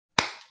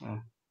All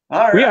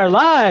right. We are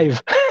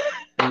live.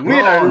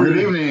 Good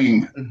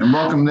evening, and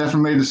welcome to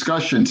FMA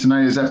Discussion.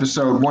 Tonight is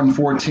episode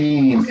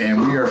 114,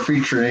 and we are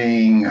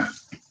featuring,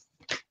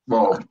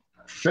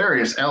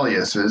 various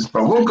aliases,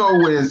 but we'll go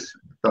with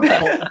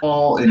the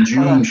Paul and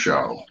Jun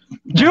show.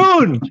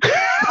 June.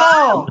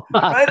 Oh,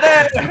 right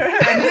there.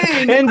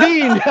 And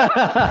Dean.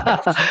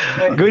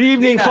 Good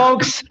evening, Dean,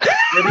 folks.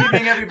 Good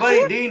evening,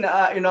 everybody. Dean,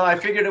 I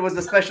figured it was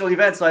a special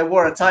event, so I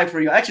wore a tie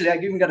for you. Actually, I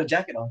even got a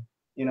jacket on,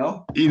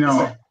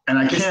 And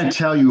I can't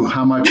tell you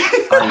how much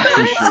I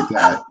appreciate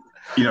that.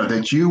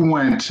 That you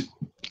went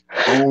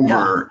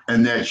over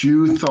and that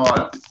you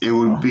thought it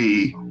would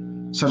be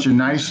such a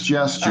nice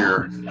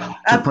gesture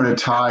to put a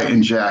tie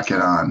and jacket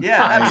on.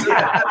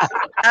 Yeah,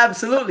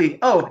 absolutely.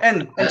 Oh,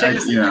 and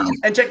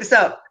check this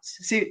out.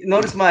 See,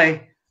 notice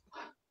my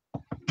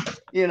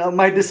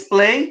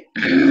display.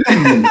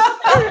 And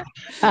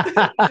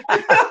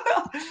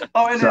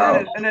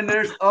then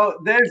there's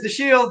the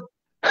shield.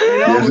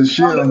 There's the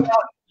shield.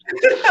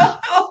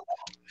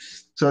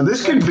 So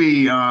this could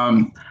be.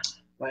 I'm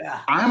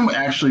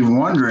actually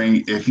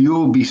wondering if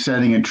you'll be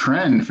setting a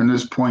trend from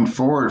this point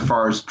forward as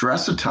far as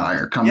dress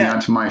attire coming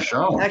onto my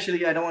show.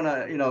 Actually, I don't want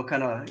to,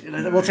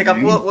 we'll take off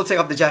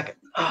the jacket.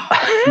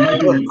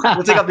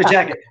 We'll take off the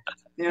jacket.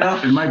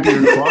 It might be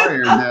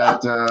required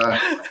that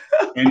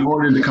in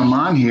order to come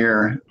on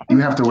here, you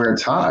have to wear a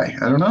tie.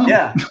 I don't know.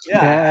 Yeah.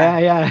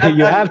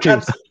 You have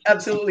to.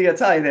 Absolutely a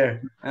tie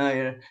there.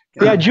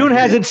 June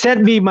hasn't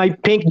sent me my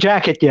pink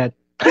jacket yet.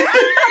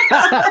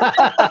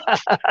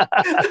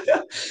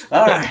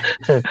 All right.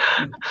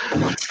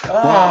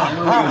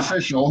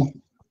 Official.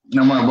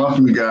 I want to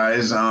welcome you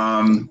guys.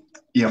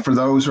 For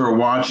those who are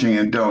watching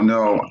and don't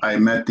know, I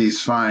met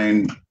these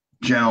fine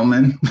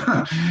gentlemen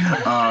when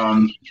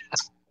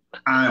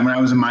I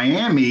was in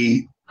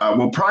Miami.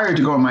 Prior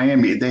to going to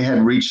Miami, they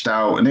had reached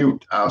out, and they were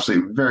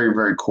obviously very,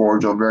 very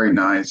cordial, very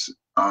nice.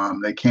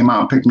 They came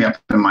out and picked me up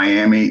in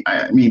Miami.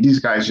 I mean, these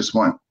guys just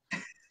went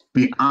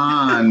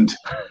beyond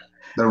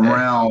the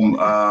realm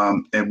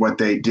and what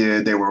they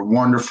did. They were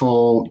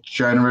wonderful,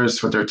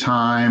 generous with their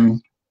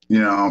time,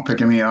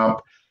 picking me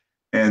up.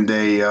 And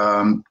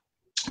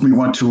we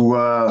went to,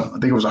 I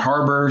think it was a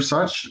harbor or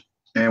such,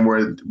 and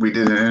where we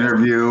did an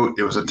interview.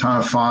 It was a ton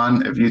of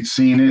fun. If you'd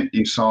seen it,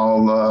 you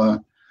saw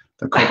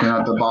the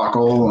coconut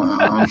debacle.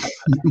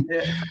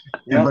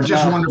 But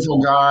just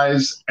wonderful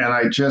guys. And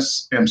I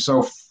just am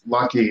so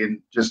lucky and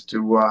just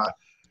to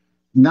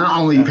not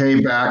only pay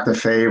back the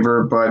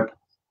favor, but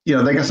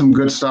they got some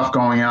good stuff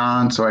going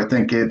on, so I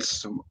think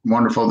it's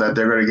wonderful that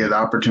they're going to get the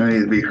opportunity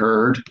to be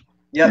heard.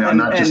 Yeah, and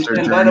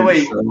by the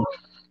way,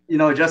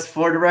 just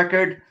for the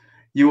record,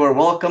 you are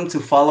welcome to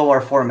follow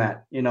our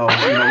format. We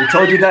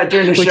told you that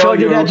during the show. We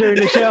told you that during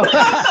the show.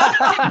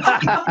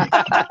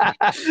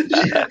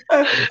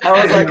 I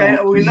was like,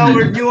 we know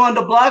we're new on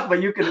the block,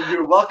 but you're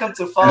welcome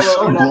to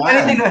follow.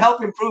 Anything to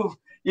help improve.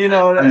 The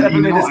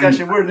FMA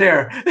discussion. We're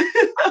there.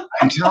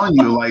 I'm telling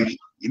you,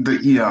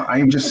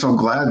 I'm just so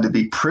glad to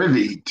be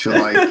privy to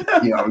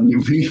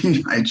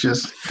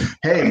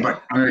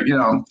but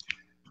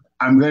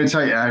I'm going to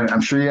tell you,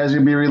 I'm sure you guys are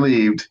going to be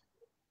relieved.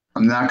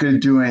 I'm not going to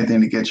do anything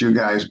to get you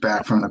guys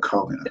back from the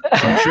coconut.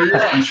 So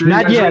I'm sure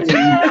not yet.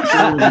 I'm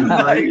sure it was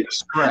great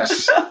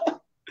stress.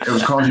 It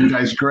was causing you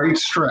guys great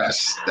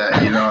stress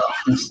that,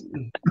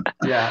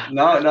 Yeah,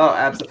 no,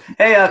 absolutely.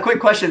 Hey, quick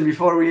question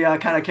before we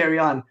kind of carry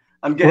on.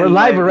 We're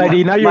live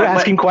already. Now you're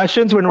asking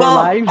questions when we're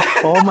live?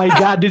 Oh my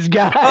God, this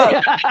guy.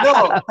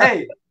 No,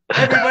 hey,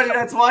 everybody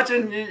that's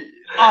watching,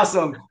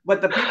 awesome. But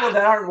the people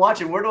that aren't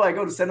watching, where do I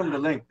go to send them the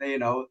link? That's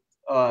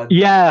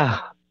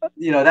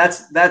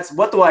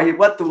what do I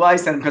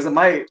send them? Because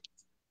my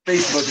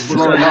Facebook is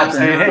blowing up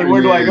saying, hey,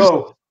 where do I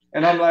go?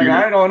 And I'm like,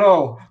 I don't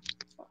know.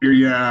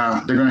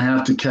 Yeah, they're going to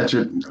have to catch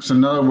it. So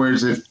in other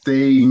words, if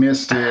they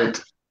missed it,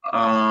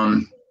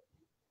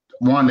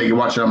 one, they can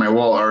watch it on my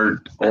wall,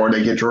 or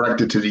they get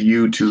directed to the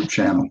YouTube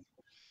channel.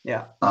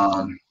 Yeah.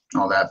 All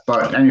that.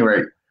 But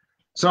anyway,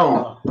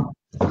 so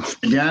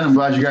again, I'm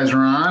glad you guys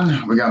are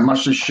on. We got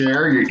much to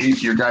share.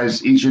 Your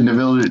guys, each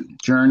individual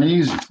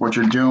journeys, what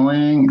you're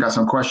doing. Got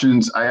some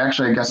questions. I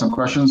got some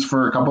questions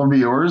for a couple of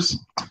viewers.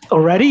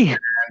 Already?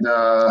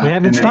 And, we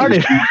haven't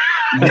started.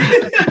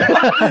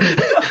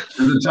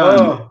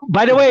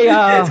 By the way,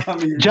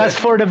 just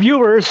for the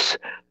viewers,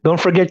 don't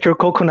forget your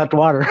coconut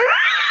water.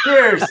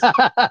 Cheers.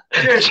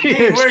 Cheers.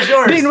 Dean, where's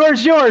yours? Dean,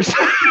 where's yours?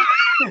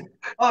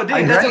 Oh,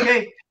 Dean, that's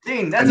okay.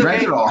 Dean, that's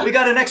okay. We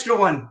got an extra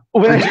one. I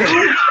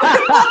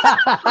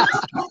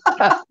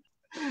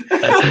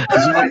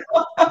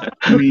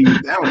mean,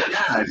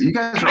 you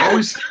guys are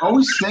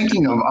always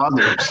thinking of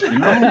others,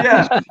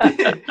 Yeah.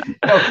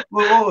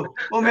 We'll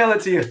mail it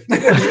to you.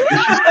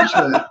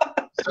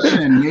 It's such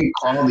an innate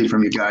quality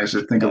from you guys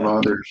to think of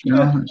others,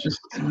 It's just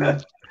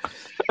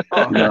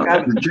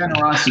the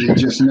generosity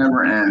just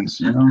never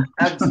ends,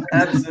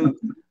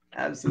 Absolutely.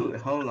 Absolutely.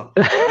 Hold on.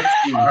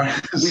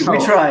 Right,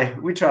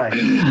 We try.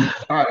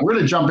 All right, we're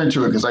gonna jump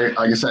into it because, like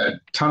I said,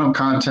 ton of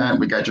content.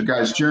 We got your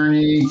guys'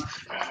 journey,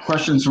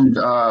 questions from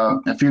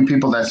a few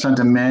people that sent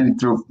them in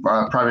through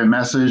private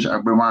message.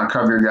 We want to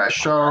cover your guys'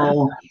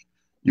 show.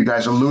 You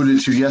guys alluded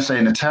to yesterday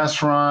in the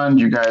test run.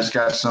 You guys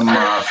got some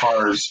as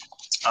far as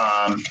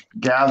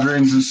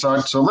gatherings and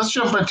such. So let's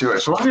jump into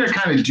it. So what I'm gonna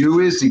kind of do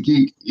is to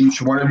give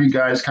each one of you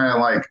guys kind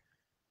of like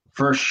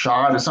first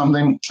shot at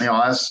something.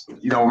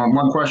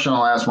 One question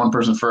I'll ask one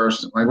person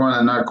first. Like one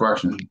another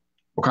question,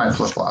 we'll kind of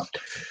flip flop.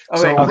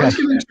 Okay. Let's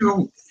get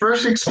into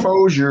first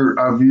exposure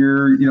of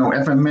your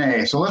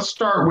FMA. So let's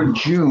start with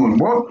June.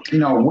 What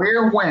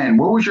where, when?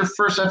 What was your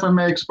first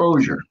FMA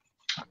exposure?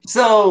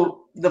 So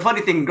the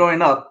funny thing,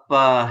 growing up,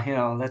 we'll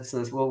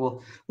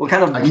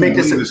kind of make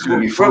this.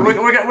 We're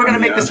gonna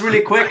make this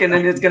really quick, and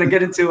then it's gonna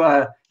get into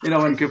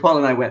when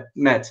Paul and I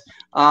met.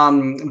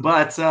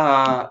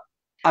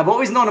 I've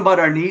always known about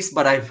our niece,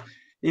 but I've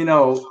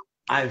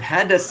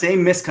had the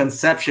same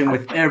misconception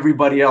with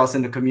everybody else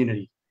in the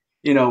community.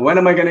 When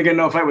am I going to get in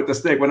a fight with the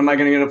stick? When am I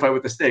going to get in a fight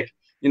with the stick?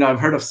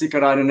 I've heard of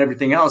Sikaran and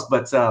everything else,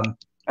 but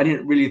I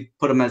didn't really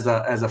put them as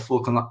a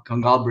full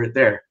conglomerate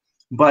there.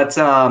 But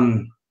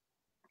then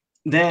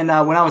when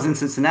I was in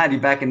Cincinnati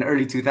back in the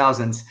early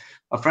 2000s,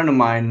 a friend of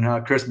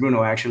mine, Chris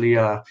Bruno, actually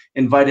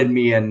invited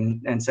me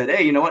and said,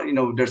 hey, you know what?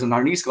 There's an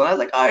Arnis school. I was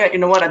like, all right, you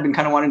know what? I've been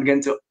kind of wanting to get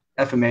into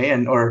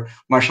FMA or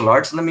martial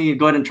arts. Let me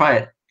go ahead and try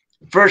it.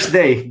 First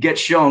day, get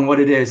shown what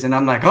it is, and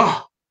I'm like,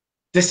 oh,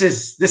 this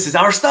is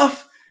our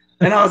stuff.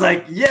 And I was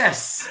like,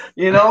 yes,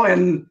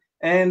 and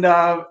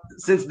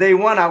since day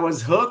one, I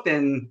was hooked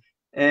and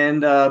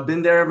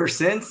been there ever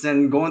since,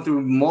 and going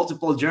through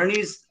multiple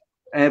journeys,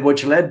 and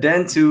which led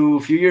then to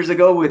a few years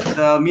ago with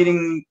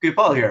meeting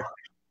Paul here,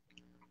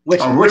 which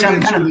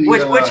I'm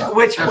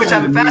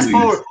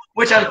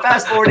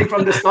fast forwarding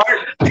from the start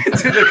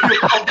to the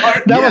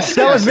part. That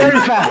was very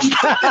fast.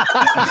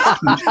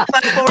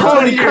 Fast forward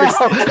 20 years.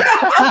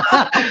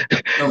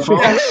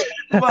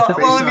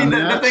 Well, I mean,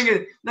 the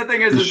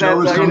thing is, the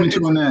show is coming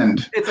to an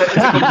end. It's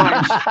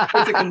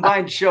a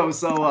combined show.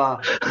 So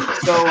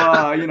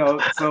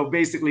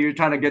basically, you're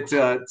trying to get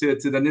to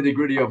the nitty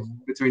gritty of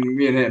between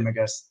me and him, I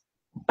guess.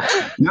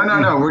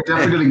 No. We're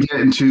definitely going to get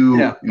into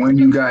when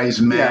you guys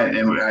met,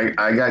 and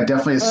I got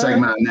definitely a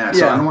segment on that.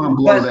 So I don't want to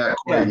blow that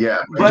quite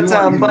yet. But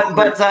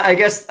I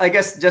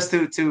guess just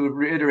to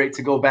reiterate,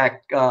 to go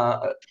back,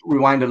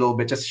 rewind a little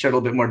bit, just to share a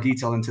little bit more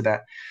detail into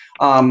that.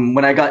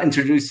 When I got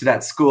introduced to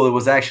that school, it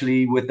was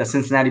actually with the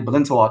Cincinnati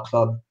Balintawak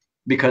Club,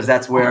 because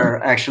that's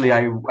where actually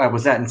I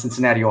was at in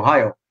Cincinnati,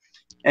 Ohio.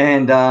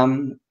 And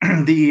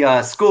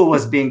the school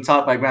was being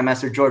taught by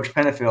Grandmaster George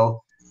Pennefield,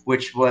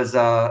 which was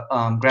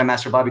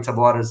Grandmaster Bobby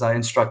Taboada's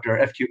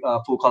instructor,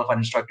 full qualified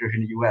instructor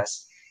here in the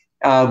U.S.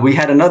 We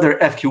had another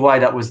FQI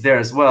that was there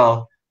as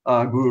well,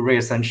 Guru Rey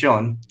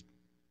Ascension.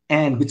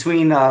 And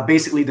between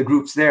basically the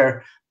groups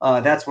there,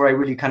 that's where I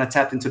really kind of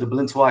tapped into the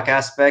Balintawak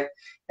aspect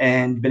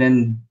and been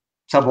in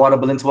Taboada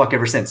Balintawak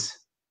ever since.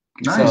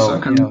 Nice. So,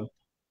 okay. All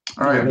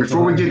right.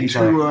 Before we get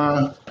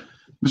to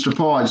Mr.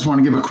 Paul, I just want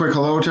to give a quick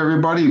hello to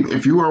everybody.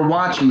 If you are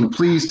watching,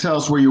 please tell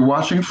us where you're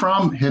watching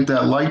from. Hit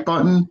that like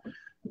button.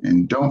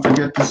 And don't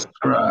forget to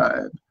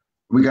subscribe.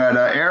 We got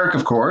Eric,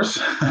 of course.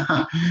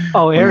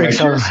 Oh, Eric's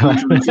from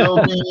the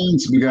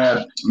Philippines. We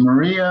got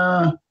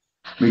Maria.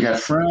 We got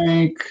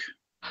Frank.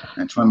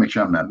 I just want to make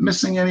sure I'm not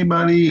missing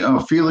anybody. Oh,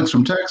 Felix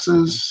from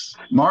Texas.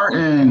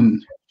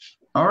 Martin.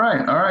 All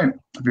right.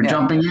 If you're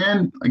jumping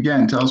in,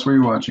 again, tell us where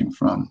you're watching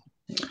from.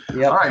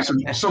 Yep. All right.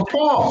 So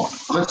Paul,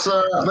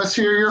 let's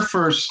hear your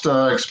first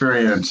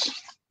experience.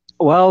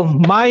 Well,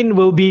 mine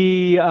will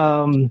be.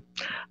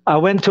 I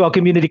went to a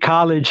community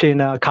college in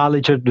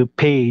College of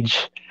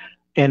DuPage,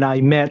 and I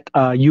met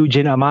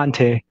Eugene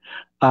Amante,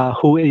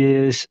 who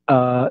is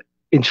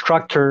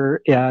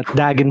instructor at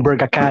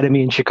Dagenberg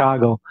Academy in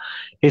Chicago.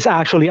 He's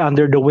actually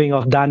under the wing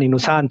of Dan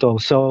Inosanto.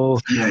 So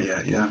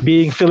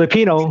being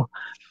Filipino,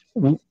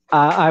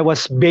 I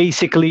was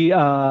basically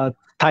a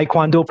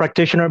Taekwondo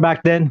practitioner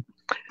back then.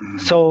 Mm-hmm.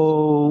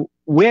 So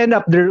we ended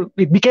up there.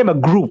 It became a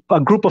group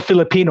of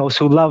Filipinos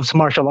who loves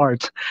martial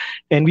arts,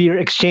 and we are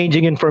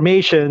exchanging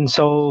information.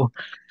 So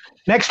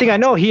next thing I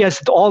know, he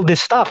has all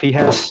this stuff. He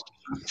has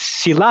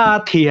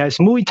Silat, he has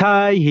Muay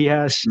Thai, he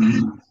has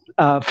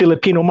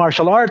Filipino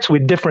martial arts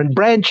with different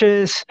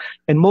branches,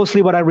 and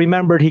mostly what I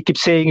remembered, he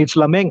keeps saying it's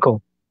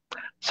flamenco.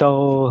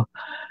 So,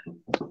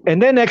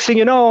 and then next thing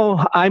you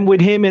know, I'm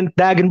with him in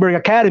Dagenberg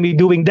Academy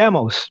doing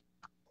demos,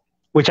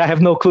 which I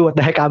have no clue what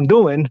the heck I'm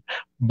doing.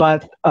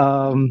 But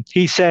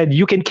he said,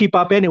 you can keep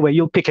up anyway,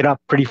 you'll pick it up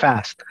pretty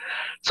fast.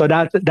 So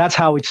that's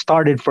how it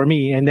started for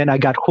me. And then I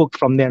got hooked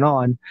from then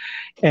on.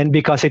 And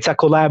because it's a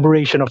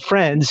collaboration of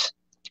friends,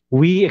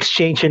 we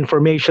exchange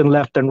information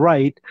left and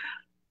right.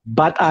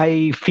 But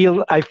I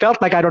felt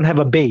like I don't have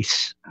a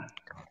base.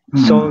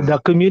 So the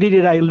community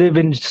that I live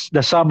in,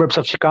 the suburbs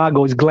of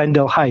Chicago, is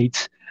Glendale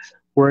Heights,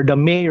 where the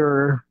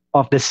mayor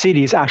of the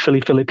city is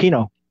actually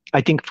Filipino,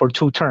 I think for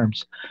 2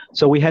 terms.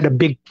 So we had a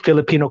big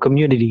Filipino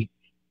community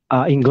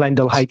in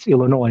Glendale Heights,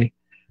 Illinois.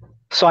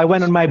 So I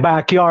went in my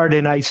backyard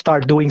and I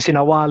start doing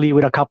sinawali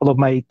with a couple of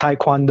my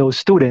taekwondo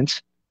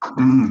students.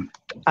 Mm.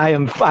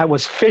 I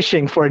was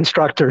fishing for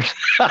instructors.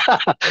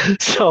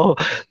 So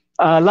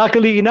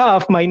luckily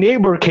enough, my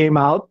neighbor came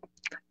out.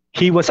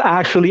 He was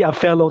actually a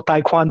fellow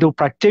taekwondo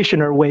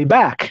practitioner way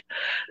back.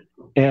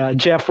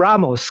 Jeff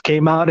Ramos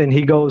came out and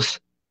he goes,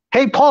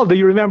 "Hey, Paul, do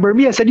you remember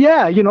me?" I said,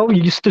 "Yeah, you know,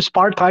 you used to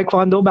spar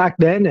taekwondo back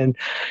then." And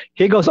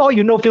he goes, "Oh,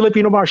 you know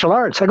Filipino martial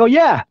arts?" I go,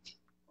 "Yeah."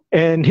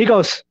 And he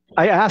goes,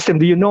 I asked him,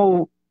 "Do you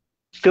know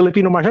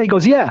Filipino martial arts?" He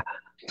goes, "Yeah."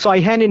 So I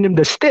handed him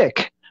the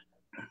stick.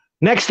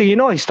 Next thing you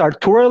know, he started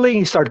twirling,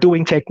 he started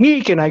doing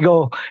technique, and I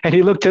go, and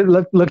he looked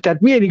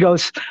at me and he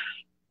goes,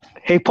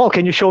 "Hey, Paul,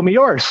 can you show me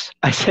yours?"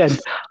 I said,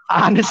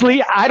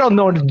 "Honestly, I don't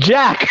know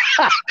jack.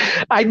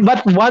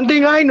 But one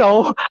thing I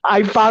know,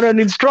 I found an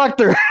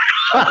instructor."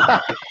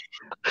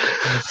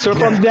 So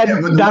from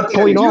that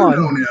point on,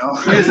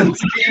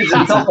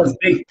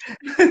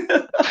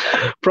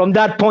 from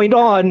that point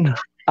on,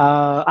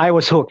 I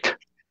was hooked.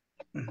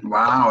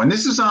 Wow. And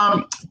this is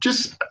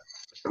just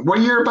what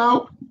year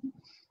about?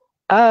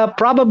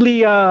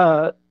 Probably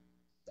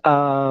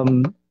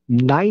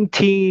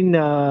 19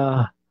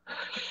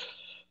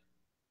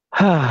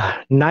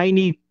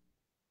 90,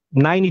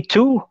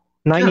 92,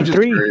 Yeah,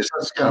 93.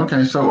 Yeah,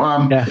 okay. So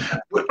Yeah.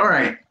 all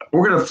right.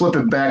 We're gonna flip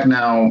it back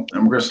now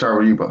and we're gonna start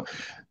with you, but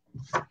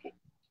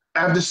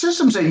have the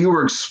systems that you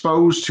were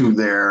exposed to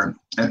there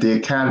at the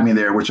academy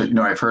there, which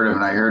I've heard of,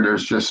 and I heard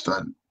there's just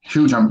a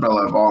huge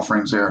umbrella of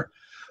offerings there.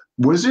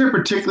 Was there a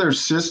particular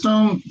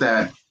system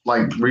that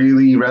like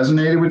really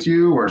resonated with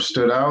you or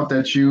stood out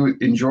that you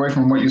enjoyed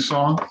from what you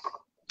saw?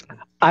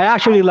 I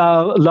actually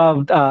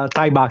loved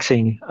Thai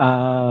boxing.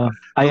 I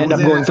ended up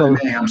going FMA,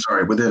 to. I'm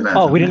sorry, within FMA.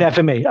 Oh, within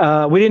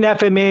FMA. Within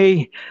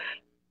FMA,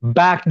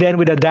 back then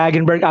with the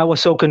Dagenberg, I was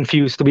so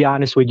confused, to be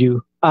honest with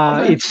you.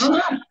 Okay.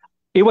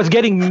 It was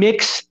getting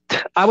mixed.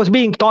 I was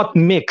being taught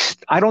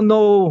mixed. I don't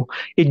know.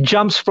 It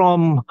jumps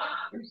from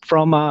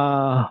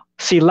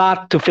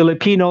Silat to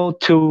Filipino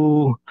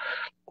to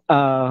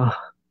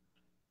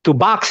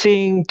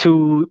boxing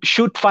to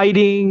shoot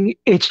fighting.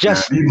 It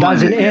just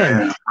doesn't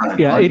end.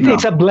 Yeah,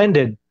 it's a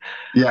blended.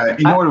 Yeah,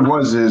 you know what it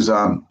was is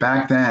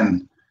back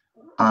then.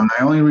 The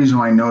only reason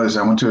why I know is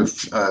I went to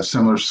a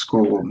similar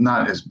school,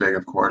 not as big,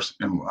 of course,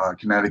 in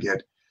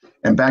Connecticut.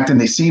 And back then,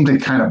 they seemed to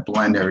kind of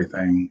blend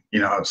everything. You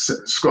know,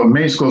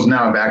 many schools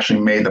now have actually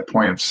made the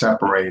point of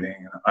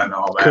separating and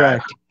all that.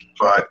 Correct.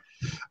 But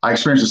I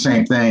experienced the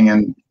same thing,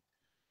 and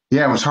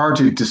yeah, it was hard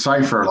to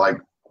decipher,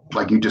 like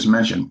you just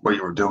mentioned, what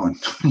you were doing.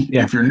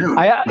 Yeah. If you're new.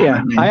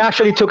 I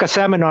actually took a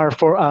seminar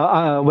for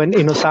when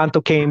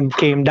Inosanto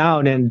came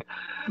down, and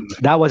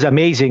that was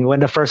amazing.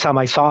 When the first time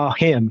I saw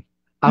him,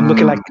 I'm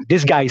looking like,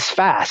 this guy's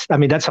fast. I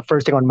mean, that's the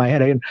first thing on my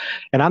head,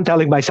 and I'm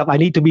telling myself I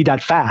need to be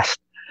that fast.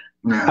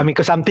 Yeah. I mean,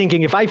 because I'm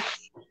thinking if I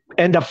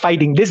end up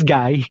fighting this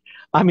guy,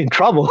 I'm in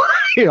trouble.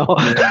 You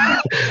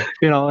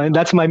know, and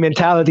that's my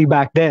mentality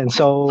back then.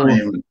 So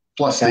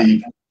plus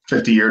the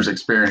 50 years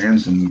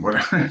experience and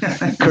whatever.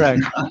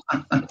 Correct.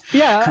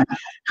 Yeah.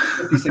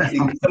 50, 60,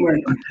 somewhere,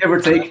 give or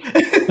take.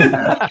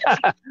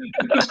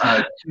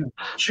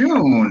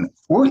 Jun,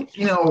 what,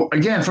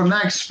 again, from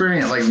that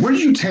experience, like, what did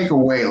you take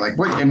away? Like,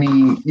 what, I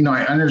mean,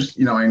 I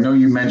understand, I know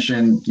you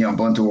mentioned,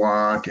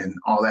 Balintawak and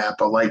all that,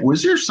 but like,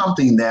 was there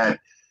something that,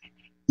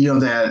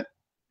 that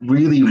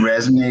really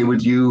resonated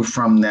with you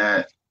from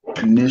that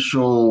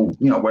initial,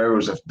 where it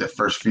was the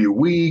first few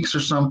weeks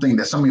or something,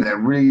 that's something that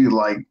really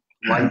like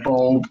light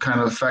bulb kind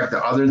of effect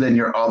other than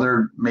your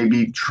other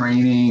maybe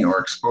training or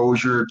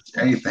exposure,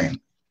 anything?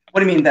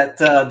 What do you mean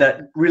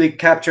that really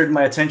captured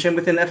my attention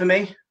within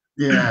FMA?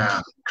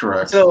 Yeah,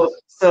 correct.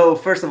 So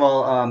first of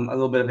all, a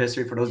little bit of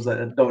history for those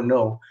that don't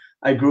know.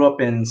 I grew up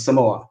in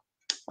Samoa.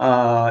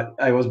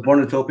 I was born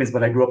in the Philippines,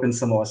 but I grew up in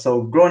Samoa.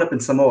 So growing up in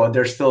Samoa,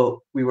 there's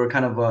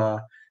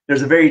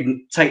a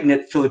very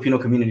tight-knit Filipino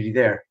community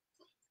there.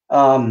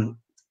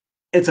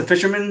 It's a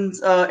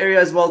fisherman's area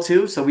as well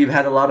too. So we've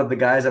had a lot of the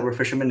guys that were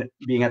fishermen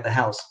being at the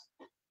house.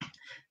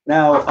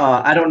 Now,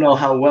 I don't know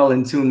how well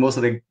in tune most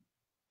of the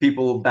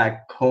people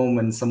back home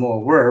in Samoa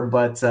were,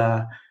 but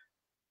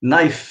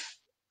knife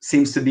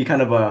seems to be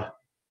kind of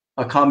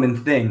a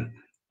common thing,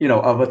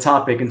 of a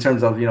topic in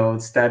terms of,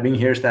 stabbing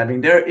here,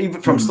 stabbing there,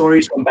 even from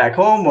stories from back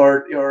home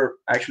or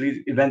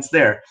actually events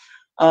there.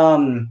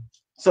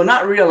 So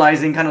not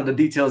realizing kind of the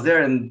details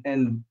there,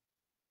 and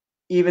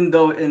even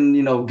though in,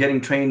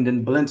 getting trained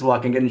in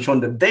Balintawak and getting shown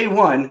the day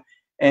one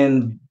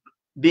and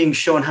being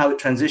shown how it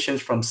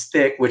transitions from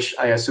stick, which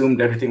I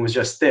assumed everything was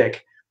just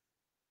stick,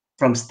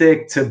 from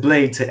stick to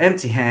blade to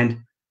empty hand,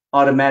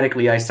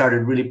 automatically I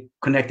started really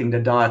connecting the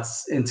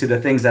dots into the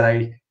things that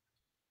I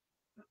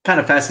kind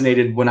of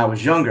fascinated when I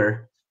was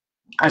younger.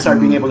 I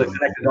started being able to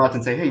connect the dots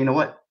and say, hey, you know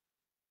what?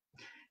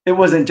 It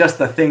wasn't just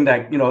the thing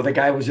that, the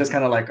guy was just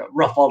kind of like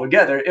rough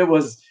altogether.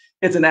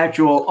 It's an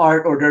actual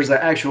art, or there's an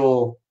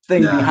actual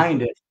thing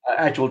behind it,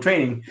 actual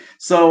training.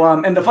 So,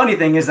 and the funny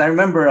thing is, I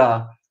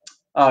remember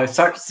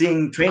start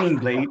seeing training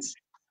blades,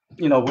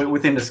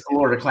 within the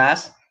school or the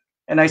class,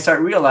 and I start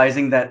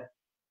realizing that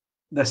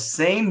the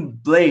same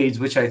blades,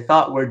 which I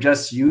thought were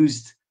just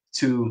used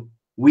to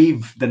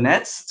weave the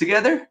nets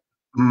together,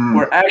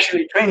 were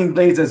actually training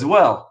blades as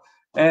well.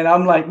 And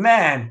I'm like,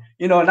 man,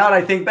 now that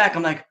I think back,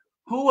 I'm like,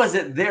 who was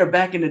it there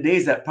back in the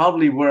days that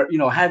probably were,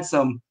 had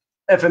some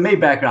FMA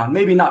background,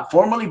 maybe not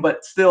formally,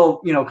 but still,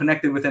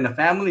 connected within the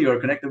family or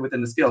connected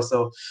within the skill.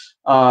 So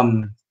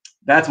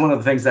that's one of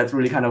the things that's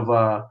really kind of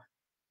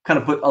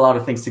put a lot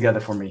of things together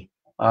for me.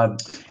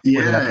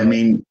 Yeah, I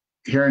mean,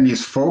 hearing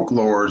these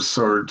folklores,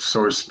 so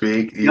to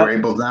speak, you're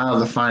able now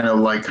to kind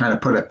of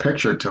put a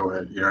picture to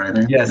it. You know what I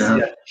mean? Yes.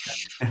 Yeah.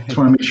 Just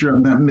want to make sure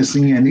I'm not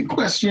missing any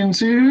questions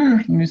here.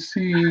 Let me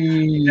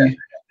see.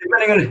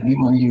 Depending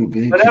on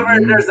whenever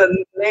there's a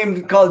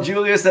name called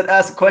Julius that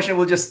asks a question,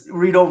 we'll just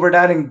read over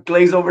that and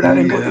glaze over that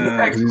and go to the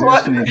next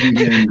one.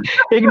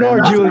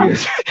 Ignore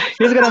Julius.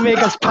 He's gonna make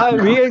us pay.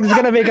 He's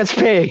gonna make us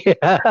pay. He's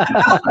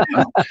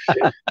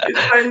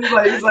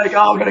like,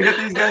 oh, I'm gonna get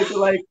these guys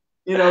to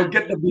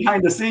get the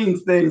behind the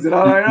scenes things, and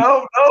I'm like,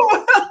 no.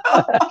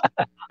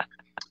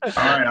 All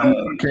right,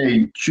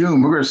 okay,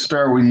 Jun, we're gonna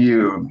start with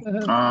you.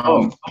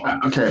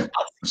 Okay,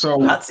 so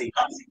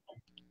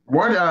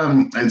what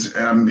I'm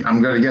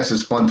gonna guess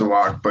it's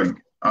Balintawak, but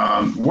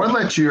what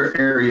led to your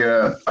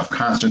area of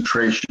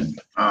concentration?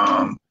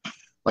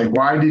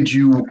 Why did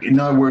you, in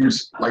other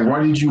words,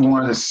 why did you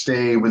want to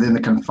stay within the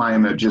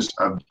confinement just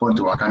of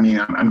Balintawak? I mean,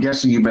 I'm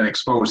guessing you've been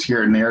exposed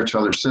here and there to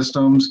other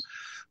systems,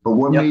 but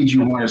what made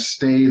you want to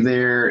stay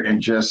there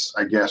and just,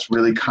 I guess,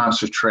 really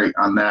concentrate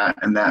on that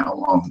and that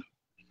alone?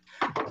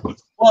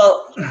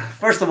 Well,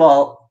 first of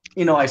all,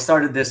 I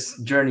started this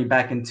journey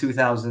back in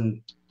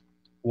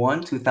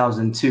 2001,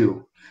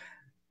 2002.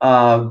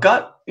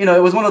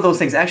 It was one of those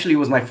things. Actually, it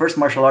was my first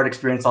martial art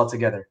experience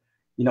altogether.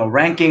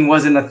 Ranking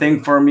wasn't a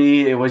thing for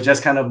me. It was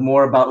just kind of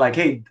more about like,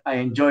 hey, I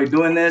enjoy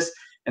doing this.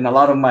 And a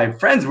lot of my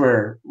friends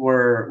were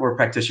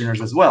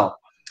practitioners as well.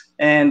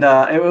 And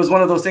it was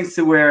one of those things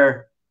to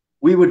where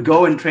we would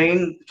go and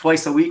train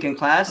twice a week in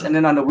class. And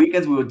then on the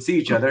weekends, we would see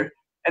each other.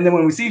 And then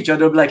when we see each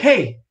other, we'd be like,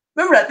 hey,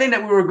 remember that thing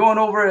that we were going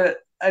over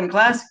in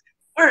class?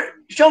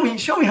 Show me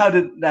how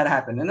did that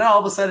happen? And then all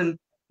of a sudden,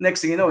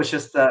 next thing you know, it's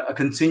just a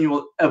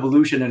continual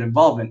evolution and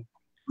involvement.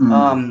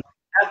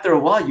 After a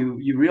while,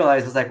 you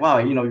realize it's like, wow,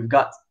 you've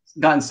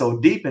gotten so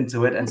deep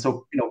into it, and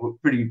so we're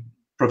pretty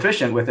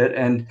proficient with it,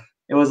 and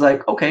it was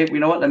like, okay, you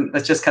know what?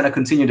 Let's just kind of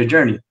continue the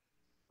journey.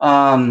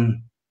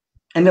 And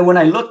then when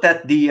I looked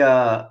at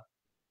the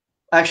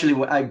actually,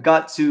 when I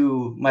got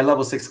to my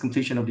level 6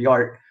 completion of the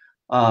art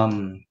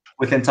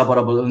within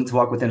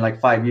Balintawak within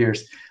like 5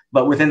 years,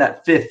 but within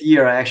that 5th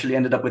year, I actually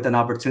ended up with an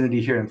opportunity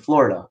here in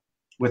Florida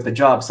with the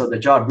job. So the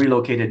job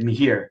relocated me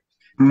here.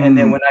 And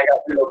then when I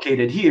got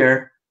relocated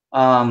here,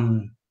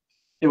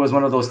 it was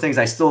one of those things.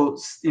 I still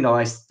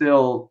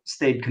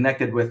stayed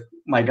connected with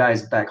my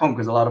guys back home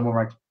because a lot of them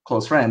were my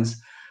close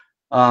friends.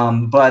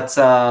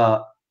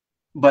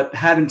 But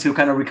having to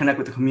kind of reconnect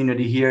with the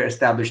community here,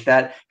 establish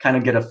that, kind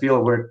of get a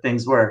feel where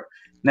things were.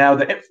 Now,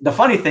 the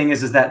funny thing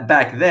is that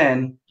back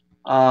then,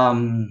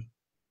 Abon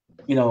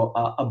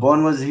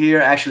was here.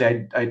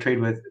 Actually, I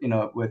trained with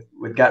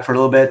Gat for a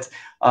little bit.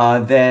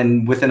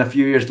 Then within a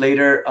few years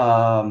later,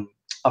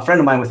 a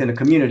friend of mine within the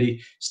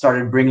community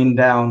started bringing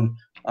down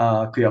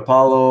Kuya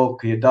Apollo,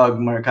 Kuya Doug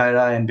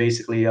Marikaira, and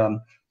basically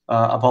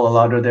Apollo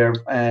Lauder there,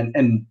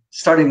 and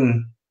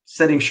starting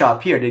setting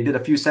shop here. They did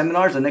a few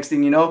seminars. The next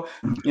thing you know,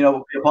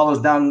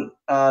 Apollo's down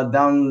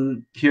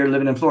here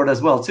living in Florida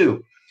as well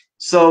too.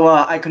 So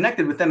I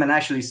connected with them and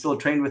actually still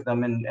trained with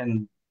them,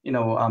 and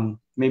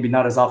maybe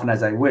not as often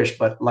as I wish,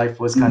 but life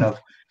was kind of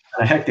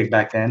hectic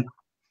back then.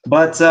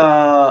 But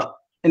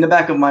in the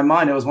back of my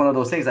mind, it was one of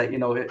those things that,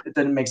 it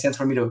didn't make sense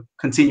for me to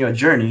continue a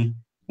journey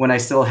when I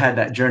still had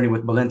that journey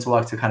with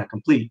Balintawak to kind of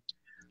complete.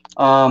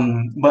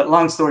 But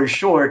long story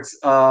short,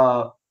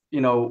 I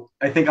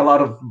think a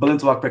lot of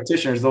Balintawak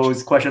practitioners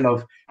always question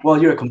of,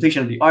 well, you're a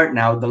completion of the art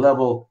now. The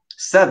level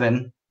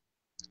 7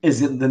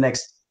 is the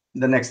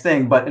next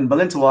thing. But in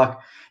Balintawak,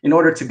 in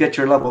order to get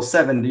your level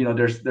 7,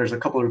 there's a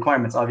couple of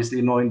requirements,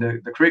 obviously knowing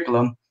the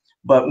curriculum,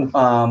 but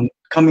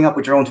coming up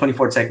with your own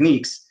 24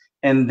 techniques.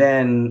 And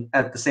then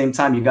at the same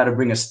time, you got to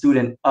bring a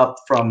student up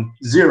from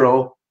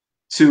 0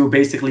 to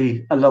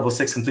basically a level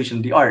 6 completion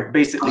of the art,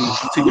 basically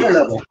to your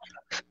level.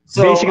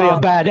 So, basically a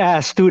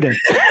badass student,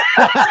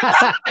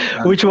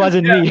 which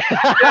wasn't me.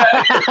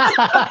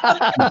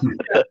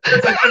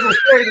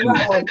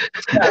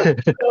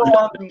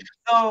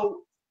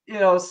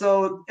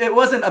 So it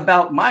wasn't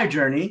about my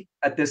journey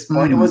at this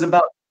point. It was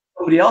about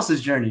somebody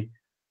else's journey.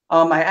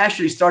 I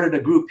actually started a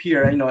group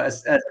here.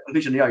 As a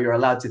completion of the art, you're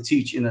allowed to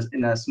teach in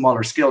a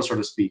smaller scale, so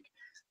to speak.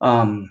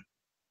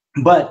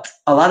 But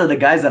a lot of the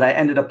guys that I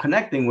ended up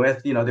connecting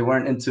with, they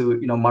weren't into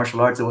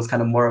martial arts. It was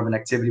kind of more of an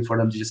activity for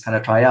them to just kind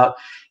of try out.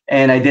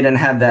 And I didn't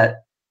have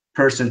that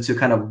person to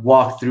kind of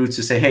walk through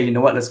to say, hey, you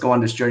know what, let's go on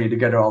this journey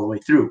together all the way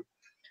through.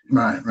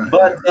 Right.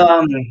 But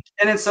and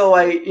then so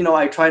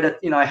I tried it.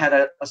 I had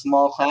a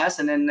small class,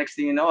 and then next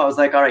thing you know, I was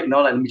like, all right,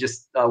 let me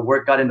just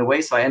work got in the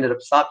way, so I ended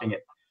up stopping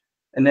it.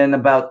 And then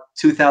about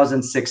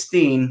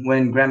 2016,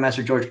 when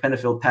Grandmaster George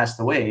Pennefield passed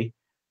away,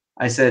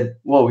 I said,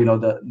 whoa,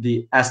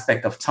 the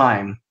aspect of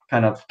time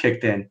kind of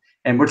kicked in.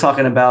 And we're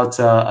talking about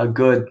a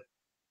good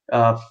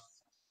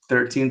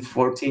 13,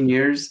 14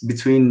 years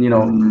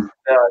between,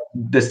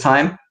 this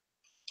time.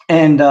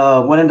 And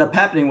what ended up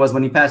happening was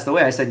when he passed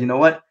away, I said, you know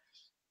what?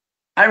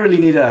 I really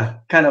need to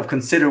kind of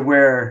consider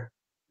where,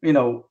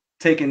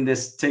 taking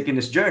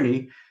this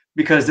journey,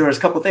 because there was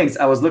a couple things.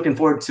 I was looking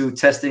forward to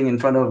testing in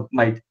front of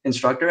my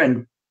instructor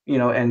and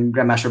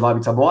Grandmaster Bobby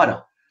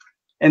Taboada.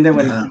 And then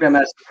when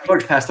Grandmaster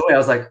George passed away, I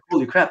was like,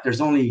 holy crap,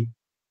 there's only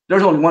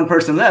one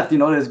person left,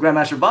 there's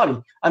Grandmaster Bobby.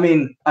 I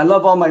mean, I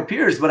love all my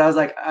peers, but I was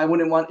like, I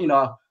wouldn't want,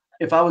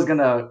 if I was going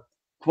to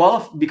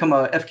become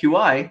a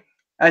FQI,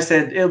 I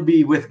said it'll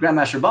be with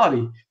Grandmaster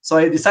Bobby. So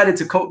I decided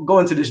to go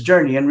into this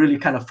journey and really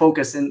kind of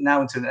focus now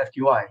into the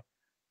FQI.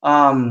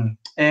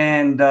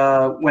 And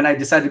when I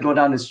decided to go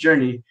down this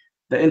journey,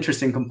 the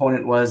interesting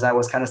component was I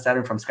was kind of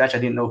starting from scratch. I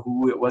didn't know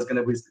who it was going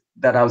to be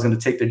that I was going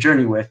to take the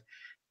journey with.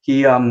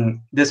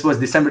 This was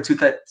December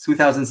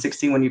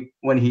 2016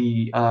 when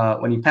he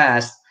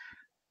passed.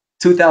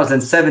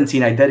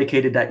 2017, I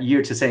dedicated that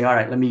year to saying, all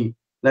right, let me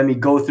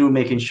go through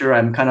making sure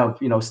I'm kind of,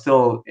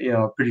 still,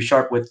 pretty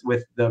sharp with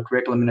the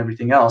curriculum and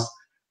everything else.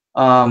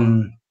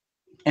 And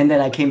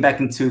then I came back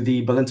into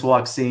the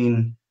Balintawak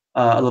scene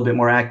a little bit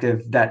more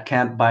active, that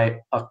camp by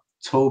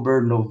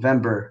October,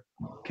 November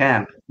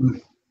camp.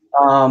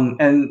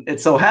 And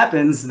it so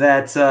happens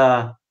that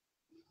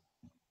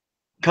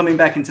coming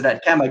back into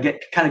that camp, I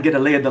get a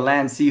lay of the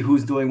land, see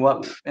who's doing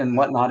what and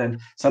whatnot. And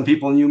some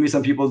people knew me,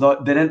 some people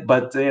didn't,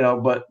 but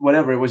but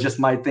whatever. It was just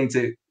my thing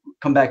to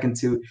come back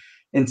into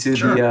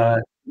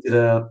the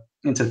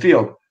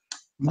field.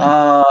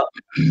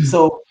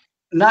 So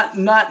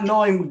not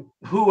knowing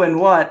who and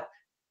what,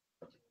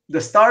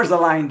 the stars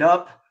aligned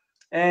up,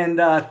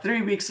 and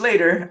 3 weeks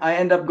later, I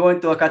end up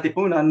going to a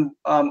Katipunan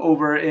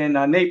over in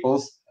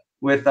Naples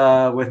with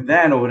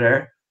Dan over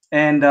there.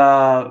 And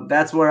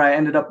that's where I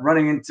ended up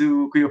running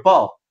into Kuya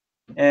Paul.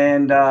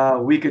 And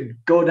we could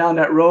go down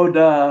that road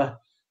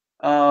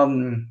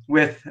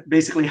with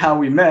basically how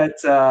we met.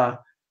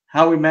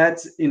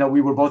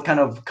 We were both kind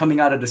of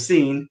coming out of the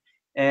scene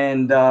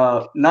and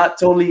not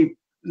totally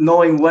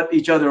knowing what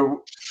each other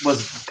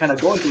was kind of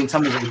going through in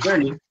terms of the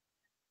journey.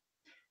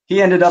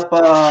 He ended up,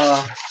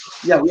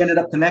 we ended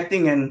up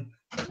connecting, and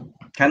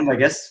kind of, I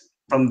guess,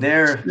 from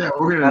there,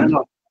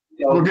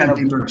 we'll get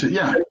deeper into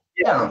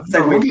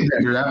we'll get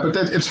into that, but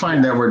it's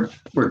fine that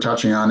we're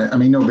touching on it. I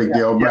mean, no big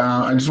deal. But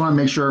I just want to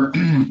make sure,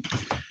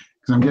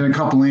 because I'm getting a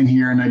couple in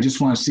here, and I just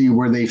want to see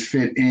where they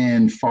fit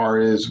in far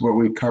as what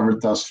we've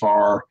covered thus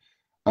far.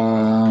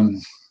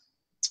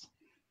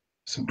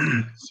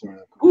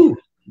 Ooh,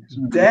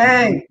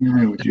 dang!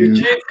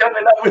 Eugene's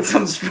coming up with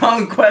some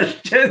strong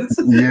questions.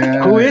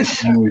 Yeah, who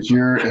is? I'm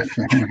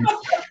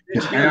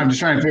just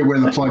trying to figure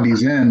where to plug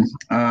these in.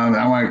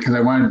 I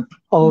want.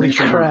 Holy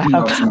crap!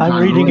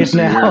 I'm reading it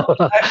now.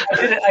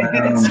 I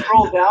didn't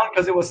scroll down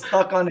because it was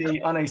stuck on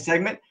a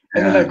segment,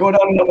 and then I go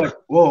down and I'm like,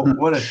 whoa,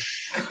 what a.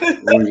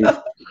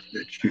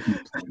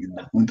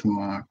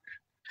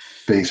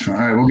 Base run.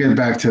 All right, we'll get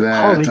back to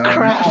that. Holy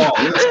crap! Paul,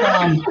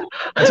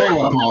 I'll tell you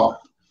what, Paul.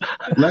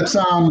 Let's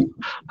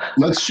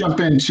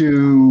jump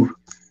into.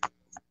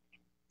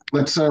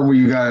 Where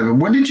you got it.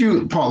 When did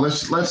you, Paul?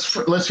 Let's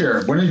hear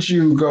it. When did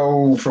you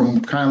go from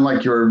kind of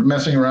like you're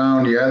messing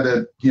around? You had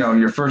that,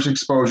 your first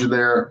exposure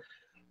there.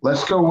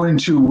 Let's go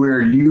into where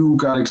you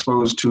got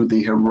exposed to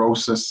the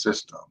Heyrosa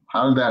system.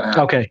 How did that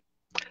happen? Okay.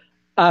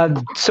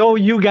 So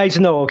you guys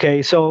know.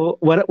 Okay. So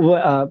what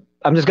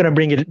I'm just gonna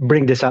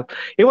bring this up.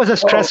 It was a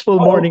stressful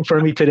morning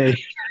for me today.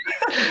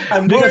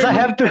 Because I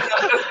have to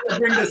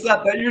bring this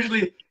up. That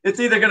usually it's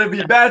either gonna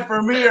be bad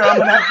for me or I'm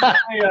gonna have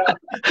to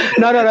say,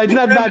 No, it's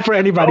not bad for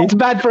anybody. It's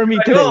bad for me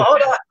today. No,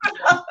 hold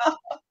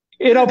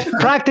on.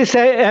 Practice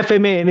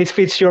FMA, and if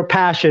it's your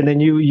passion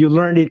and you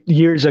learned it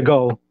years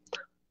ago,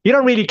 you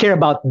don't really care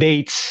about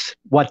dates,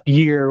 what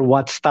year,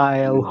 what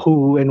style,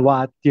 who, and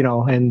what,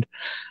 and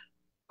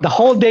the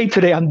whole day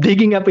today I'm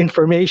digging up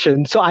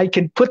information so I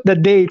can put the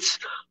dates,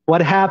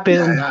 what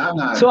happened,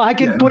 so I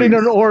can put it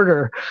in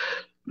order.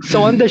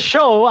 So on the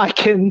show, I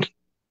can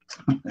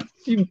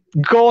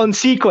go on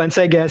sequence,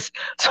 I guess.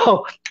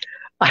 So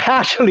I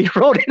actually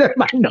wrote it in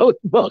my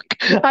notebook.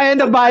 I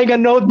ended up buying a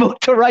notebook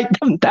to write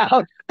them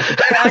down.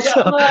 I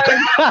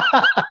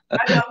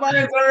got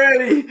mine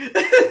already.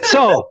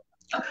 So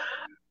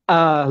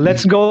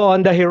let's go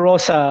on the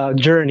Heyrosa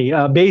journey.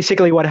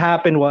 Basically, what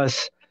happened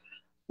was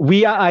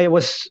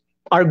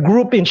our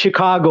group in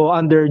Chicago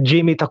under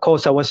Jimmy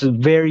Tacosa was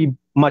very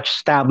much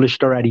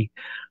established already.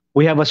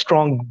 We have a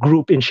strong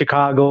group in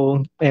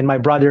Chicago, and my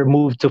brother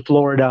moved to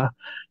Florida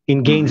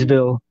in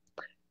Gainesville.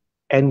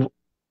 And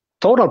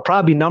total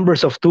probably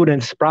numbers of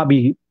students,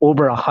 probably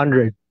over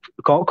 100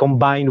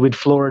 combined with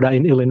Florida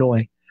and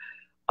Illinois.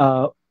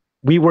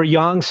 We were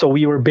young, so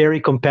we were very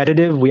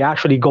competitive. We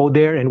actually go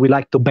there and we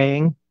like to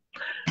bang.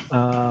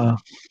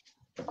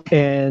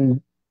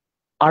 And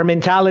our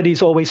mentality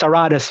is always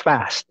Arada's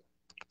fast.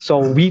 So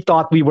we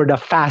thought we were the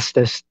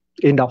fastest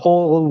in the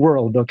whole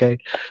world. Okay,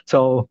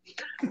 so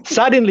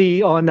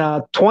suddenly on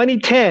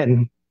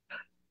 2010,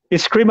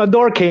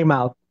 Escrimador came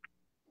out,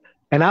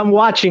 and I'm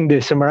watching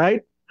this. Am I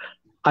right?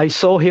 I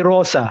saw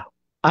Heyrosa.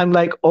 I'm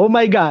like, oh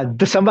my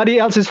God, somebody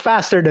else is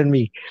faster than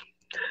me.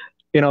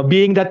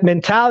 Being that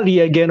mentality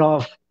again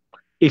of,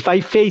 if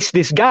I face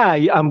this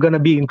guy, I'm gonna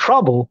be in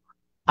trouble.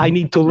 I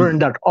need to learn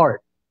that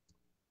art.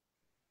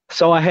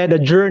 So I had a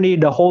journey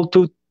the whole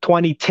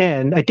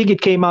 2010. I think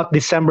it came out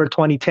December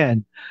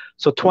 2010.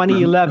 So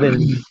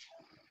 2011,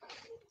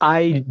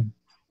 I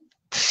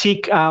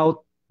seek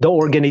out the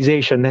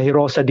organization,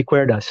 Heyrosa de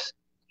Cuerdas.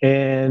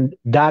 And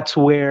that's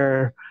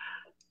where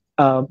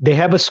they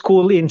have a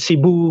school in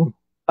Cebu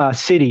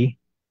City.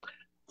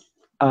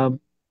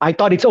 I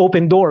thought it's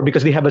open door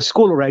because they have a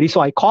school already.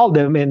 So I called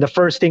them, and the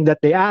first thing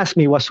that they asked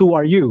me was, who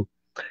are you?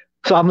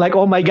 So I'm like,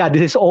 oh my God,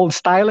 this is old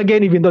style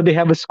again, even though they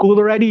have a school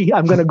already.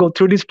 I'm going to go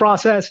through this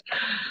process.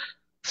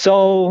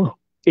 So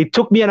it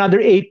took me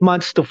another 8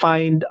 months to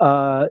find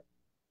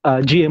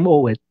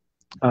GMO it.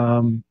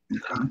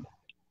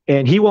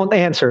 And he won't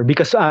answer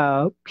because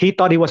he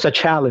thought it was a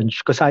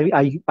challenge, because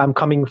I'm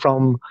coming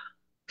from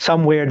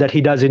somewhere that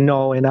he doesn't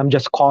know, and I'm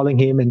just calling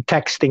him and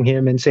texting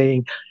him and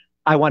saying,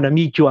 I want to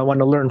meet you. I want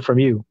to learn from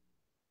you.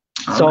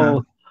 Okay.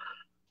 So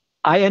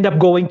I end up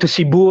going to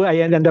Cebu. I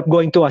end up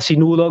going to a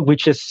Sinulog,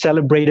 which is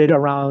celebrated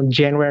around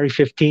January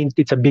 15th.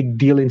 It's a big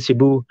deal in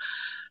Cebu.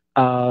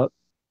 A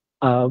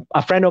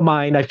friend of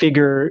mine, I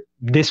figure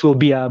this will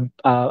be a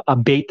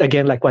bait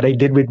again, like what I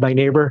did with my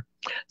neighbor.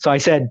 So I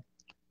said,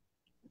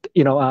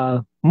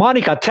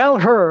 Monica, tell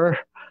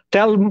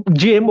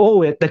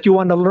GMO it that you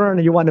want to learn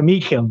and you want to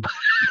meet him.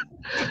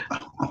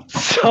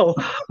 So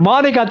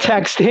Monica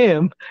texted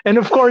him, and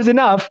of course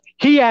enough,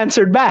 he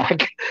answered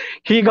back.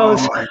 He goes,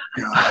 oh my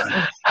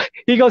God.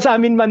 He goes,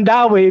 I'm in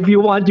Mandaue. If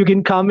you want, you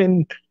can come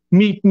and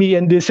meet me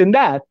and this and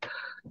that.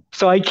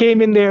 So I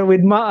came in there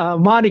with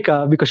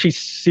Monica because she's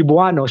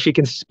Cebuano. She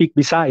can speak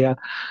Bisaya.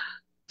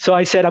 So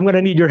I said, I'm going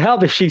to need your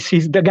help. If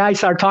the guy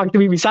start talking to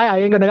me Bisaya, I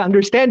ain't going to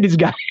understand this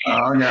guy.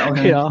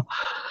 Okay.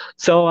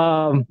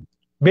 So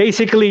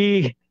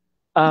basically,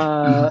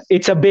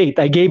 it's a bait.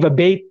 I gave a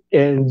bait,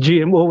 and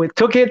GMO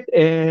took it,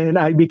 and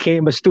I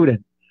became a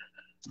student.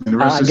 And the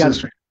rest is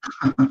history.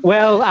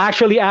 Well,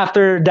 actually,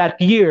 after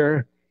that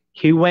year,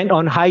 he went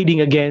on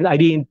hiding again. I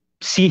didn't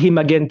see him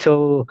again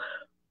till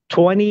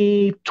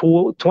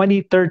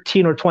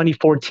 2013 or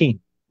 2014.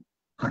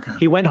 Okay.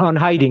 He went on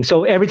hiding.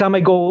 So every time I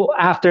go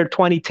after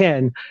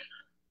 2010,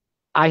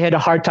 I had a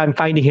hard time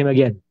finding him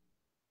again.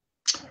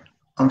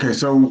 Okay,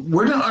 so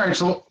we're not, all right,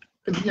 so,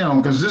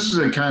 because this is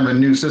a kind of a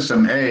new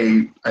system,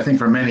 I think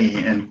for many,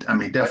 and I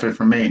mean, definitely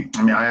for me.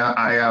 I mean,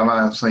 I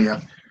obviously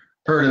have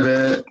heard of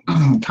it,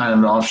 kind of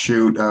an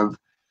offshoot of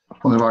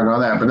all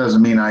that, but it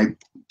doesn't mean I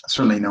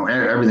certainly know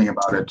everything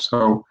about it.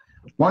 So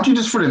why don't you,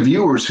 just for the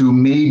viewers who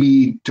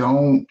maybe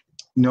don't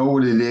know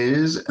what it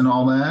is and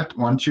all that,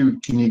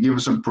 can you give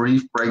us a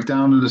brief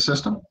breakdown of the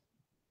system?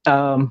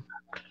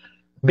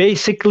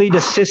 Basically, the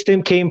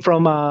system came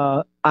from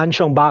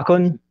Anshong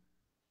Bakon.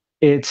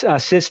 It's a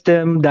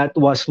system that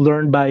was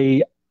learned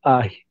by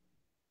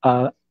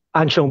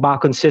Anshong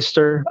Bacon's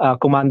sister,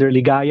 Commander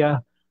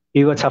Ligaya.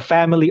 It was a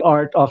family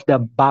art of the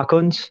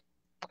Bacons.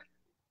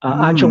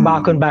 Anshong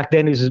Bacon back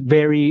then is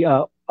very,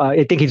 I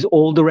think he's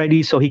old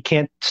already, so he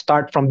can't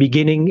start from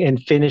beginning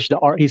and finish the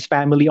art, his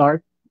family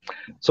art.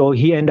 So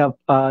he ended up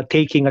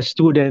taking a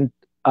student,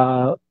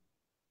 Liborio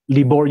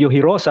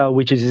Heyrosa,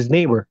 which is his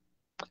neighbor.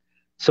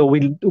 So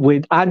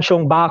with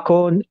Anshong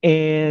Bacon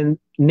and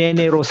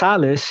Nene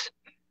Rosales,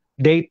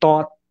 they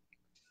taught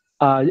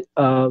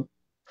Liborio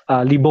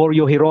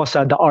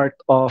Heyrosa the art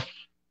of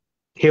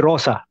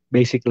Heyrosa,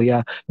 basically.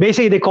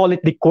 Basically, they call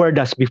it the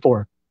cuerdas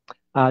before.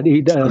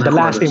 The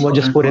last name was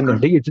just put in there.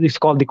 It's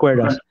called the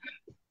cuerdas.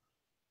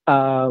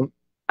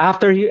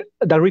 After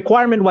the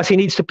requirement was he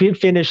needs to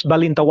finish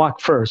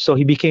Balintawak first. So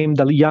he became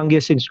the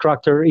youngest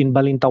instructor in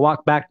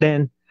Balintawak back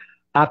then.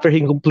 After he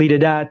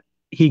completed that,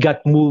 he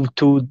got moved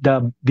to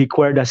the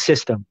cuerdas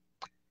system.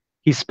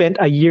 He spent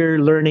a year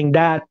learning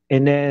that,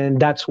 and then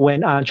that's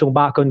when Anshong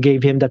Bacon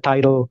gave him the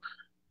title,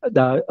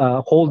 the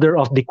holder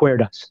of the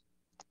cuerdas.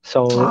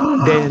 So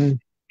then,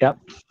 yep.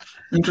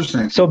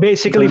 Interesting. So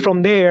basically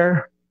from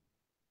there,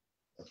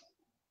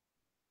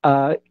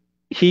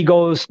 he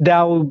goes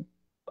down,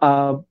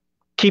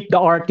 keep the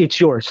art, it's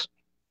yours.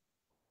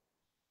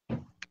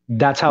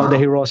 That's how the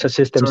Heyrosa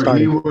system started.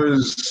 So he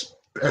was,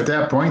 at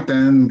that point,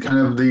 then kind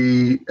of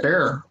the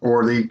heir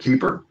or the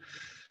keeper?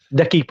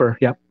 The keeper,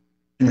 yep.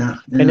 Yeah.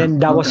 And then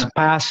that was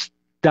passed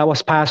to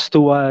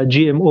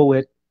GMO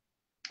it,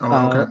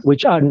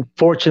 which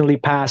unfortunately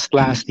passed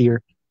last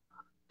year.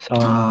 So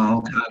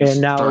and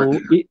now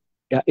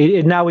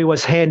now it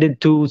was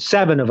handed to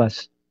 7 of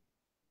us.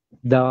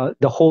 The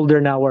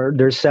holder now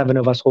there's 7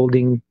 of us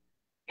holding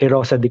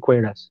Heyrosa de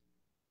Cuerdas.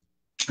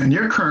 And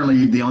you're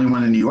currently the only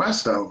one in the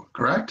U.S., though,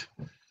 correct?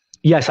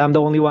 Yes, I'm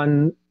the only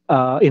one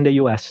in the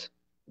U.S.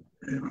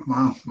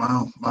 Wow.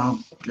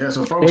 Yeah,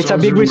 so folks, it's a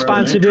big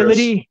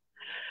responsibility.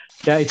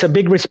 Yeah, it's a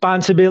big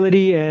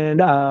responsibility,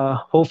 and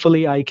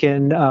hopefully I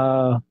can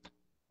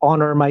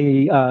honor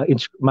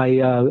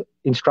my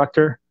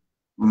instructor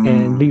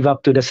and live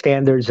up to the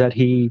standards that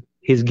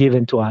he's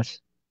given to us.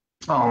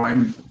 Oh,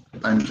 I'm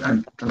sure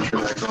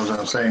that goes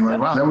without saying.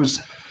 Wow, that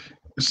was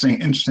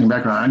interesting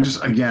background. I'm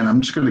just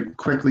going to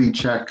quickly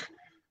check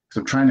because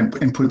I'm trying to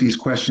input these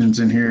questions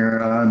in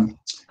here.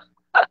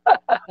 All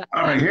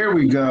right, here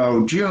we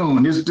go.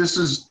 June, this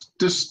is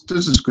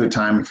good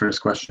timing for this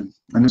question,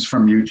 and this is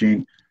from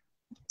Eugene.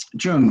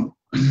 June,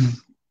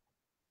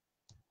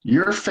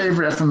 your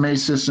favorite FMA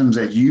systems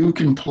that you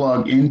can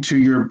plug into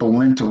your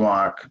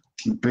Balintawak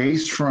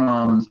based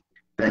from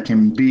that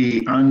can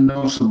be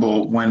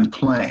unnoticeable when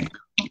playing?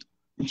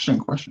 Interesting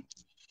question.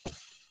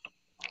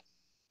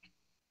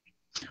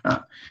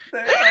 my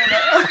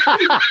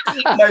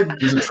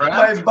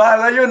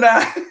bala yun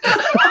na.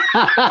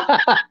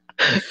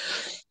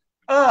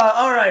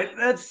 All right,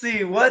 let's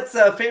see. What's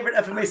favorite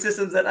FMA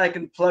systems that I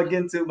can plug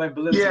into my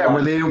Balintawak? Yeah,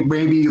 where they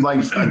maybe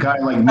like a guy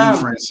like me,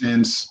 for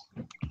instance,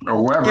 or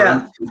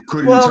whoever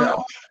couldn't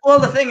tell. Well,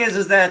 the thing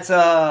is that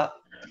I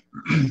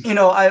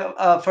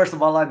first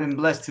of all, I've been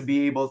blessed to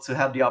be able to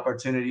have the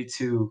opportunity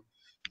to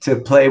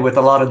play with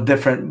a lot of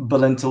different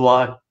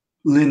Balintawak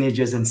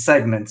lineages and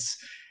segments,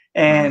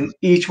 and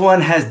each one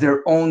has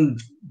their own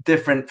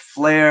different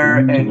flair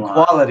and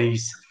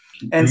qualities,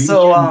 and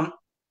so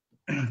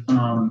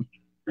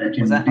that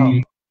can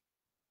be.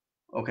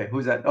 Okay,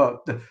 who's that?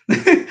 Oh,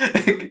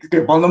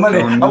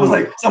 I was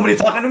like, somebody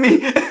talking to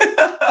me.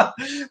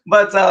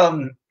 But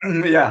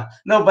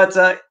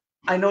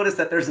I noticed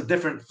that there's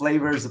different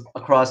flavors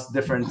across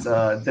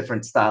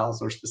different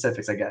styles or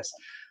specifics, I guess.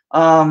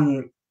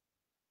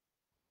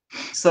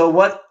 So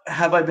what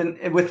have I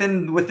been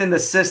within the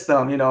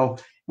system?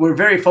 We're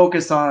very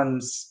focused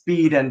on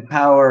speed and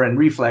power and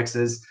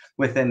reflexes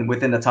within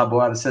the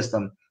Taboada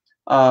system.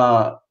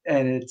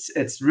 And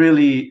it's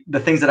really the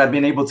things that I've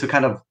been able to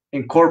kind of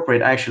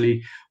incorporate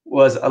actually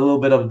was a little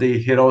bit of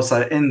the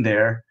Heyrosa in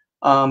there,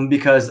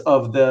 because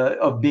of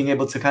being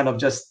able to kind of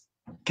just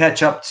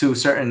catch up to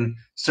certain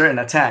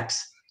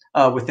attacks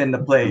within the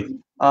play.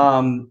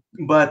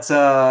 But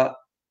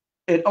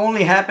it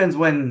only happens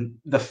when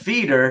the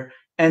feeder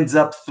ends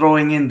up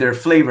throwing in their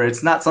flavor.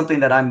 It's not something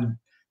that I'm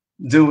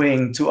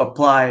doing to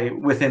apply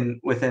within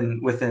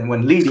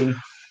when leading,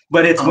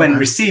 but it's when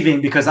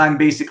receiving, because I'm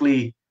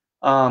basically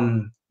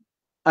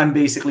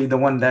the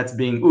one that's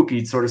being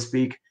ukied, so to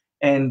speak.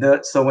 And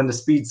so when the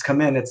speeds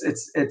come in, it's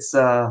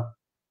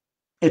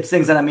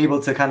things that I'm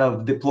able to kind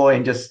of deploy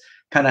and just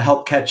kind of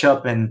help catch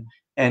up and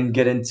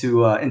get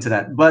into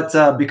that.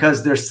 But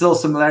because there's still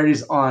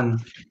similarities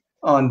on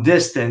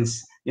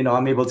distance,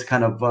 I'm able to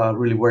kind of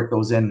really work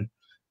those in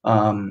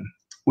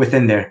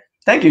within there.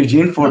 Thank you,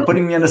 Eugene, for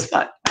putting me on the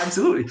spot.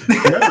 Absolutely.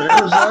 I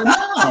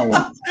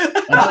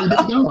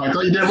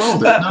thought you did well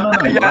with it.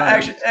 No. Yeah,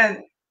 actually,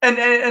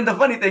 and the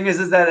funny thing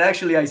is that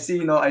actually I see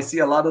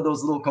a lot of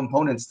those little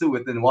components too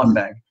within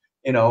Wattbag.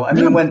 I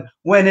mean,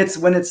 when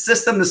it's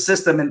system to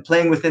system and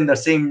playing within the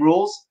same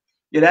rules,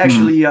 it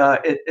actually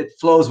it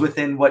flows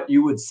within what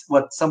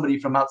somebody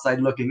from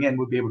outside looking in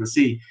would be able to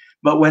see.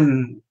 But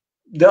when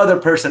the other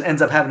person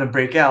ends up having to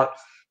break out,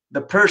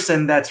 the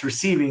person that's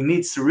receiving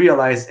needs to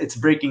realize it's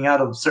breaking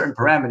out of certain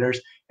parameters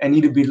and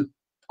need to be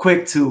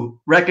quick to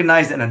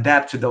recognize and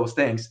adapt to those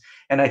things.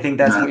 And I think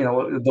that's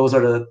those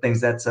are the things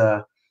that's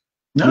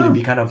need to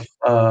be kind of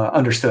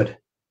understood.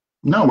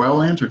 No,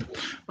 well answered.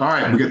 All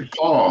right, we get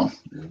Paul.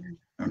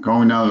 I'm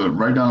going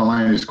right down the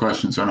line of these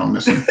questions so I don't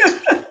miss them.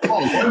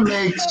 Paul, what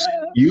makes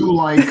you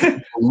like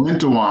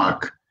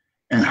Balintawak,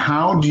 and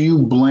how do you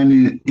blend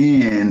it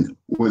in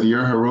with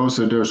your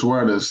Heyrosa dos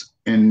Huertas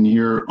in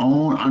your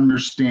own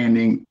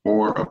understanding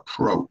or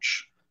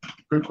approach?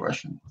 Good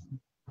question.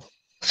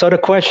 So the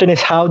question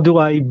is, how do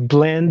I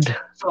blend?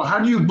 So how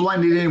do you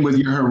blend it in with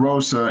your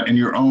Heyrosa and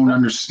your own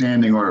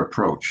understanding or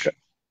approach?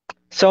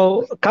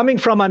 So coming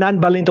from a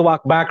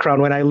non-Balintawak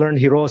background, when I learned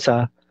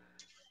Heyrosa,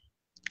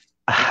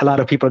 a lot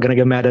of people are gonna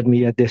get mad at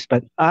me at this,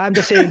 but I'm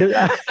just saying.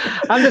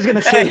 I'm just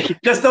gonna say,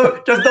 just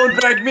don't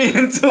drag me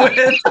into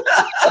it.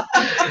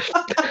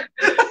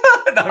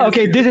 No,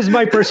 okay, this is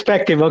my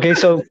perspective. Okay,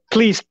 so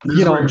please,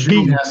 be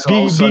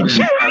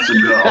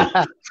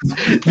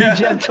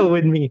gentle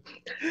with me.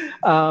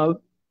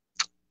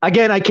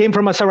 Again, I came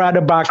from a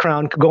Sarada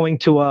background, going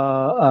to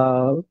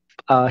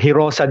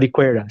Heyrosa de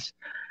Cuerdas.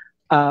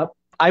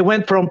 I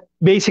went from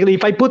basically,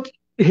 if I put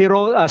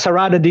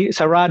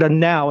Sarada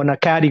now in a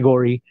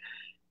category,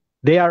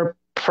 they are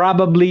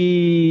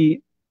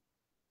probably,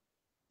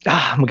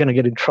 I'm going to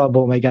get in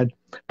trouble, oh my God.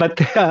 But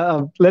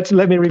let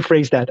me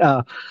rephrase that.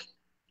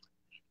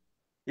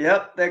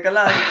 Yep, teka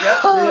lang.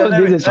 Yep.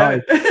 This is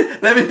hard.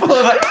 Let me pull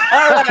it up.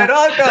 All right,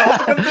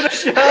 welcome to the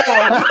show.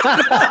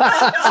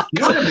 You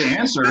don't have to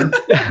answer.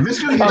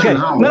 Okay.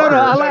 No,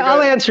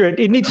 I'll answer it.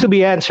 It needs to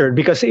be answered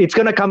because it's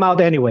going to come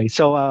out anyway.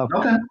 So,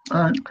 okay,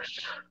 all right.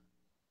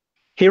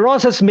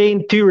 Heyrosa's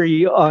main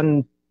theory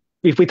on,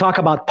 if we talk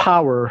about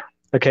power,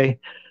 okay,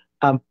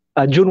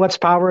 June, what's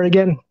power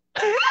again?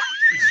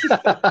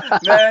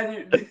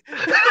 Man,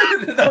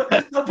 don't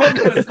put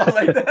me on the spot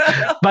like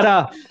that.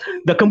 But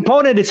the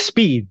component is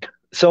speed.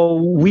 So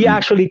we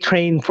actually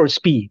train for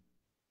speed.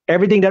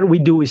 Everything that we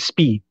do is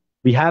speed.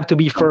 We have to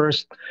be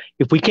first.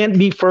 If we can't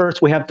be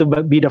first, we have to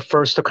be the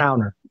first to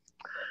counter.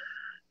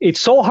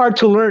 It's so hard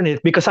to learn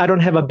it because I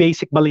don't have a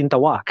basic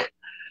Balintawak.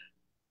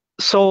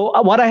 So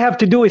what I have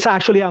to do is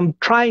actually I'm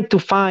trying to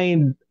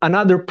find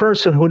another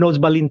person who knows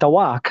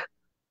Balintawak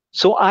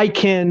so I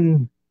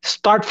can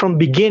start from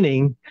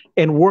beginning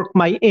and work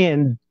my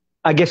end,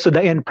 I guess, to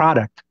the end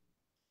product.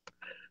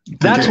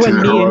 That's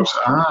when me and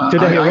to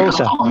the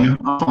Heyrosa. I'm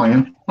following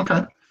you.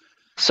 Okay.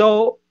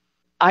 So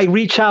I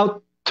reach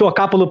out to a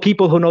couple of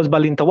people who knows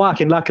Balintawak,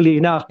 and luckily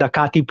enough, the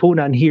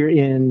Katipunan here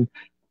in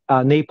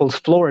Naples,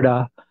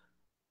 Florida,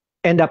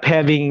 end up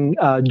having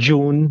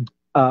Jun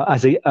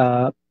as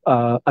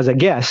a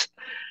guest,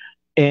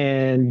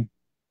 and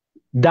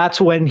that's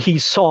when he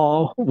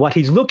saw what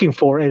he's looking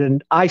for,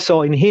 and I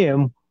saw in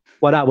him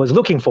what I was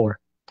looking for.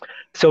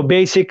 So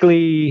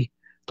basically,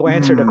 to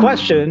answer the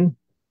question,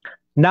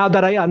 now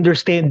that I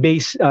understand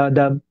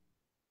the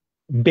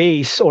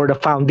base or the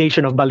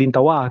foundation of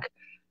Balintawak,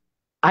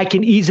 I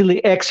can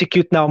easily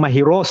execute now my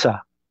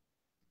Heyrosa.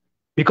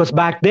 Because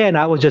back then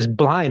I was just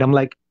blind. I'm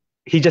like,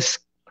 and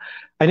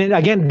then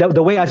again,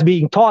 the way I was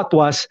being taught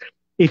was,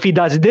 if he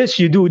does this,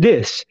 you do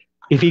this.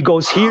 If he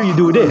goes here, you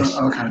do this.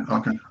 Okay.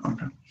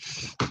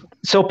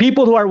 So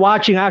people who are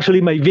watching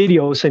actually my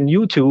videos on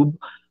YouTube,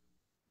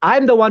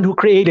 I'm the one who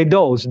created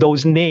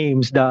those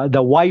names,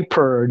 the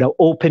wiper, the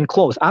open,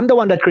 close. I'm the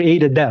one that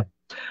created them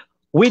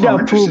with the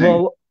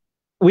approval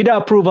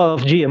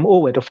of GM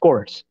Owit, of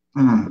course.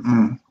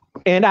 Mm-hmm.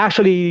 And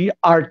actually,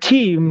 our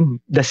team,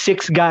 the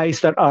 6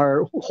 guys that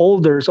are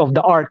holders of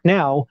the art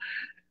now,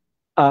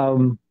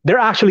 they're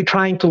actually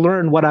trying to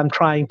learn what I'm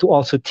trying to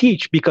also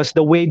teach, because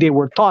the way they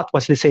were taught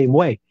was the same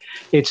way.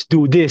 It's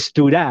do this,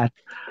 do that.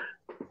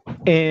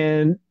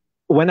 And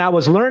when I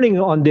was learning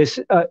on this,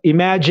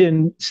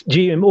 imagine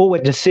GM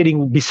Owit just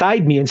sitting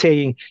beside me and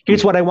saying,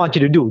 here's what I want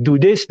you to do. Do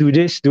this, do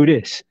this, do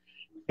this.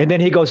 And then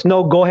he goes,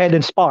 no, go ahead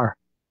and spar,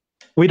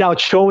 without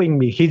showing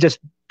me. He just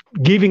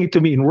giving it to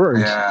me in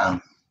words. Yeah.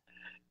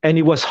 And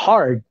it was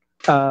hard.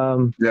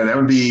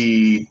 That'd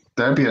be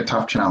a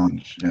tough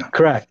challenge. Yeah.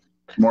 Correct.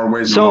 More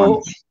ways than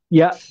one.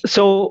 Yeah.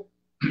 So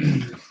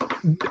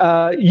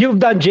you've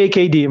done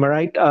JKD, am I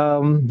right,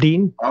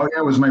 Dean? Oh yeah,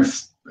 I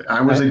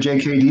was a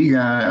JKD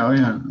guy. Oh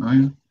yeah.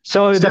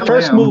 So Still the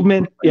first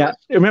movement,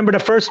 remember the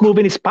first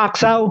movement is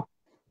Paksao?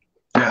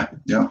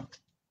 Yeah.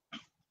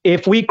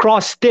 If we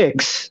cross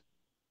sticks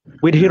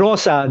with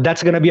Heyrosa,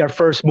 that's gonna be our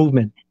first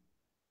movement.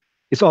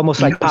 It's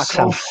almost like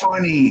Paksao. It's so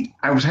funny.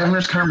 I was having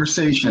this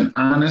conversation,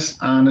 honest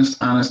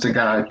to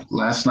God,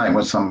 last night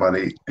with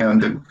somebody,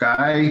 and the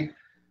guy,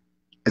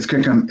 it's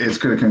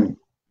gonna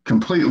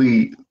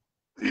completely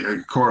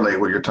correlate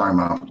what you're talking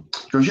about.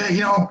 He goes,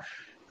 yeah,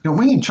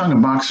 Wing and Chun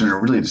and boxing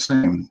are really the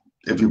same.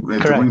 If the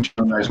Wing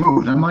Chun guys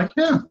move, and I'm like,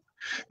 yeah. And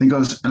he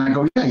goes, and I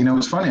go, yeah,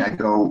 it's funny. I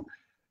go,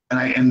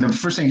 and the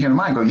first thing that came to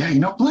mind, I go, yeah,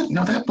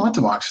 that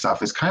Balintawak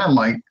stuff is kind of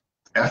like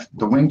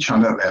the Wing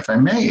Chun of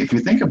FMA, if you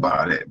think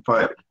about it,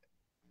 but.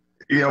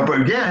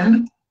 But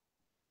again,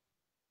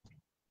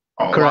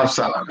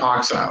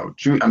 Paksao.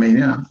 I mean,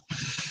 yeah.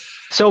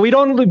 So we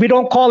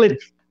don't call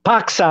it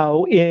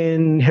Paksao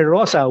in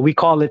Heyrosa. We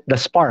call it the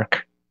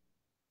spark.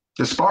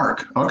 The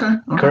spark. Okay.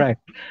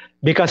 Correct.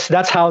 Because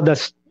that's how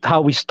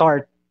we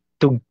start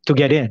to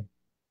get in.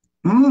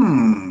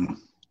 GM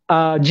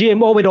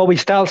Owit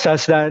always tells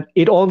us that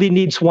it only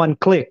needs one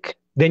click,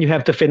 then you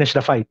have to finish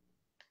the fight.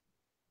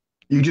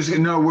 You just,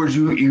 in other words,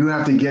 you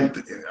have to get,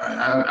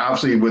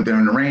 obviously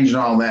within the range and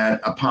all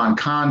that, upon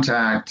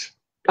contact.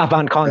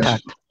 Upon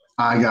contact.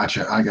 I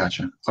gotcha.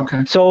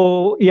 Okay.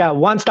 So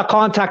once the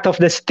contact of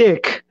the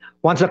stick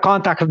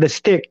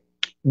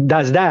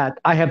does that,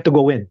 I have to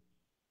go in.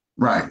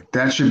 Right.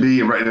 That should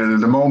be right.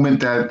 The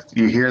moment that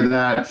you hear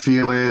that,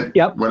 feel it,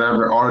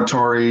 whatever,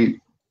 auditory,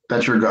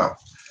 that's your go.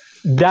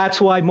 That's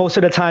why most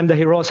of the time the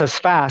Heyrosa is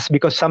fast,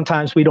 because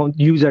sometimes we don't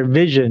use our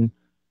vision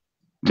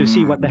to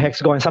see what the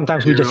heck's going.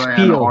 Sometimes we just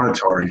feel.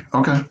 Auditory.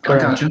 Okay.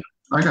 Correct.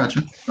 I got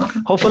you. Okay.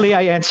 Hopefully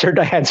I answered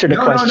the question.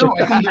 No.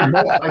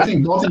 I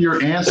think both of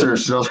your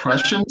answers to those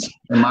questions,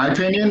 in my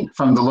opinion,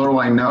 from the little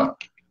I know,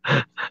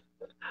 I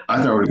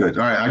thought were good.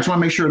 All right. I just want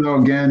to make sure, though,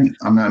 again,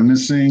 I'm not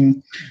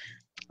missing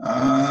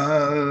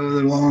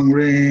the long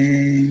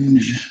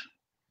range.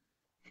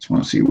 Just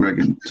want to see where I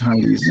can tie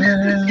these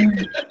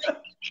in.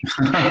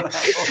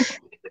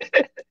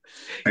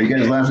 Are you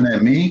guys laughing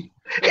at me?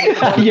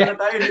 Yeah.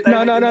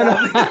 No.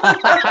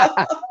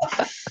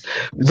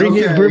 Bring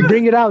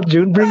it out,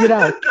 Jun. Bring it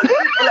out.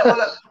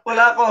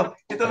 Wala ko.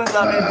 Ito lang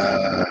sa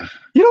akin.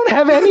 You don't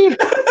have any?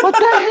 What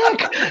the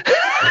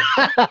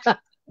heck?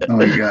 Oh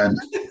my God.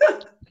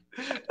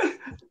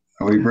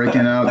 Are we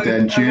breaking out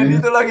that gin?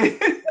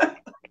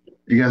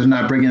 You guys are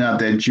not breaking out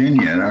that gin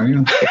yet, are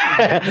you?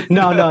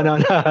 No.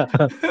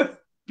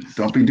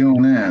 Don't be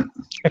doing that.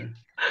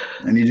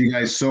 I need you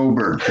guys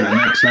sober for the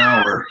next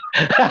hour.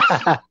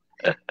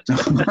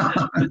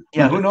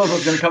 Yeah, who knows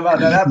what's going to come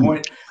out at that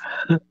point.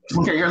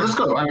 Okay, yeah, let's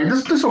go. I mean,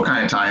 this will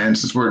kind of tie in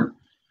since we're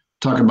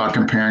talking about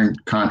comparing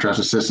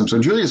contrasted systems. So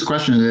Julia's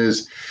question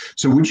is,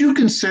 so would you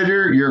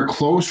consider your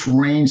close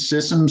range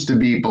systems to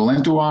be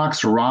Balintawak,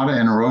 Serrata,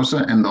 and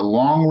Heyrosa, and the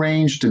long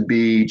range to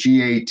be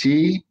GAT?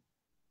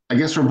 I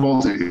guess for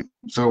both of you.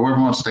 So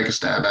whoever wants to take a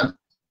stab at it.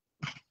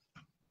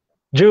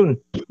 June,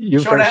 you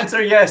Short first.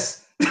 answer,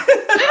 yes.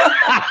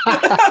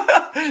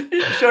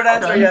 Short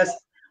answer, yes.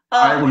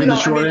 I will get the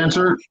short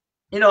answer.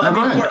 Go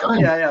ahead. Go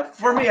ahead. Yeah.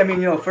 For me,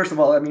 first of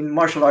all,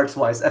 martial arts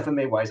wise,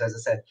 FMA wise, as I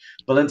said,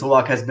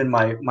 Balintawak has been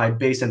my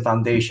base and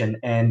foundation.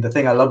 And the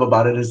thing I love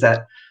about it is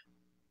that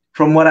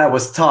from what I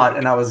was taught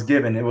and I was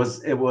given, it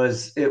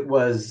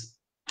was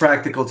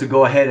practical to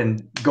go ahead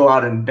and go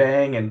out and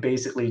bang and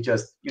basically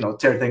just,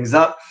 tear things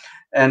up.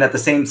 And at the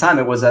same time,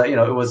 it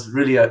was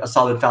really a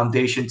solid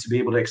foundation to be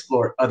able to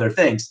explore other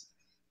things.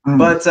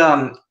 But,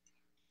 and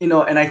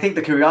I think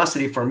the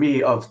curiosity for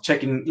me of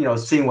checking,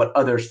 seeing what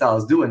other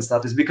styles do and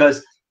stuff is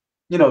because,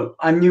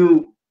 I'm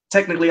new.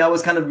 Technically, I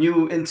was kind of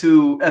new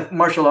into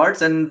martial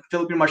arts and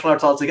Philippine martial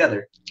arts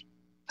altogether.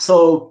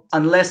 So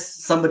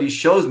unless somebody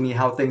shows me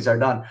how things are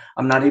done,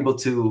 I'm not able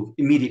to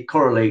immediately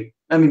correlate.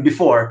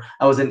 Before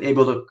I wasn't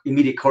able to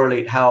immediately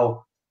correlate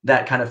how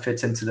that kind of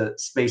fits into the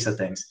space of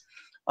things.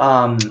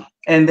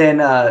 And then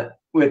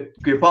with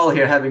Paul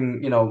here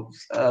having, a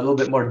little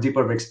bit more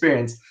deeper of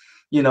experience,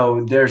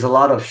 there's a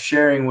lot of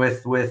sharing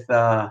with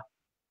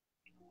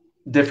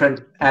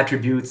different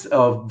attributes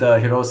of the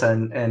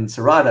Heyrosa and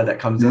Serrata that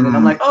comes in. And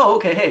I'm like, oh,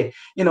 okay, hey,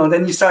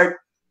 then you start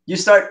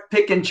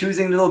pick and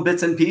choosing little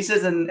bits and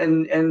pieces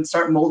and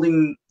start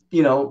molding,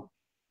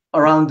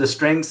 around the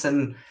strengths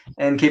and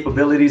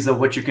capabilities of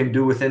what you can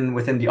do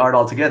within the art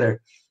altogether.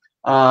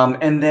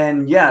 And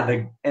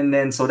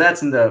then, so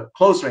that's in the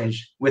close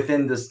range.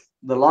 Within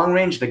the long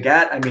range, the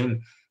GAT,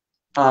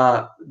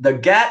 the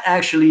GAT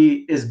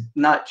actually is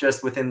not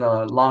just within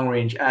the long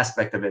range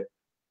aspect of it.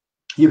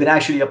 You could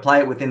actually apply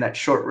it within that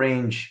short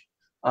range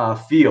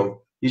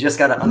field. You just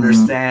got to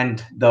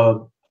understand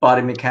the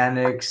body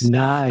mechanics,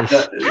 nice,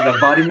 the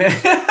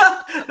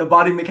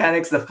body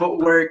mechanics, the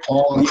footwork,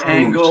 the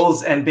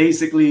angles, and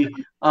basically,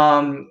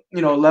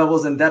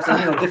 levels and depths,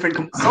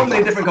 and so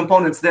many different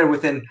components there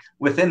within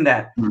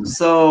that.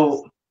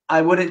 So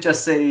I wouldn't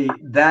just say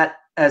that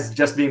as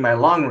just being my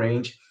long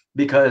range,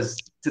 because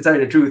to tell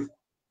you the truth,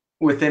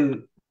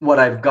 within what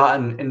I've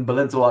gotten in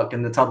Balintawak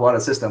and the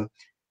Tabuada system,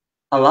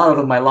 a lot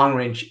of my long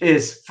range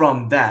is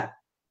from that.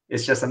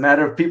 It's just a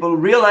matter of people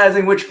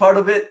realizing which part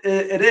of it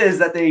is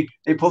that they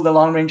pull the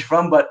long range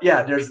from. But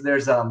yeah, there's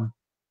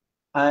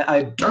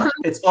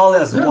it's all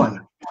as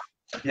one.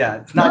 Yeah,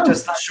 it's not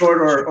just short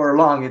or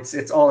long.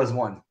 It's all as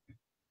one.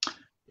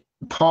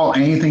 Paul,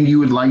 anything you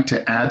would like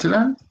to add to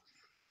that?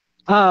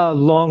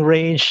 Long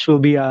range will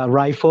be a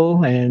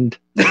rifle and.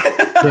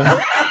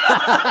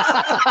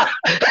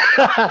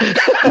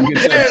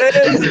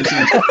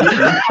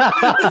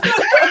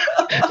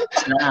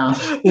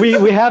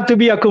 We have to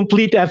be a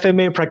complete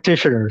FMA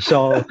practitioner,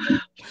 so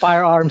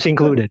firearms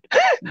included.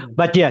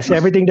 But yes,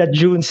 everything that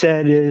June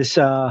said is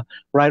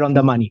right on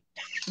the money.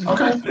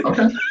 Okay.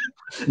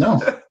 No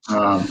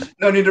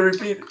need to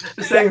repeat.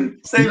 The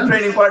same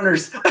training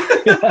partners.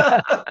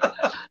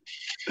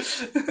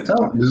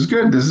 So this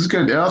is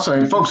good.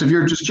 Also, folks, if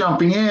you're just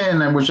jumping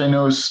in, which I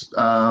know is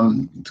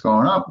it's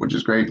going up, which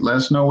is great, let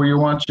us know where you're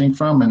watching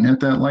from and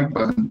hit that like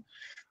button.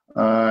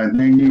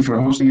 Thank you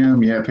for hosting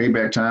him. Yeah,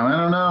 payback time. I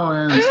don't know,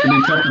 and it's gonna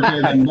be tough to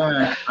pay them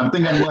back. I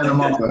think I'm letting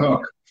them off the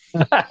hook.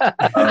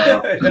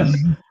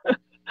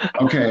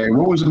 Okay,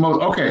 what was the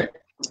most? Okay,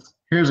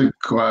 here's a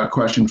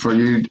question for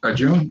you,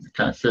 June. It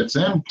kind of fits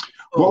in.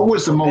 What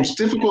was the most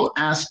difficult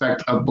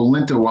aspect of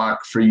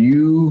Balintawak for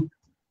you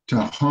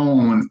to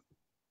hone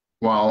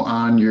while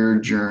on your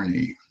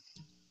journey?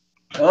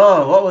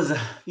 Oh, what was,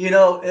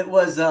 it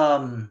was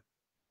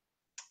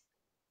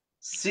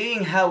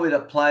seeing how it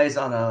applies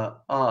on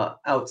a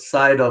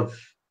outside of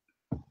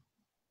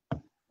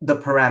the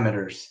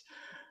parameters.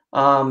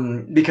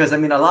 Because a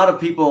lot of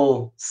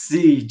people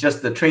see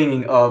just the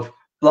training of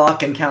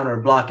block and counter,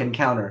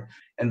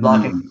 and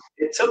blocking.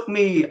 It took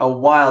me a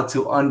while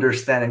to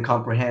understand and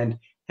comprehend,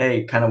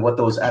 hey, kind of what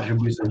those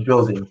attributes are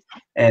building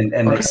and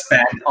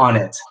expand on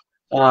it.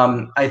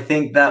 I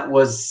think that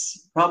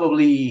was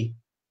probably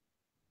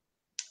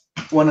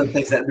one of the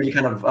things that really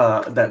kind of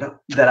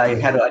that I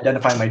had to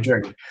identify in my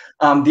journey.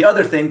 The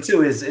other thing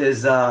too is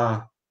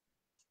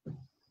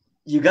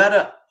you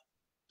gotta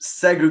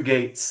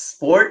segregate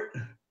sport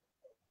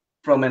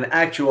from an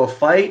actual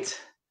fight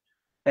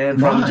and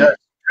from just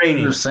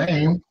training. They're the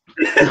same.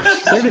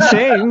 They're the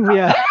same,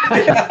 yeah.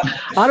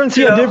 I don't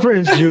see a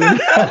difference, June.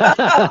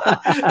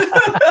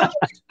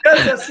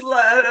 That's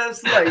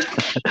like,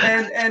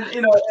 and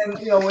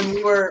when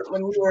we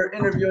were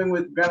interviewing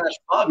with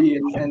Grandmaster Bobby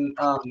and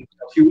a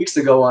few weeks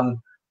ago on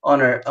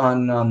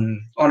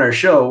our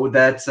show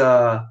that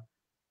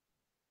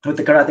with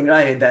the Karating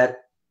Rahe,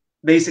 that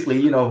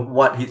basically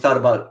what he thought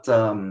about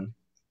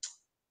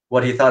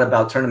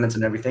tournaments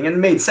and everything, and it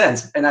made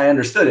sense, and I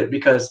understood it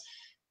because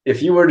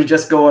if you were to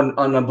just go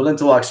on a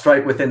Balintawak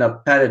strike within a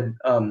padded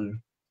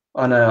on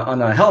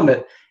a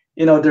helmet,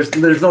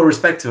 there's no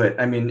respect to it.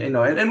 I mean,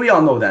 and we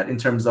all know that in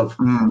terms of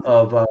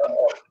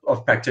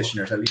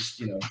practitioners, at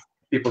least,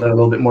 people that are a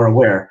little bit more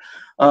aware,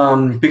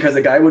 because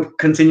the guy would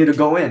continue to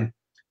go in.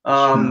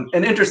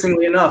 And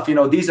interestingly enough,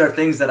 these are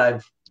things that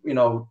I've,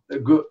 a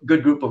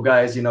good group of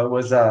guys, it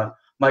was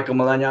Michael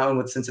Malanyaon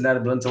with Cincinnati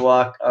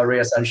Balintawak,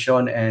 Reyes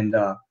Anshon,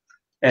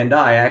 and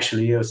I,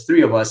 actually, it was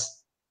three of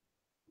us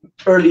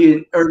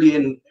early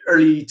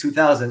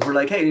 2000s. We're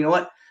like, hey, you know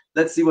what?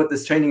 Let's see what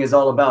this training is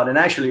all about. And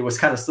actually, it was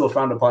kind of still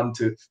frowned upon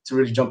to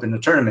really jump into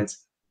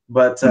tournaments.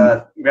 But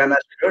Grandmaster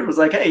George was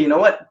like, hey, you know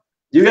what?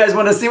 You guys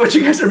want to see what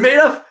you guys are made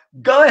of?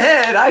 Go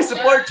ahead. I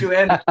support you.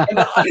 And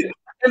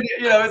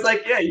it's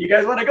like, yeah, you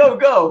guys want to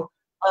go.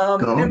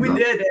 And we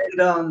did.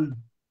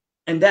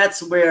 And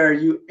that's where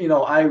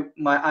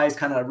my eyes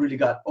kind of really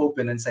got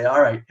open and say,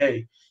 all right,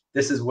 hey,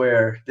 this is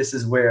where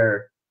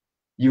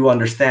you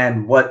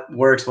understand what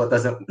works, what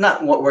doesn't,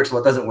 not what works,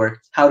 what doesn't work,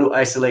 how to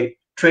isolate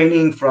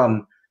training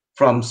from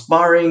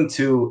sparring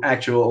to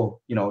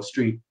actual,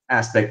 street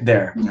aspect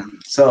there.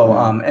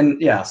 So,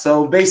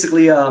 so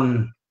basically,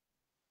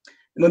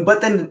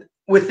 but then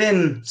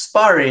within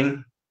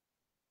sparring,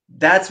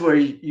 that's where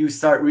you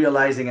start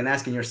realizing and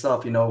asking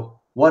yourself,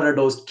 what are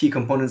those key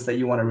components that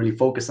you want to really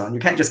focus on? You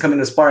can't just come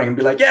into sparring and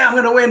be like, yeah, I'm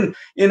going to win,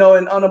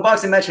 and on a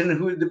boxing match,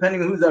 and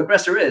depending on who the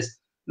aggressor is.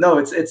 No,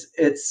 it's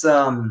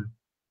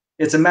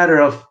a matter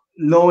of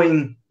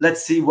knowing,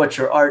 let's see what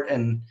your art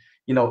and,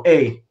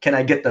 can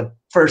I get the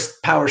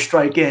first power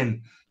strike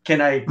in? Can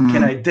I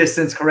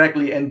distance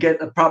correctly and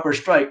get a proper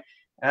strike?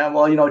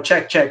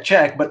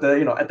 Check. But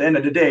at the end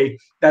of the day,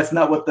 that's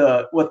not what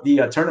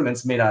the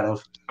tournament's made out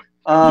of.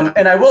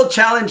 And I will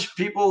challenge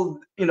people,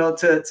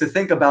 to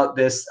think about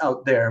this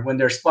out there when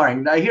they're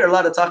sparring. I hear a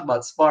lot of talk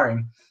about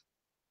sparring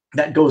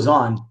that goes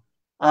on.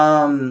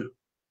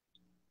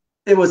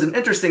 It was an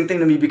interesting thing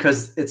to me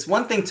because it's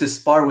one thing to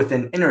spar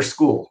within inner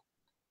school,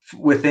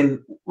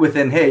 within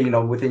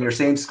your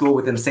same school,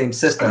 within the same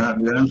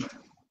system.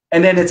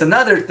 And then it's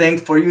another thing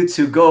for you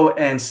to go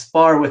and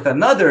spar with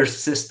another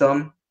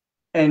system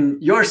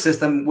and your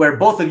system where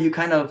both of you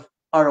kind of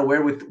are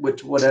aware with what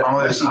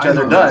each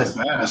other does.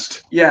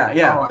 But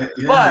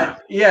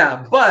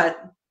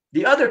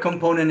the other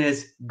component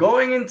is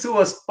going into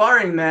a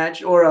sparring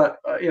match or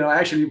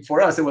actually for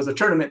us, it was a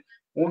tournament.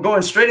 We're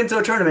going straight into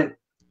a tournament.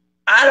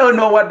 I don't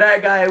know what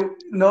that guy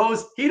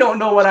knows. He don't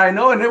know what I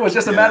know. And it was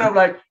just a matter of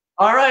like,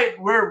 all right,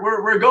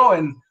 we're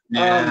going.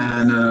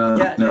 And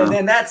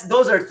then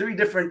those are three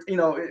different,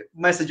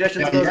 my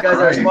suggestion to those guys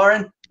that are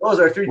sparring, those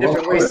are three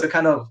different ways to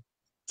kind of,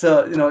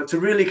 to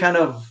really kind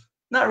of,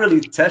 not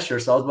really test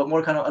yourselves, but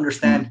more kind of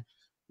understand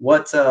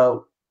what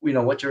you're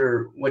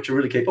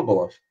really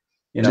capable of.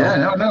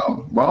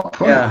 Well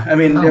put. I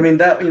mean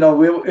that,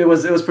 it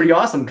was pretty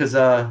awesome because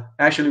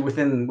actually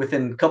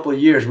within a couple of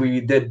years we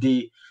did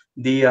the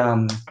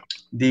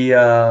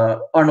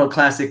Arnold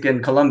Classic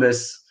in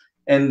Columbus,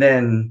 and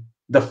then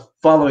the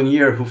following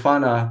year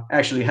Hufana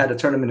actually had a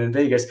tournament in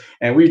Vegas,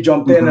 and we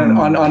jumped in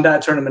on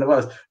that tournament.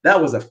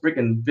 That was a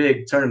freaking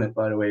big tournament,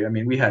 by the way. I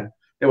mean,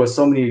 there was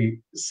so many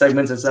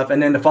segments and stuff, and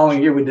then the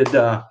following year we did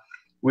the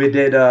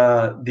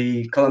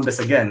Columbus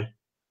again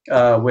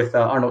with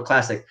Arnold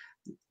Classic.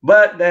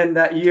 But then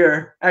that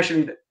year I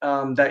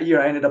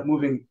ended up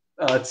moving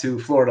to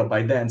Florida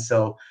by then,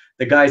 so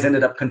the guys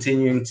ended up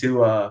continuing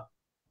to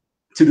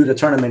do the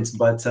tournaments,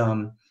 but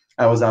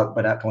I was out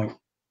by that point.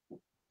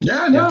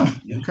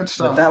 Good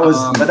stuff.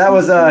 But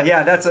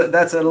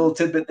that's a little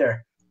tidbit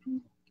there.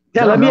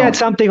 Let me add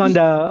something on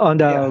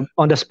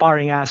the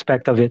sparring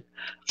aspect of it.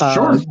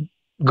 Sure.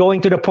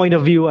 Going to the point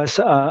of view as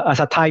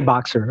a Thai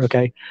boxer,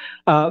 okay?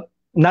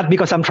 Not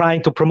because I'm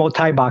trying to promote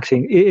Thai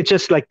boxing. It's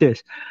just like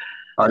this.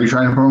 Are you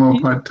trying to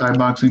promote Thai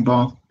boxing,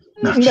 Paul?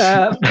 No.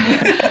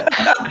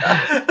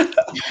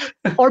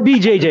 Or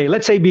BJJ.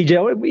 Let's say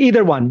BJ,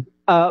 either one.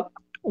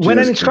 When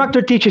an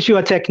instructor teaches you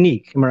a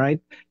technique, right?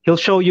 He'll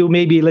show you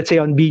maybe, let's say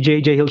on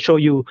BJJ, he'll show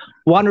you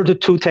one or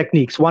two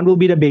techniques. One will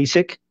be the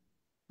basic,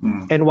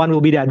 and one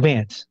will be the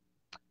advanced.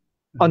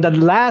 On the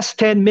last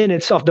 10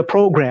 minutes of the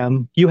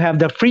program, you have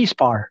the free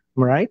spar,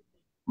 right?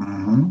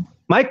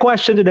 My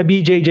question to the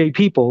BJJ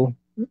people,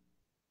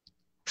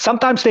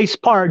 sometimes they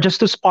spar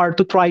just to spar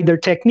to try their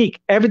technique.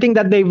 Everything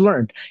that they've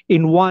learned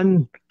in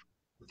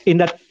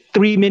that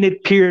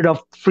 3-minute period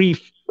of free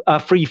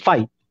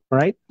fight,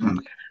 right?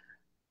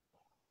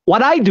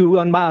 What I do,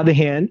 on my other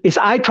hand, is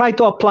I try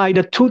to apply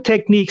the two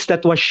techniques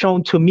that was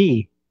shown to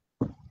me.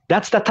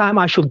 That's the time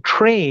I should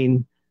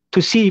train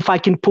to see if I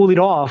can pull it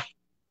off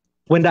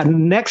when the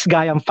next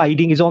guy I'm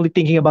fighting is only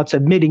thinking about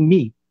submitting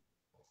me.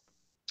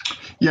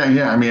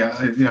 I mean,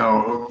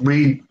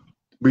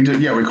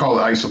 we call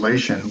it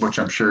isolation, which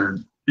I'm sure,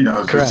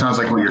 it sounds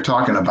like what you're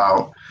talking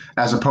about,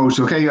 as opposed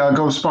to, okay,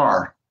 go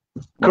spar.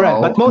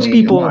 Correct. But most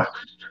people,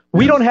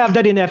 we don't have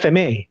that in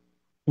FMA.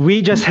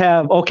 We just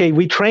have, okay,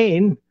 we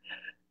train,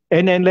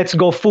 and then let's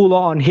go full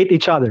on hit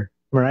each other,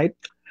 right?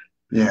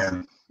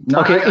 Yeah. No,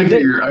 Okay, I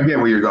get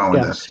where you're going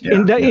with this.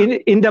 Yeah,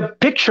 in the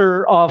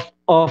picture of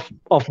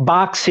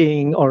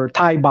boxing or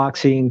Thai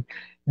boxing,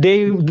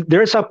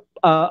 there's a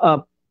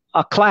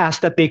class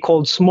that they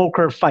called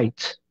smoker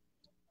fights.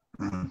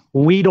 Mhm.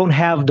 We don't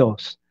have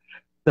those.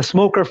 The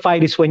smoker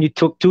fight is when you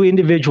took two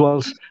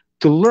individuals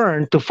to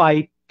learn to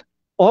fight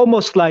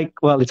almost like,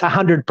 well, it's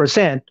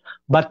 100%,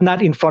 but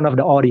not in front of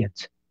the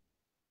audience.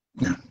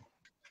 Yeah.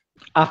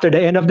 After the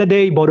end of the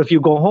day, both of you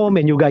go home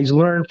and you guys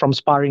learn from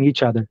sparring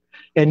each other.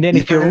 And then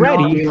if you're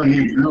ready,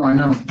 no, I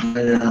know.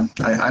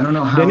 I don't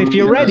know how. then if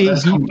you're ready,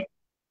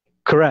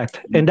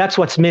 correct. And that's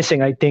what's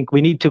missing. I think we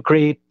need to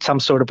create some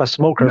sort of a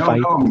smoker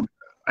fight. No,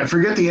 I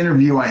forget the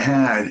interview I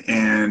had,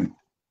 and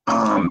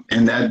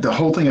that the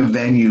whole thing of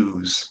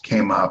venues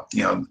came up,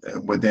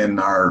 within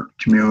our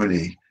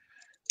community.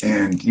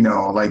 And,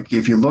 like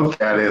if you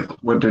look at it,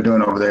 what they're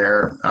doing over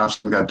there,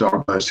 obviously we got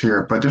dog buzz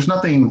here, but there's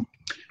nothing,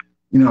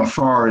 as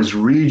far as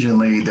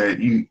regionally that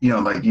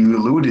like you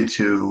alluded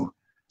to,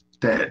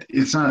 that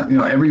it's not,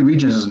 every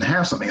region doesn't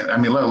have something. I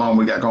mean, let alone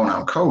we got going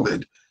on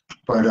COVID,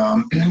 but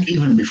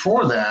even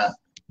before that,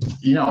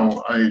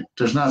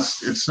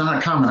 it's not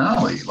a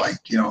commonality. Like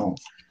you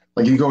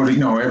go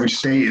to, every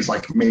state is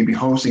like maybe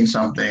hosting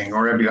something,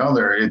 or every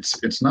other,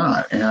 it's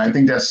not. And I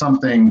think that's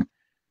something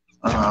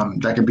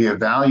that could be of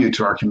value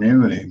to our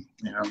community.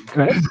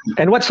 Right.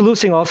 And what's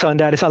losing also on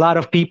that is a lot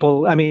of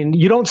people. I mean,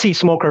 you don't see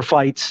smoker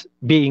fights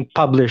being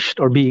published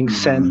or being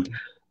sent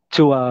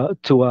to a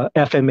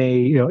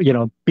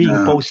FMA,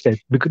 being posted,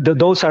 because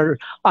those are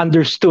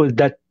understood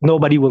that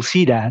nobody will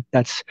see that.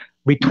 That's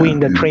between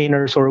the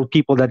trainers or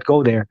people that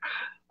go there.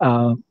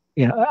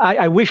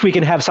 I wish we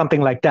can have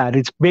something like that.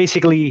 It's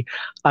basically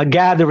a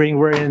gathering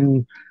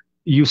wherein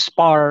you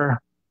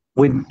spar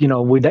with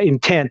with the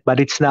intent, but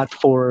it's not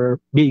for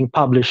being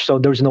published, so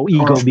there's no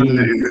ego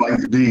being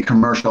like be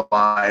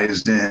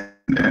commercialized and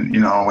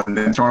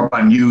then throw up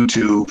on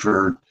YouTube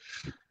for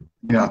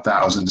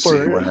thousands to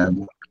see what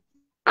happens.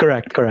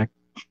 Correct. Yeah.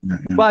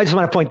 Well, I just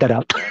want to point that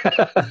out.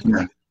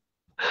 Yeah.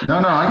 No,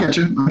 I get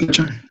you.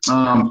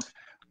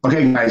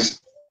 Okay,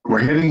 guys, we're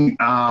hitting.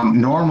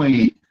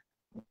 Normally,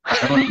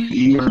 I don't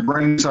even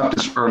bring this up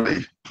this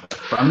early,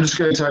 but I'm just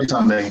going to tell you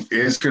something.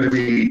 It's going to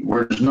be,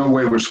 there's no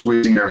way we're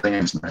squeezing everything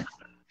in tonight.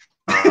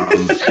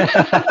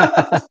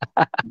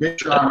 Big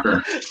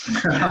shocker.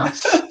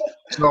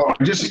 So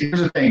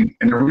here's the thing,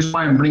 and the reason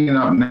why I'm bringing it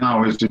up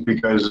now is just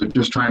because I'm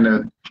just trying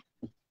to,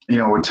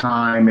 with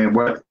time and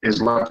what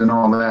is left and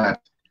all that.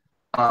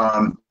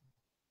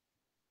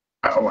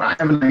 I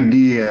have an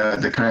idea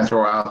to kind of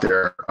throw out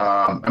there.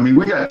 I mean,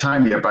 we got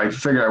time yet, but I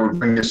figured I would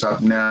bring this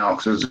up now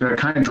because it's going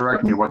to kind of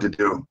direct me what to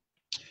do.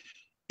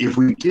 If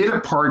we did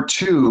a part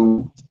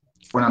 2,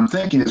 what I'm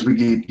thinking is we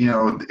could,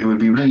 it would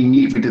be really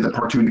neat if we did the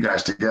part 2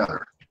 guys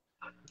together.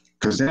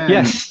 Because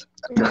then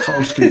the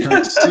folks can kind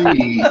of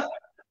see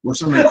what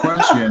some of the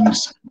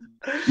questions.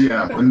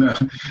 Yeah.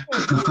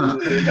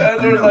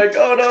 They're like,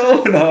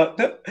 oh, no.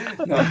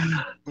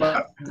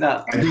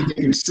 I think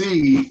they can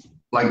see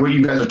like what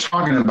you guys are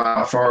talking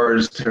about as far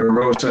as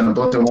Heyrosa and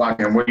Balintawak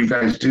and what you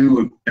guys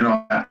do and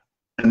all that.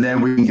 And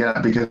then we can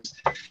get, because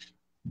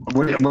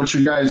what's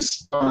your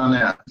guys' thought on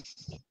that?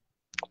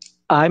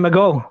 I'm a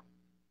go.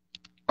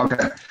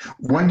 Okay.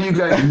 When do you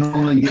guys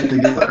normally get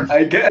together?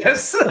 I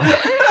guess.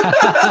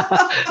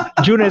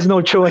 Jun has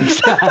no choice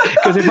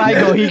because if I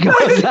go, he goes.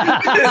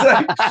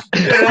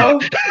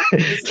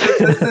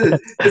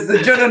 It's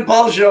the Jun and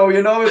Paul show.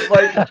 It's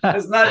like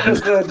it's not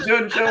just a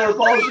Jun show or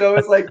Paul show.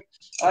 It's like,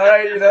 all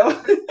right,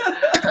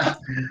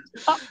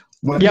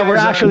 Yeah, we're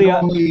actually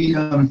when do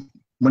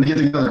you get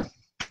together?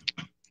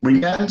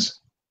 Weekends?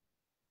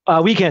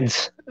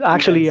 Weekends.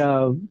 Actually,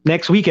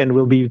 next weekend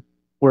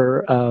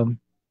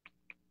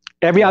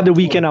every other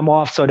weekend I'm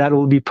off, so that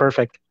will be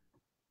perfect.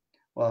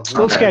 Well,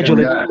 we'll schedule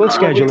it. We'll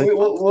schedule it.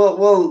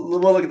 We'll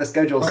look at the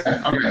schedules. Okay.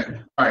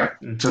 All right.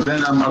 So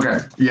then I'm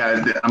okay.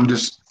 Yeah, I'm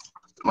just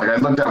like I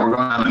looked at. We're going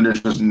on, and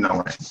there's just no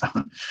way.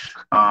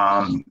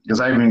 Because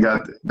I even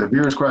got the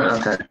viewers question.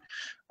 Okay.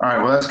 All right.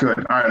 Well, that's good.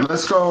 All right.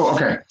 Let's go.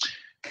 Okay.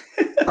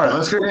 All right.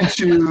 Let's get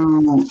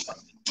into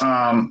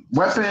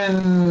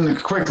weapon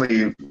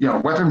quickly.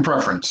 Weapon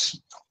preference.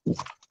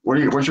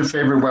 What's your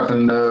favorite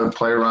weapon to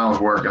play around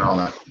with, work, and all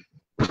that?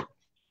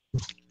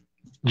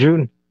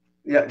 Jun.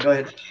 Yeah, go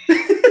ahead.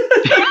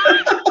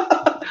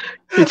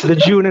 It's the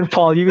Jun and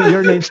Paul.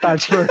 Your name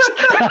starts first.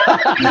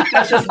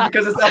 That's just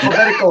because it's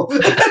alphabetical.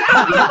 Repeat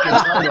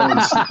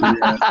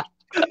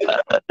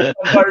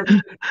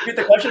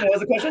the question. What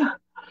was the question?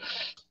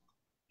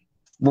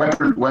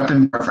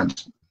 Weapon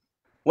preference.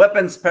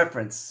 Weapons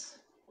preference.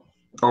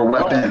 Or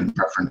weapon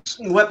preference.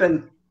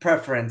 Weapon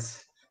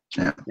preference.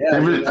 Yeah.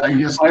 I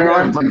guess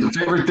firearm? Like the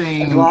favorite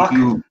thing. Glock?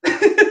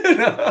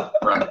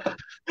 Right.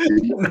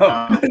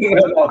 No.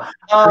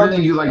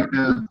 Everything you like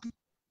to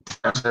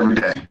practice every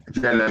day.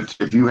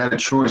 If you had a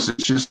choice,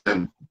 it's just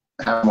to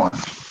have one.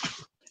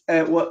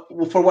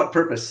 For what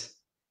purpose?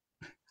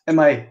 Am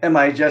I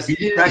just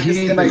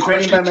practicing? Am I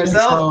training by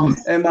myself?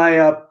 Am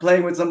I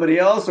playing with somebody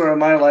else, or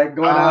am I like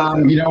going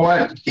out? You know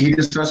what? He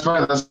just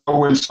specified. Let's go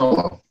with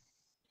solo.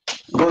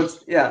 Well,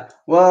 yeah.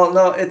 Well,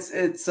 no,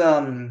 it's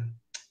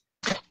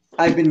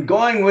I've been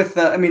going with.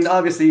 I mean,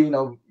 obviously,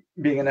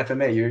 being an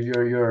FMA,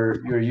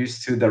 you're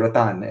used to the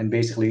rattan and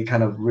basically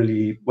kind of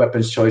really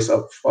weapons choice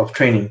of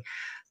training.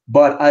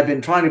 But I've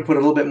been trying to put a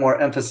little bit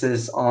more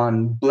emphasis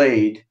on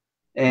blade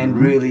and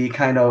really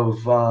kind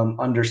of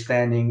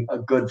understanding a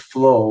good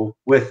flow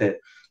with it,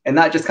 and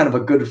not just kind of a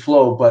good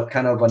flow, but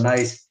kind of a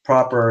nice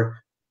proper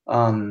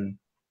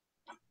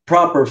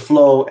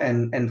flow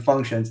and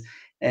functions.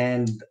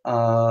 And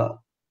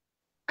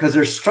because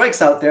there's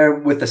strikes out there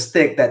with a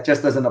stick that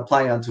just doesn't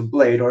apply onto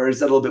blade, or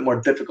is a little bit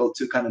more difficult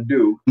to kind of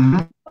do.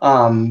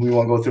 We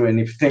won't go through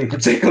anything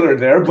particular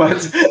there,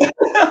 but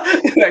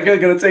that's going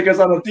to take us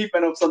on a deep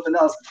end of something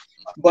else.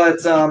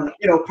 But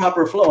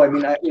proper flow. I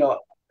mean,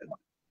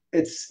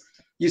 it's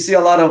you see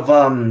a lot of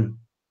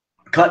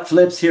cut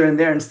flips here and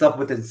there and stuff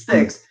with the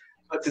sticks.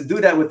 But to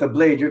do that with the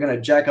blade, you're going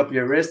to jack up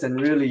your wrist,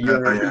 and really,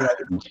 I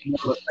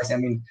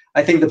mean,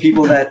 I think the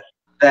people that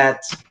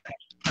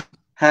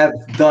have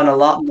done a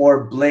lot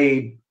more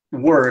blade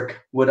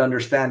work would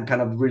understand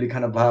kind of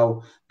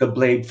how the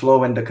blade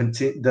flow and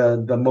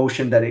the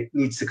motion that it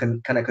needs to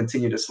kind of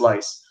continue to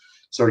slice,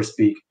 so to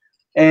speak,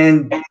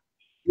 and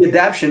the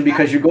adaptation,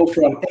 because you go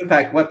from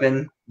impact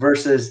weapon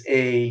versus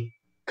a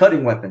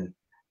cutting weapon.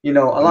 A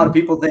lot of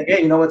people think,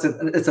 hey,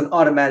 it's an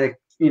automatic,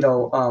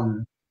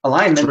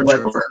 alignment,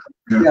 but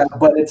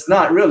but it's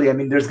not really. I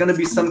mean, there's going to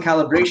be some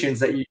calibrations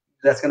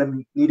that's going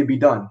to need to be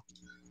done.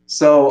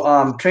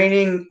 So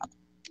training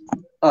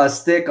a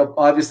stick,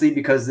 obviously,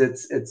 because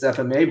it's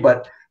FMA,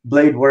 but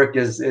blade work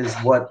is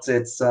what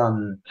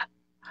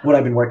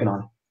I've been working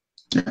on.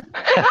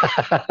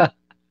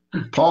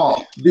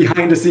 Paul,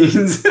 behind the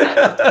scenes.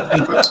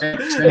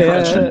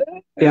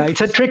 Yeah,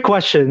 it's a trick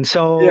question.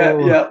 So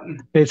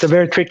it's a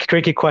very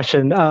tricky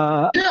question.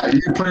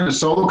 You can put it in a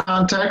solo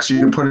context. You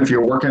can put it if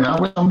you're working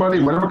out with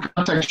somebody, whatever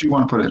context you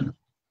want to put it in.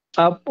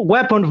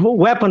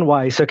 Weapon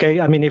wise, okay.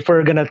 I mean, if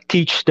we're gonna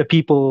teach the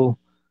people,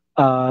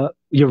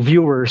 your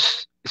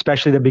viewers,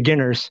 especially the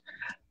beginners,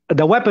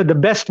 the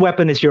best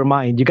weapon is your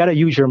mind. You got to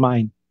use your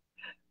mind,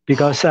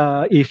 because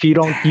if you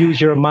don't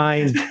use your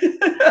mind,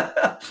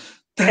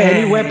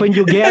 any weapon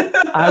you get,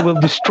 I will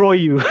destroy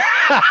you.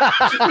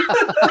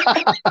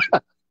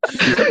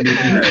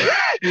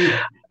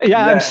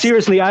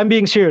 I'm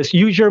being serious.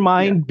 Use your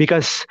mind,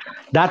 because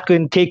that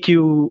can take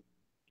you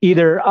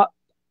either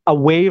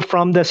away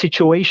from the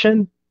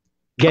situation,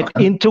 get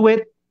into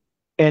it,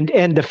 and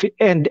end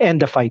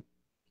the fight.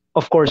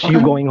 Of course, you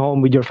going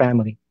home with your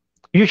family.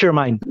 Use your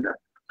mind.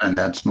 And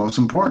that's most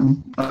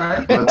important. All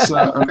right, let's,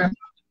 okay.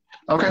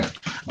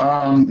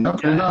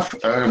 Good enough.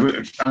 I'm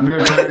going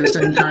to try the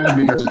same kind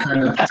because it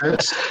kind of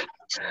fits.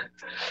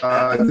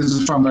 This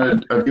is from a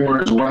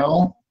viewer as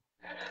well.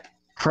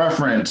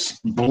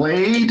 Preference,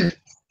 blade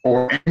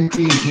or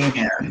empty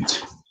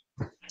hand?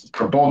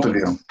 For both of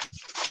you.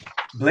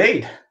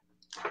 Blade.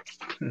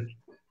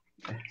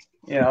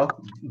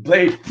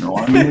 Blade. No,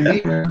 I'm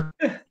either.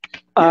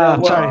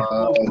 Sorry.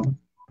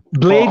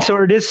 Blades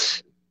or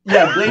this?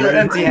 Yeah, blade or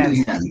empty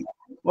hand.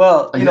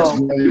 Well,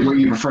 what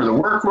you prefer to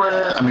work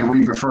with? I mean, what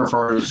you prefer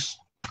for us?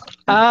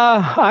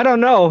 I don't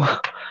know.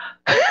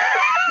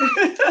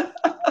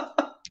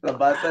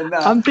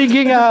 I'm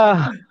thinking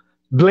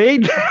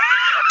blade.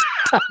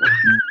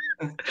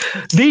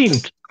 Dean,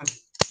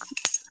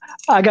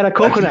 I got a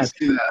coconut.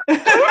 I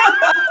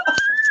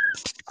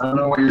don't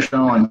know what you're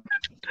showing.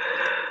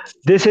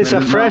 This is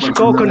a fresh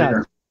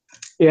coconut.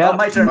 Yeah. Oh,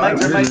 my turn. I'm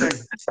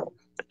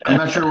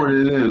not sure what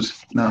it is.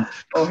 No.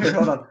 Oh, here,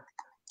 hold on.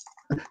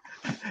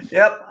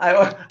 Yep,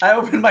 I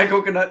opened my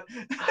coconut.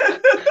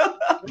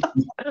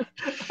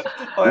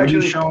 What are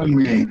you showing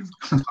me?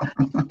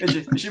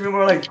 It should be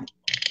more like,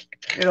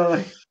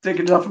 like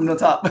taking it off from the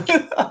top.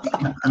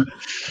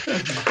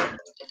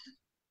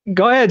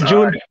 Go ahead,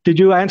 Jun. Right. Did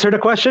you answer the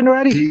question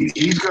already?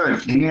 He's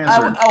good. He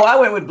answered. I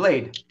went with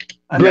blade.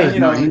 Blade.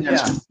 He's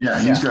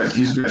good.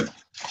 He's good.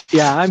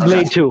 Yeah, I'm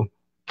blade too.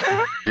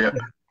 Yeah.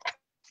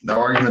 No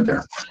argument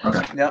there.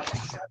 Okay. Yep.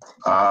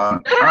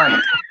 All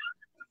right.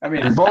 I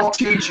mean, you're both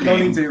teaching. No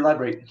need to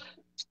elaborate.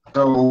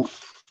 So,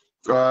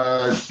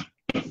 I'm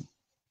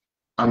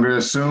going to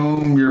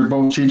assume you're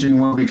both teaching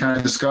what we kind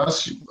of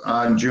discussed.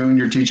 Jun,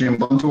 you're teaching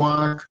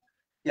Balintawak.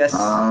 Yes.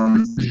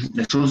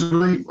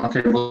 Exclusively.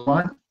 Okay. Well,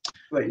 fine.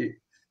 Wait.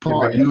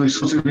 Paul, are you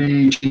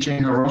exclusively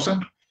teaching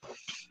Heyrosa?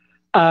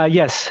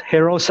 Yes,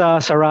 Heyrosa,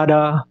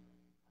 Sarada,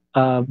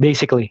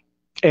 basically,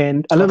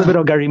 and a little bit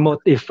of Garimot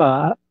if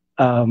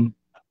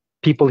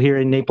people here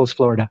in Naples,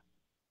 Florida.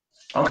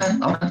 Okay.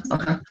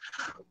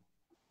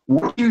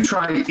 What do you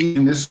try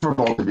eating? This is for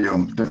both of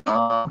you.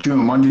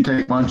 Jun, why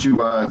don't you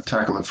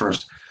tackle it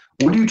first?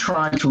 What do you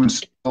try to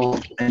instill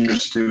in your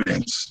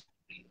students?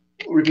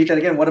 Repeat that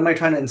again. What am I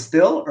trying to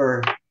instill,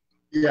 or?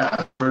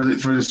 Yeah, for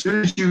the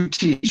students you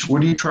teach, what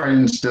do you try to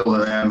instill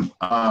in them?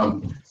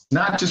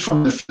 Not just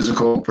from the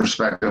physical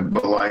perspective,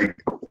 but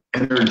like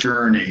in their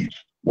journey.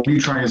 What do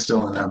you try to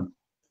instill in them?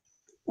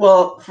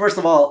 Well, first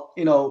of all,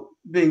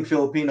 being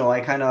Filipino,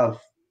 I kind of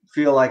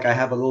feel like I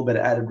have a little bit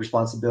of added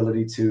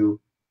responsibility to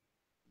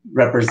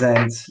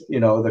represent,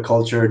 the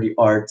culture, the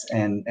art,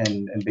 and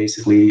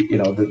basically,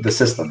 the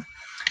system.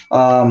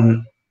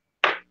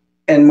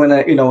 And when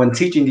when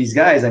teaching these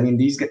guys, I mean,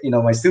 these,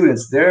 my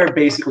students, they're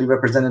basically will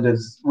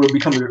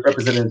become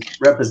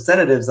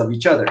representatives of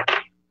each other.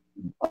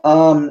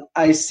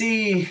 I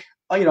see,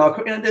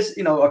 this,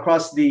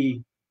 across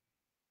the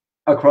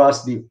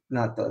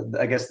not the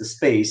I guess the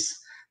space,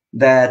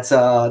 that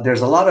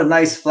there's a lot of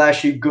nice,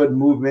 flashy, good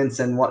movements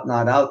and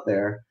whatnot out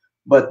there,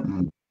 but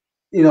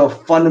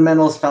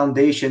fundamentals,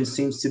 foundation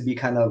seems to be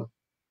kind of,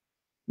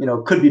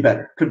 could be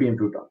better, could be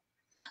improved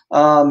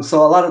on.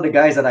 So a lot of the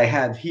guys that I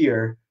have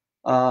here,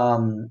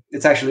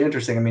 it's actually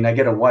interesting. I mean, I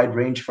get a wide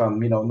range from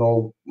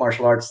no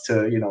martial arts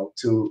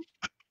to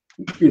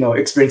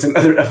experiencing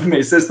other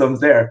FMA systems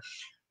there.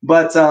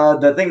 But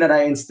the thing that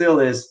I instill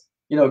is,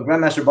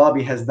 Grandmaster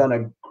Bobby has done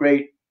a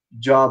great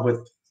job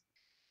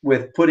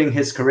with putting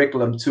his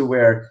curriculum to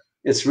where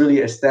it's really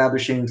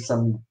establishing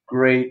some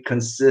great,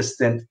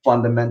 consistent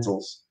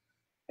fundamentals.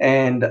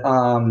 And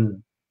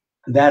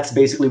that's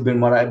basically been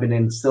what I've been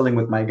instilling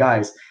with my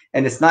guys.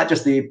 And it's not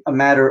just a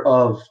matter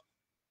of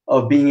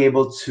being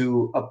able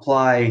to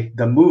apply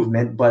the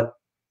movement, but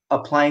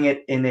applying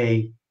it in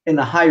a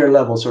higher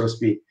level, so to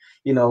speak.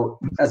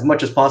 As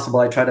much as possible,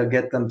 I try to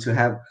get them to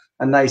have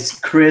a nice,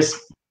 crisp,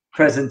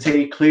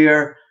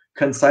 clear,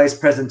 concise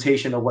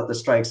presentation of what the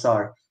strikes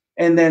are.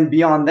 And then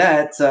beyond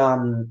that,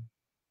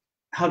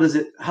 how does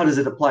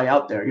it apply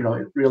out there?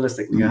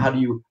 Realistically, how do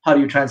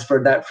you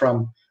transfer that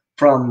from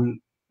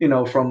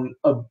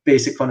a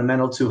basic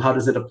fundamental to how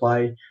does it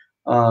apply,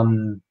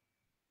 in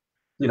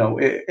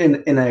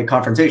a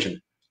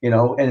confrontation?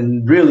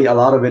 And really a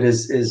lot of it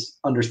is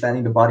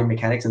understanding the body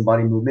mechanics and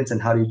body movements,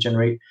 and how do you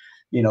generate,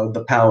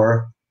 the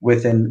power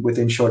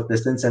within short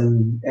distance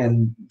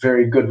and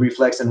very good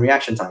reflex and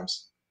reaction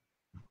times.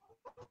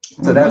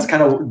 So that's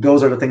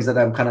those are the things that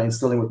I'm kind of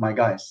instilling with my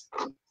guys.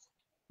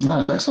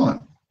 That's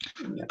excellent.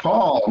 Yeah.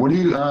 Paul, what do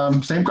you,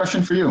 same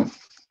question for you.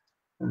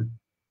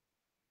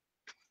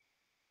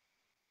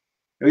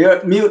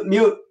 You're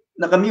mute,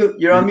 nakamute,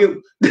 you're on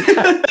mute.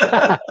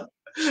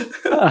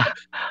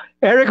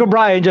 Eric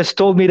O'Brien just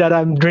told me that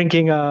I'm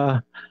drinking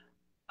not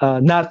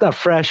a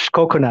fresh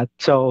coconut.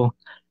 So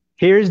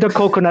here's the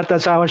coconut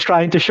that I was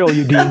trying to show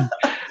you, Dean.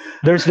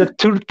 There's the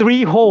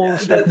three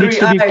holes that needs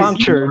to be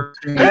punctured.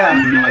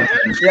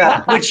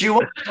 Yeah, which you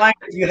won't find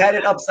if you had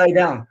it upside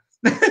down.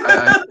 I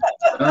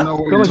don't know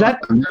what was that?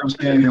 I've never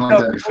seen anything like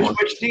that before.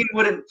 Which Dean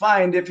wouldn't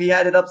find if he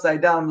had it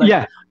upside down. Like.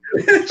 Yeah.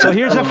 So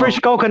here's a fresh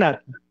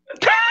coconut.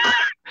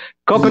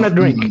 Coconut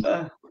drink.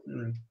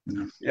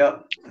 Yeah.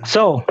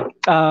 So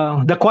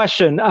the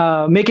question,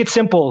 make it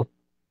simple.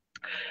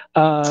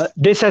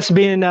 This has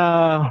been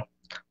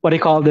what do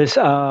you call this?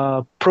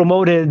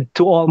 Promoted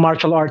to all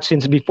martial arts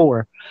since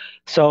before.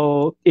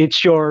 So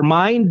it's your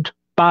mind,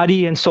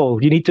 body, and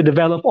soul. You need to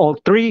develop all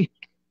three.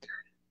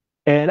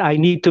 And I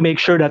need to make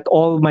sure that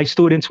all my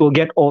students will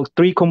get all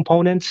three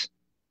components,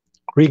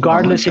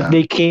 regardless if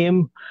they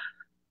came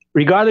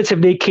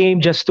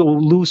just to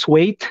lose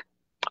weight.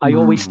 I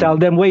always tell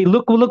them, wait,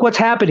 look what's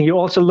happening. You're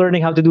also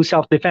learning how to do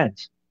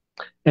self-defense.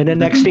 And the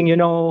next thing you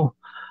know,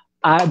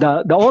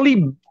 the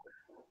only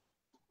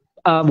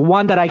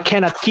one that I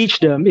cannot teach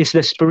them is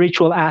the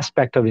spiritual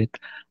aspect of it.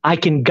 I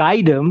can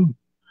guide them,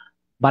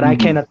 but I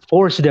cannot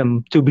force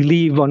them to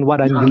believe on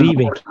what I'm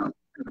believing.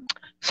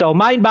 So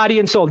mind, body,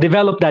 and soul,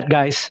 develop that,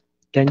 guys.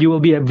 And you will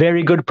be a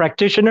very good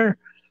practitioner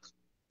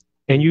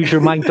and use your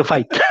mind to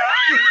fight.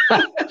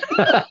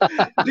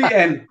 The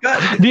end.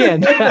 The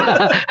end.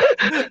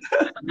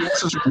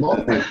 This is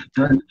remote.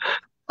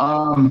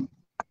 I'm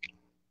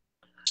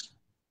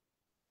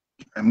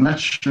not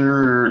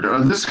sure.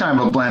 This is kind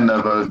of a blend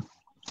of a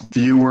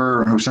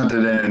viewer who sent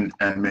it in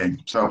and me.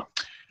 So,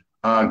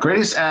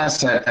 greatest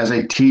asset as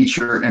a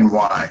teacher and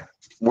why?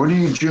 What do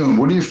you, Jun?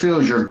 What do you feel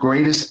is your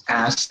greatest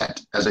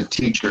asset as a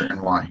teacher and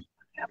why?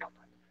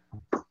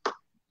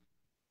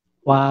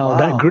 Wow.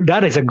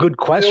 That is a good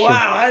question.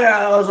 Wow,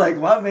 I was like,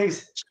 what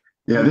makes?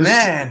 Yeah,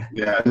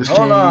 this Hold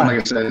team, on. like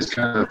I said, is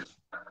kind of.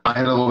 I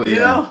had a little bit. You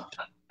know,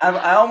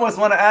 I almost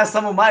want to ask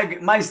some of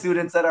my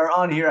students that are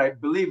on here. I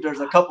believe there's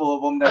a couple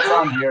of them that's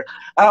on here.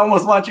 I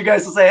almost want you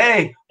guys to say,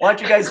 "Hey, why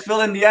don't you guys fill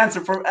in the answer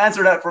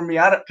that for me?"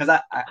 Because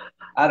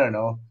I don't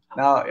know.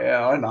 No,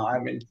 yeah, I know. I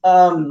mean,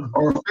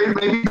 or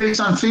maybe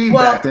based on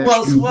feedback.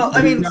 Well,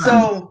 I mean,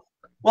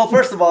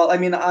 first of all, I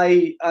mean,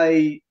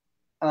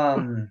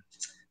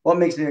 what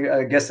makes me,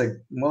 I guess,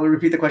 well,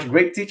 repeat the question.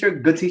 Great teacher,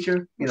 good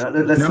teacher. You know,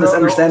 let's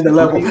understand the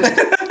level.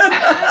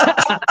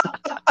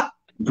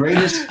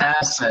 Greatest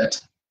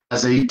asset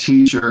as a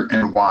teacher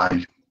and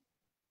why?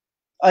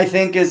 I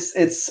think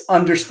it's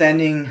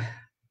understanding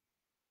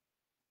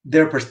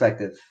their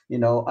perspective. You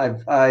know,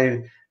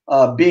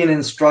 being an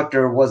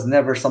instructor was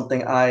never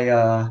something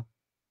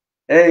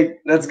hey,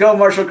 let's go,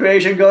 martial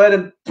creation, go ahead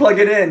and plug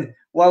it in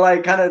while I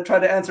kind of try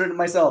to answer it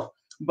myself.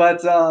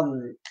 But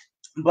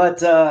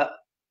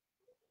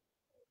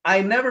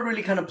I never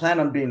really kind of planned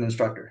on being an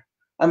instructor.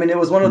 I mean, it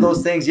was one of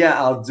those things.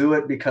 Yeah, I'll do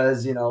it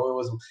because, you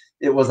know,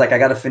 it was like I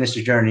got to finish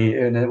the journey,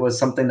 and it was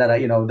something that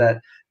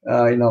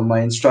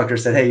my instructor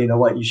said, hey, you know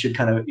what, you should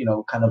kind of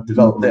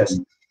develop this.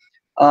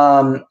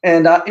 And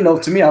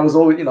to me, I was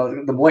always,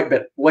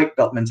 the white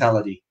belt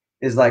mentality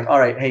is like, all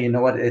right, hey, you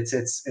know what,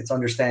 it's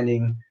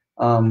understanding.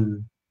 I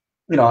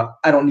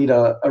don't need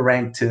a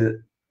rank to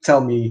tell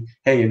me,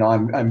 hey,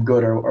 I'm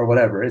good or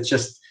whatever. It's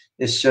just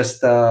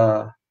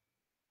I've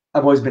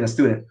always been a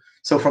student.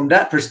 So from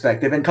that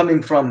perspective, and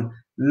coming from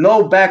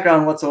no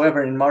background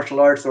whatsoever in martial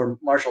arts or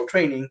martial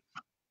training,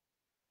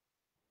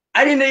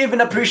 I didn't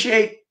even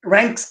appreciate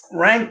rank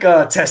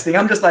testing.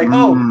 I'm just like,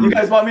 oh, you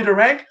guys want me to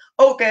rank?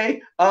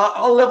 Okay,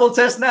 I'll level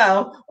test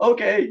now.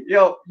 Okay,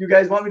 you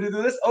guys want me to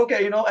do this?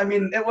 Okay, I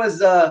mean, it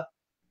wasn't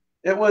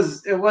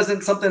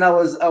something I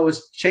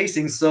was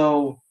chasing.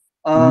 So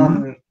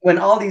when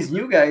all these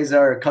new guys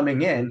are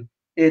coming in,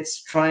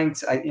 it's trying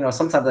to,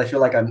 sometimes I feel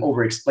like I'm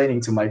over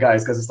explaining to my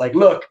guys, because it's like,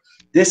 look,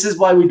 this is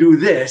why we do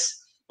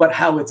this, but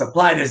how it's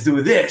applied is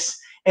do this.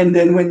 And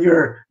then when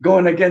you're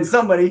going against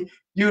somebody,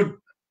 you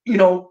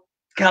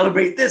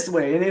calibrate this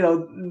way,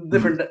 and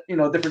different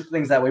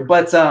things that way.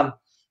 But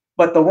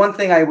the one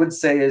thing I would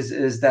say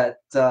is that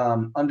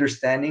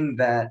understanding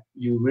that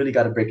you really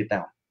got to break it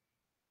down.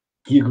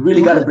 You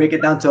really got to break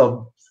it down to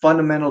a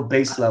fundamental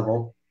base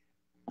level,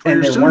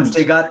 and then once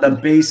they got the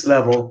base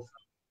level,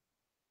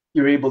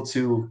 you're able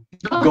to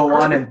go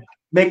on and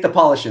make the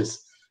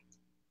polishes.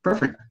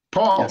 Perfect.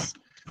 Paul, yes.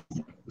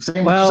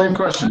 Same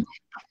question.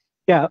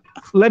 Yeah,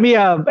 let me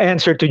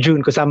answer to Jun,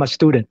 because I'm a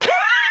student.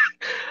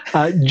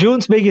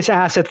 Jun's biggest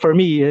asset for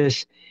me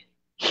is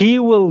he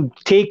will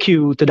take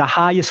you to the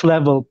highest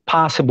level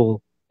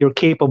possible you're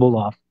capable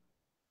of.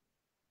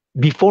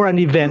 Before an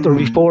event or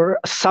before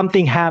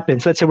something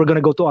happens, let's say we're going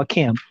to go to a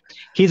camp,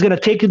 he's going to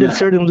take you to a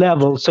certain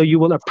level so you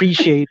will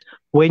appreciate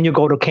when you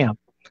go to camp.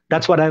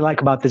 That's what I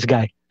like about this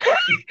guy.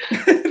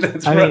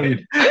 I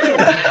mean,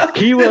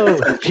 he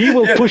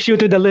will push you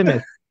to the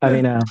limit. I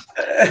mean,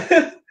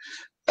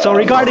 so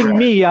regarding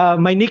me,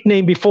 my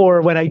nickname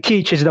before when I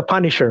teach is the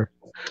Punisher.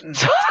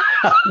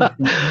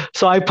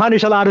 So I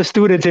punish a lot of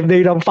students if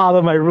they don't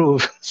follow my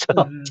rules.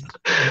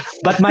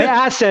 But my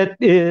asset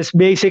is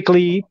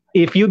basically,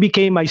 if you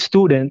became my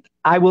student,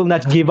 I will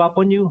not give up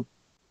on you.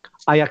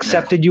 I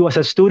accepted you as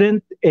a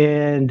student,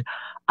 and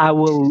I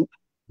will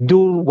do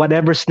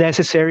whatever's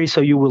necessary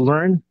so you will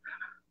learn.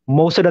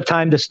 Most of the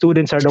time, the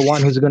students are the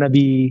one who's going to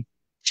be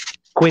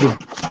quitting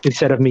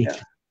instead of me.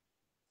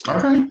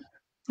 Okay.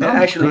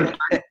 Actually,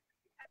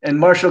 and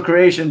Martial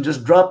Creation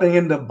just dropping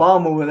in the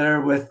bomb over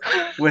there with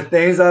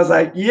things. I was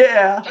like,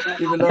 yeah,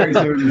 even though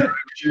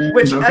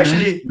which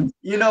actually,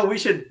 we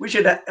should.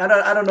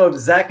 I don't know if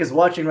Zach is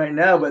watching right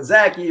now, but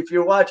Zach, if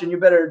you're watching, you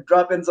better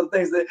drop in some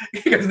things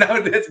because now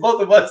it's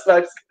both of us.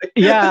 So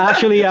yeah,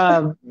 actually,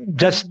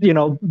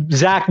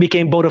 Zach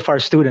became both of our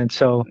students.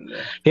 So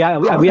yeah,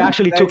 we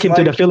actually took him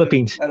to the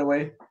Philippines. By the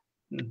way.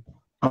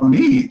 Oh,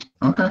 neat.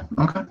 Okay.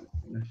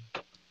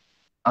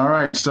 All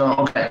right. So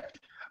okay.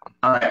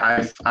 All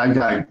right, I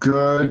got a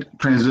good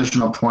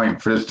transitional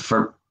point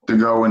to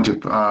go into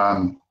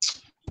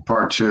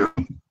part two.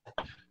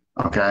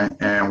 Okay,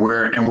 and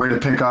where to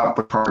pick up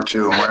with part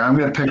two, and where I'm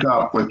going to pick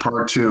up with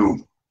part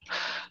two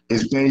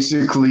is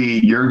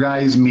basically your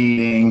guys'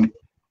 meeting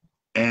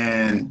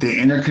and the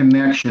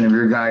interconnection of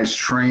your guys'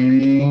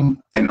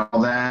 training and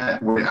all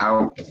that, with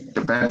how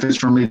the benefits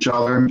from each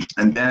other,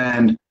 and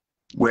then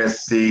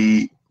with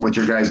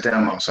your guys'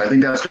 demo. So I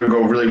think that's going to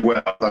go really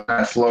well.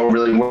 That flow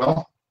really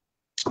well.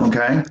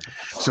 Okay,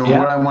 so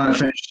what I want to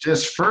finish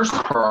this first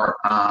part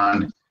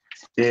on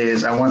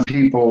is I want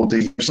people to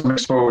get some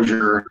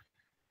exposure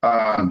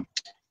to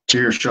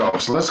your show.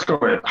 So let's go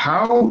with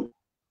how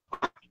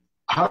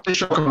did the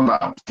show come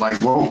about?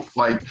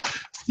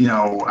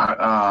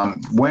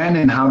 When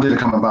and how did it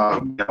come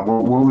about?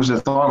 What was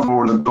the thought? What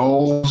were the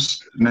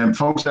goals? And then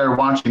folks that are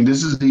watching,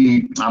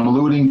 I'm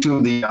alluding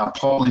to the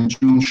Paul and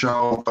Jun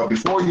show. But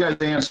before you guys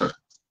answer,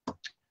 a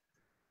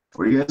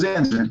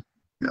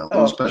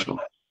little special.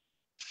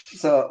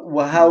 So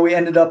how we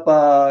ended up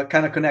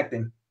kind of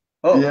connecting.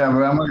 Oh yeah,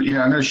 but I'm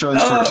gonna show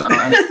this first.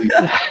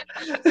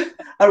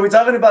 Are we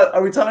talking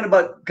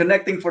about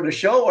connecting for the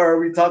show, or are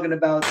we talking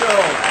about? So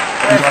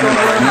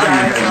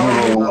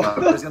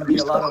there's gonna be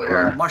a lot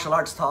of martial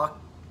arts talk,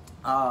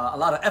 a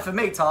lot of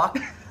FMA talk.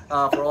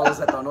 For all those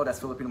that don't know, that's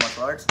Filipino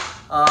martial arts,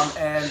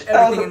 and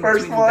everything in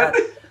between that.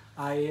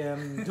 I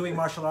am doing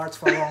martial arts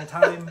for a long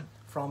time,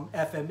 from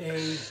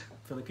FMA,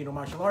 Filipino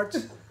martial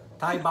arts,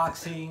 Thai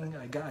boxing,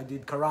 I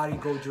did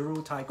karate,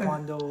 go-juru,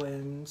 taekwondo,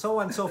 and so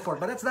on and so forth.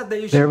 But that's not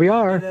the issue. There we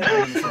are.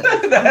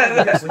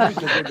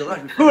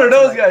 Who are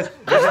those guys?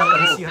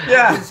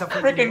 Yeah,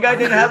 freaking guy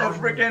didn't have a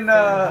freaking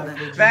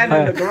van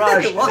in the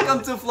garage.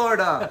 Welcome to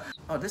Florida.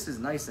 Oh, this is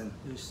nice and.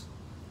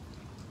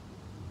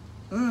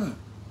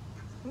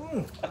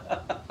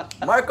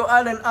 Marco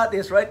Allen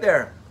Atis right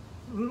there.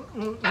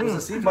 Is the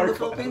scene from the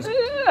Philippines?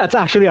 That's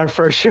actually our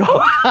first show.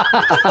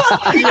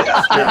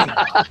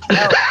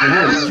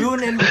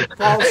 Jun and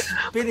Paul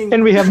spinning.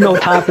 And we have no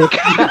topic.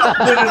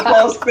 Jun and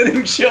Paul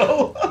spinning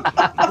show.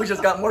 We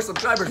just got more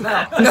subscribers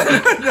now.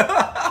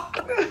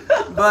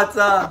 But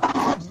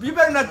you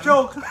better not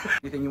joke.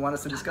 Anything you want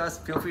us to discuss,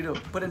 feel free to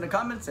put in the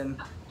comments and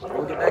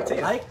we'll get back to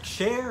you. Like,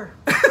 share,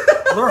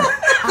 learn.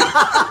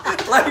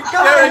 Like,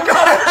 share, and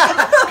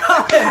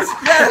comments.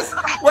 Yes,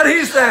 what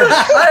he said.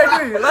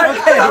 I agree.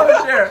 Like,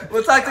 comment, share.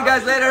 We'll talk to you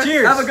guys later.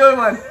 Cheers. Have a good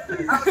one.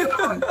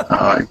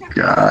 Oh my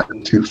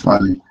God, too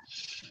funny.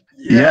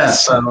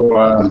 Yes.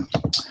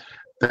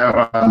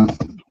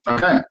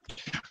 Okay.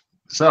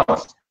 So,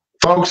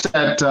 folks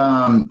that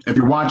if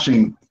you're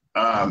watching,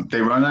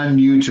 they run on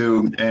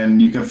YouTube,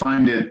 and you can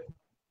find it,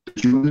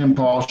 Jun and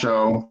Paul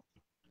Show.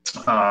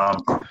 I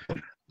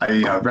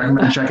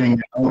recommend checking it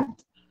out.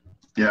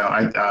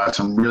 Yeah,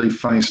 some really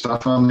funny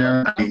stuff on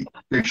there.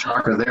 Big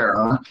shocker there,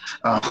 huh?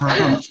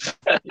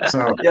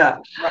 So yeah.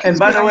 And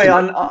by the way,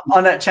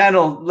 on that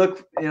channel,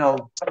 look,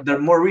 the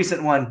more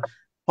recent one,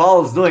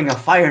 Paul's doing a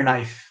fire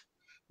knife.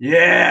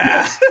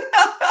 Yeah.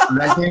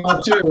 That came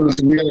out too.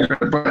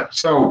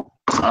 So,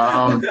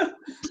 all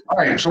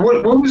right. So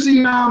what was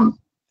the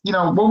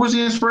what was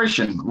the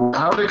inspiration?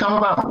 How did it come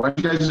about? Why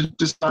did you guys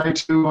decide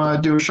to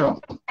do a show?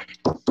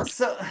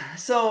 So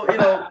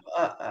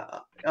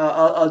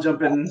I'll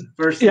jump in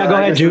first. Yeah, go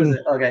ahead, Jun.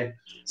 Okay.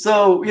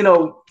 So,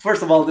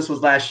 first of all, this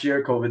was last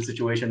year, COVID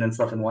situation and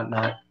stuff and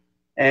whatnot.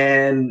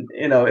 And,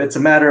 it's a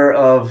matter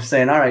of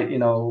saying, all right,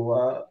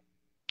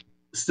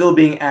 still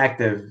being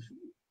active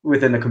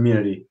within the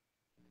community.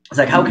 It's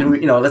like, how can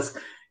we,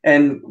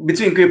 and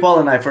between Kuya Paul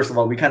and I, first of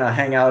all, we kind of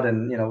hang out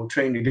and,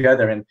 train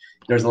together. And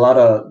there's a lot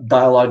of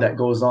dialogue that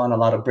goes on, a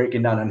lot of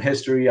breaking down on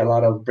history, a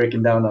lot of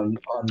breaking down on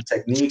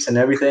techniques and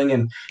everything.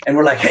 And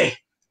we're like, hey,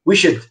 we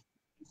should,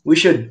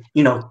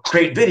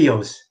 create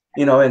videos,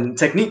 and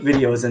technique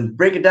videos and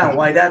break it down,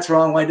 why that's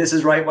wrong, why this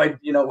is right, why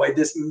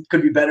this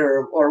could be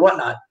better or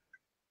whatnot.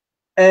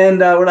 And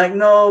we're like,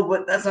 no,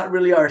 but that's not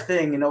really our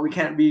thing. We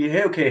can't be,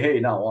 hey,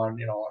 now on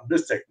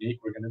this technique,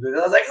 we're going to do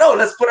that. I was like, no,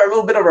 let's put a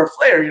little bit of our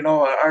flair,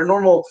 our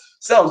normal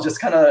selves, just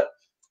kind of,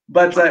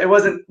 but it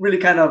wasn't really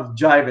kind of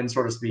jiving,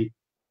 so to speak.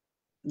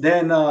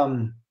 Then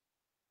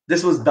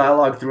this was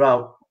dialogue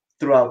throughout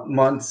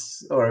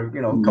months or,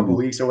 a couple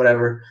weeks or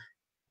whatever.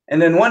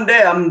 And then one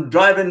day I'm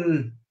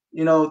driving,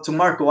 to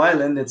Marco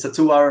Island. It's a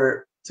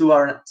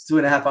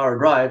 2.5 hour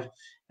drive.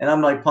 And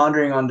I'm like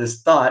pondering on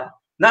this thought,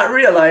 not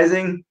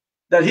realizing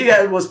that he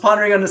was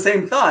pondering on the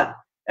same thought.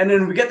 And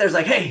then we get there, it's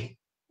like, hey,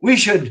 we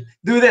should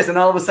do this. And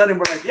all of a sudden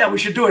we're like, yeah, we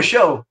should do a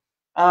show.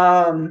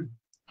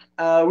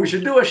 We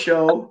should do a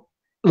show.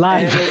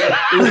 Live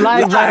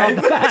right off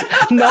the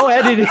bat. No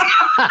editing.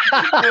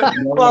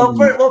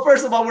 well,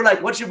 first of all, we're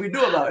like, what should we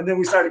do about it? And then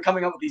we started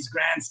coming up with these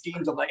grand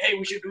schemes of like, hey,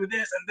 we should do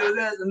this and do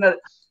this and that.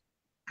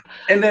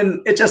 And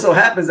then it just so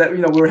happens that, we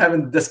were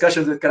having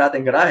discussions with Karate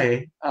and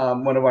Garahe,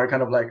 one of our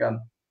kind of like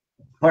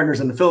partners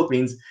in the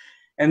Philippines.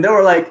 And they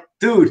were like,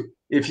 dude,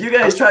 if you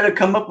guys try to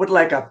come up with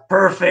like a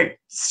perfect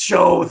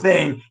show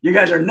thing, you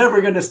guys are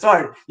never going to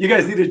start. You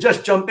guys need to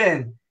just jump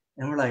in.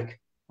 And we're like,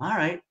 all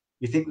right,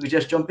 you think we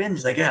just jump in?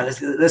 He's like, yeah,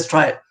 let's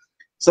try it.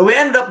 So we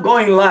ended up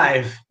going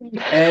live,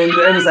 and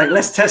it's like,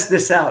 let's test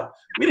this out.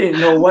 We didn't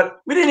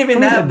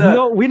even have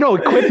no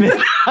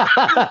equipment.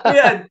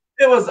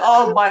 It was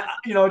all by,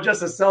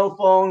 just a cell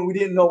phone. We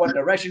didn't know what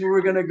direction we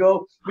were going to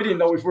go. We didn't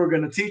know if we were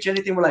going to teach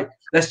anything. We're like,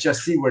 let's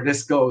just see where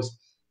this goes.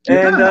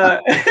 And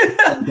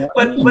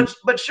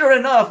but sure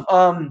enough,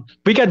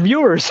 we got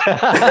viewers. I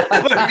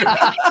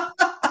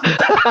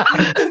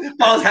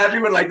was happy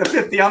with like the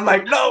 50. I'm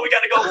like, no, we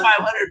got to go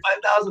 500,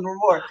 5,000 or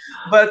more.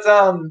 But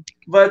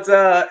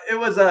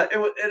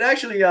it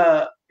actually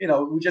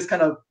we just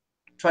kind of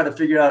try to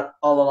figure out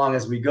all along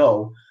as we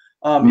go.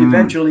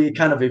 Eventually it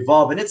kind of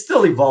evolved, and it's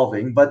still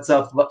evolving, but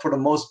for the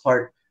most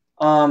part,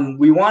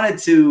 we wanted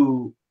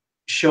to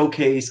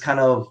showcase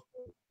kind of,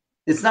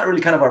 it's not really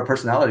kind of our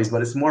personalities,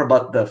 but it's more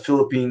about the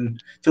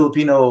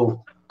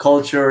Filipino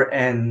culture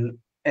and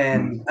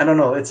I don't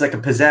know, it's like a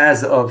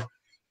pizzazz of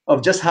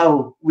just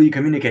how we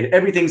communicate.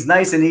 Everything's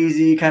nice and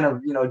easy, kind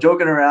of,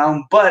 joking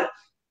around, but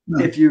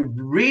if you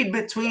read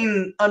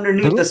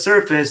underneath the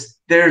surface,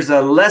 there's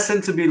a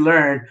lesson to be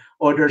learned,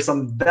 or there's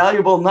some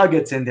valuable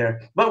nuggets in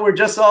there. But we're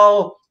just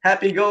all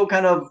happy go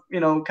kind of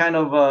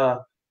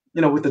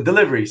with the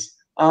deliveries.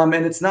 And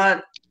it's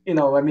not, it's,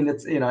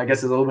 I guess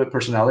it's a little bit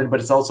personality, but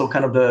it's also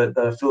kind of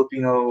the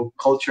Filipino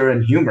culture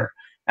and humor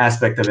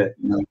aspect of it.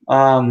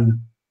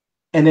 And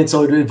then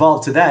so it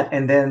evolved to that.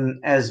 And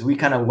then as we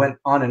kind of went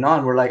on and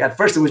on, we're like, at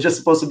first it was just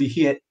supposed to be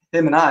him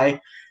and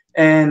I.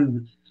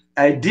 And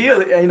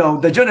ideally,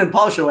 the Jun and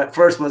Paul show at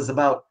first was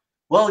about,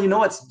 well,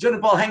 it's Jun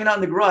and Paul hanging out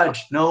in the garage.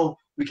 No,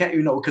 we can't,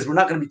 because we're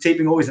not going to be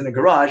taping always in the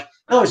garage.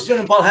 No, it's Jun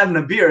and Paul having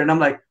a beer. And I'm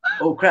like,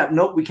 oh crap,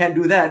 nope, we can't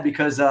do that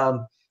because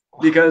we're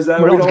going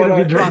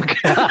to be drunk.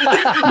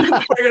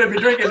 We're going to be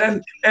drinking.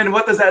 And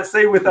what does that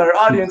say with our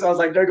audience? I was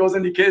like, there goes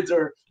any kids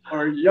or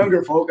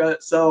younger folk.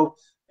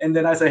 And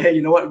then I say, hey,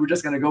 you know what? We're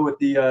just going to go with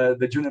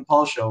the Jun and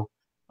Paul show.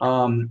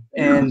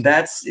 And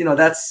that's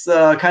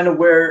kind of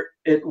where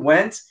it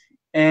went.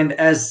 And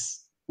as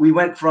we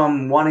went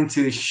from wanting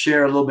to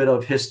share a little bit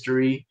of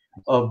history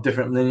of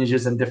different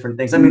lineages and different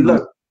things. I mean,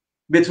 look,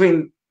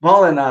 between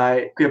Paul and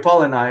I,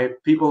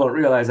 people don't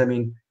realize. I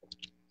mean,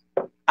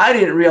 I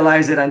didn't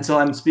realize it until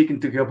I'm speaking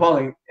to Kuya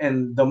Paul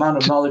and the amount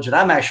of knowledge that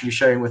I'm actually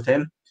sharing with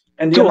him.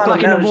 And 2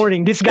 o'clock in the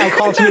morning. This guy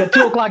calls me at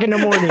 2 o'clock in the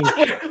morning.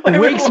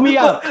 Wakes me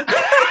up.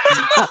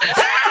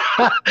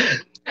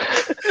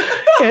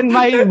 And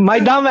my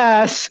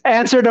dumbass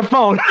answered the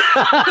phone.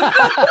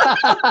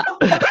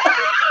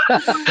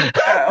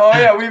 Oh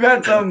yeah, we've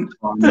had some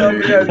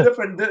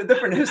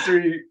different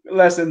history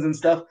lessons and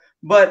stuff.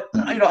 But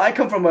I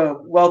come from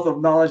a wealth of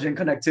knowledge and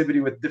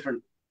connectivity with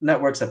different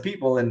networks of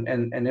people and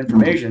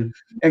information.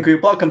 And Kuya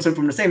Paul comes in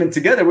from the same. And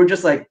together we're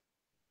just like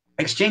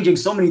exchanging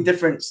so many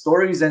different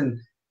stories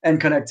and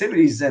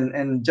connectivities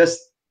and just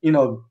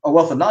a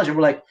wealth of knowledge. And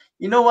we're like,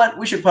 you know what?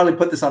 We should probably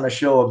put this on a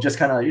show of just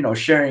kind of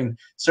sharing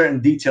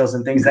certain details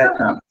and things that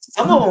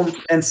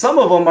some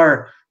of them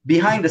are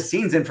behind the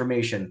scenes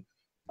information.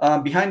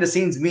 Behind the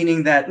scenes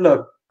meaning that,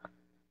 look,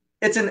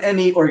 it's in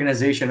any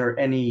organization or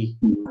any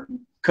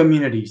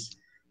communities.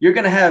 You're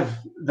going to have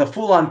the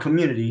full-on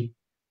community,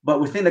 but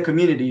within the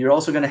community, you're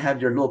also going to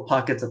have your little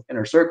pockets of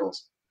inner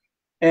circles.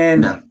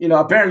 And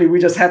apparently, we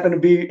just happen to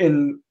be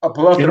in a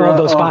plethora of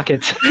those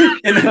pockets,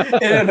 in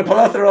a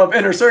plethora of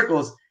inner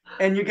circles,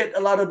 and you get a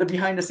lot of the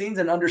behind the scenes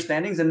and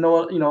understandings, and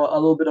know a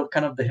little bit of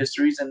kind of the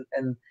histories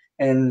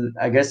and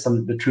I guess some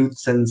of the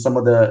truths and some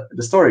of the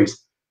stories.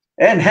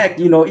 And heck,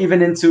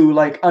 even into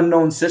like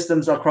unknown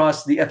systems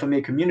across the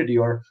FMA community,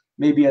 or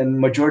maybe a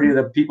majority of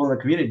the people in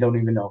the community don't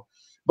even know.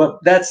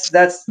 But that's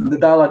the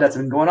dialogue that's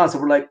been going on. So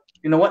we're like,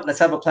 you know what? Let's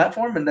have a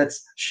platform and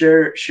let's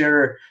share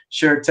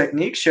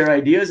techniques, share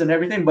ideas, and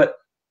everything. But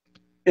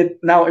it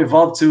now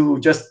evolved to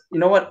just,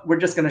 we're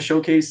just going to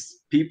showcase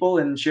people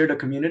and share the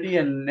community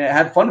and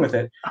have fun with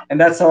it.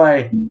 And that's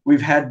how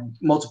we've had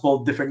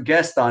multiple different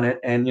guests on it,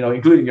 and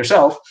including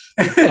yourself,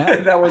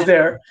 that was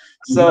there.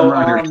 So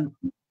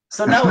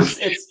so now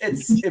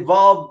it's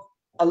evolved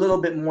a little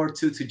bit more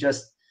to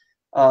just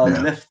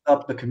lift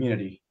up the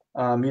community,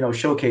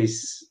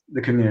 showcase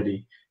the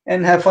community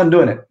and have fun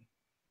doing it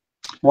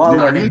while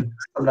learning.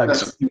 Paul,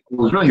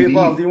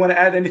 do you want to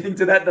add anything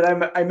to that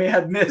I may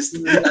have missed?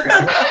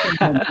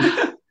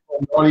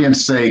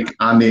 Audience sake,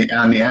 on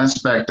the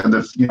aspect of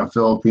the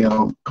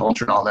Filipino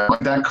culture and all that, like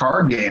that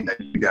card game that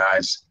you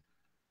guys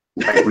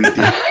we did.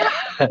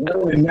 I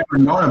would have never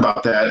known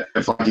about that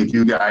if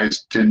you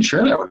guys didn't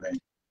share that with me.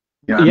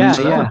 Yeah.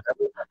 So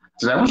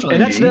that was really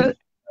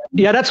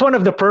neat. That's one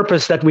of the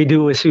purpose that we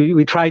do is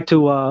we try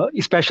to,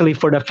 especially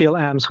for the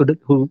Phil-Ams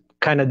who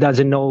kind of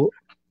doesn't know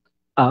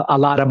a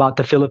lot about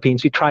the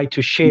Philippines, we try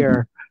to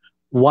share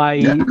why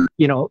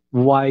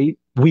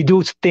we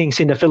do things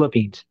in the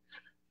Philippines.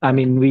 I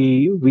mean,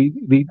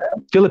 we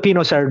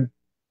Filipinos are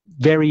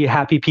very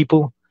happy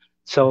people,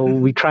 so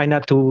we try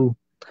not to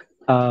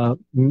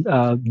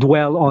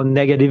dwell on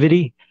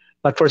negativity.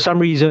 But for some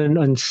reason,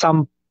 on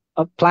some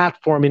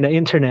platform in the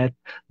internet,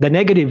 the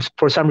negatives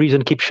for some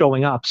reason keep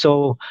showing up.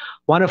 So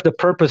one of the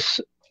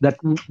purpose that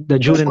the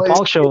Jun and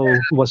Paul show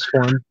was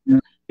formed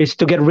is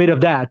to get rid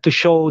of that, to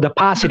show the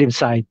positive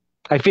side.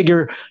 I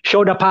figure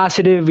show the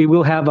positive, we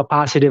will have a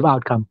positive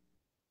outcome.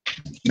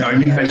 No,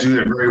 you guys do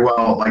it very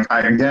well.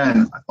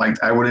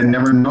 I would have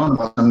never known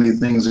about some of the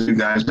things that you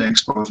guys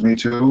exposed me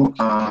to.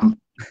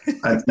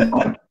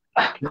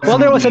 Well,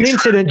 there was an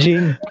incident,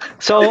 Gene.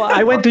 So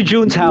I went to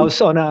June's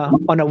house on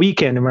a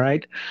weekend,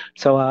 right?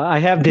 So I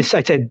have this.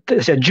 I said,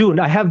 June,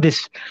 I have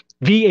this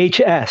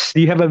VHS.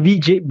 Do you have a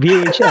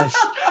VHS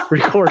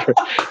recorder?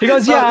 He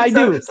goes, yeah, I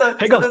do. This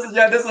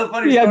is a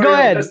funny story. Go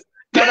ahead.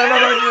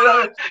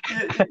 No.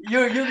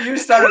 You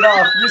started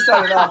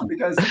off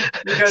because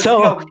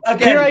so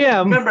again, here I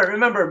am.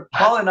 Remember,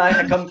 Paul and I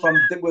had come from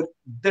with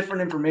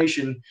different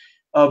information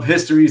of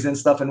histories and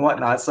stuff and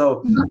whatnot.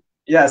 So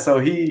yeah, so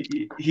he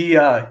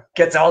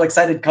gets all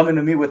excited coming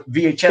to me with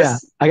VHS. Yeah,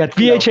 I got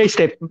VHS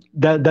tape.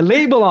 The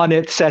label on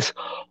it says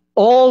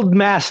Old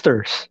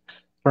Masters,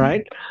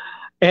 right?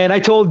 And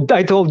I told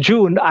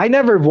June, I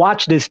never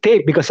watched this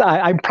tape because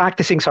I'm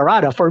practicing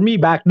Sarada. For me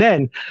back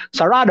then,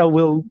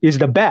 Sarada is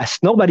the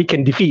best. Nobody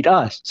can defeat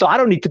us. So I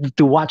don't need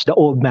to watch the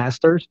Old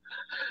Masters.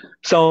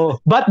 So,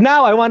 but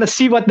now I want to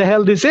see what the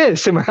hell this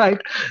is,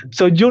 right?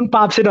 So June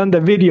pops it on the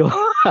video.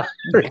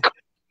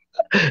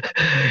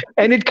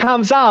 And it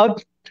comes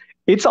out,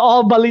 it's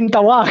all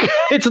Balintawak.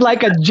 It's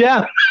like a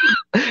gem.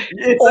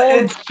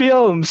 Old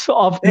films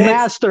of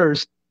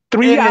masters.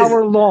 3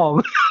 hour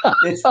long.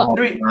 It's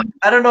three.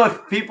 I don't know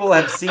if people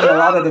have seen a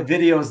lot of the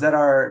videos that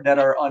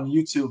are on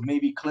YouTube,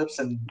 maybe clips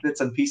and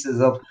bits and pieces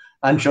of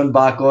Anchon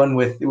Bacon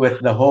with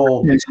the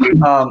whole with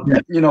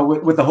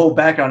the whole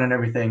background and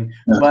everything.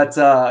 But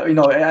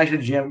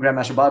actually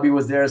Grandmaster Bobby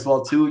was there as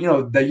well too.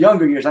 The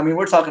younger years. I mean,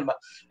 we're talking about,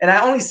 and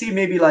I only see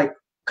maybe like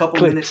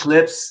couple minute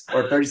clips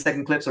or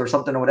 30-second clips or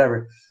something or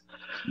whatever.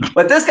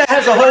 But this guy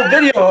has a whole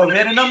video of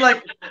it, and I'm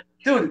like,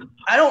 dude,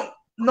 I don't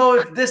know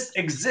if this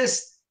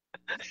exists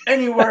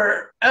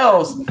anywhere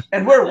else.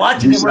 And we're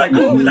watching it, we're like,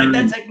 oh, we like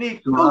that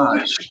technique. Ooh,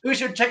 we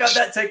should check out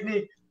that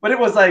technique. But it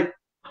was like,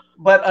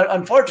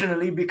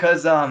 unfortunately,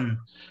 because my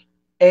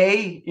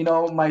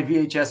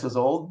VHS was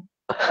old.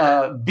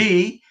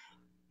 B,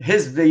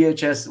 his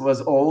VHS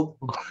was old.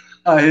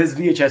 His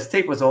VHS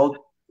tape was old.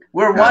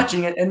 We're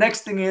watching it, and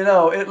next thing you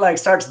know, it like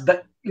starts,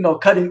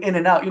 cutting in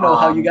and out. You know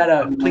how you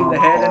gotta clean the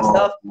head and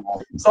stuff.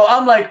 So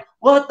I'm like,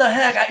 what the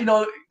heck?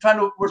 We're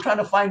trying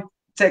to find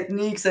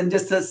techniques and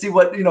just to see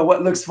what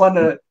looks fun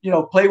to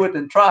play with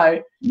and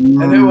try.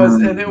 And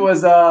it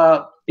was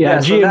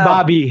G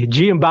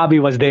and Bobby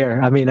was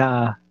there. I mean,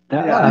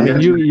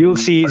 you'll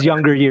see his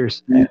younger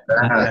years. Yeah.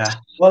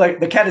 Well, like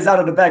the cat is out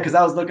of the bag because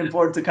I was looking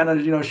forward to kind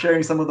of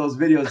sharing some of those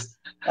videos.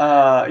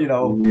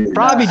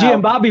 Probably G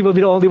and Bobby will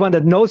be the only one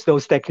that knows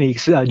those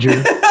techniques,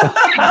 Jun.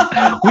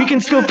 We can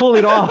still pull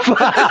it off.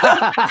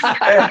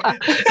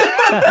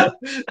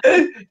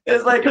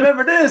 It's like,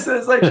 remember this?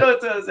 It's like, show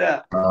it to us.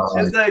 Yeah.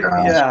 It's like,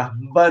 yeah.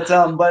 But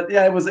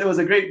yeah, it was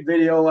a great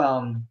video.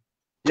 And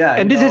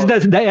this is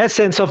the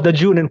essence of the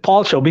Jun and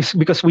Paul show,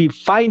 because we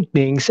find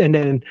things and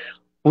then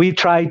we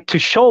try to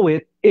show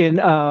it in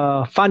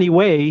a funny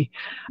way.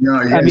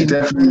 No, yeah,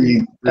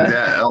 definitely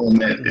that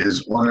element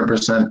is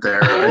 100%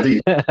 there. I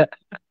think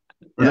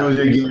those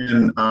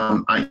again,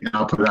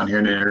 I'll put it on here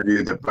in an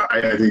interview. But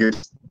I think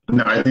it's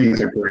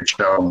a great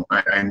show.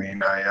 And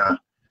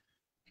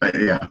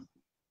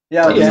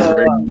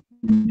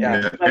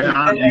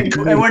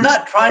we're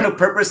not trying to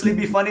purposely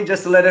be funny,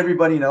 just to let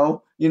everybody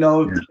know.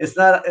 It's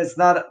not.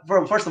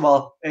 First of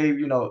all, I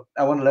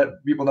want to let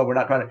people know we're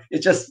not trying to.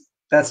 It's just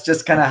that's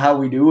just kind of how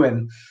we do.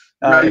 And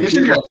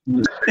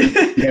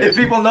if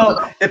people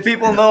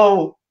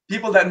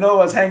that know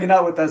us hanging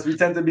out with us, we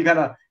tend to be kind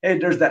of, hey,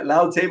 there's that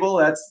loud table.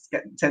 That's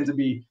tend to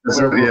be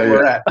where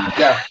we're at.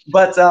 Yeah.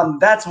 But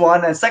that's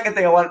one. And second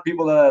thing I want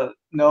people to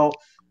know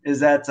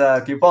is that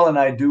Paul and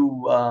I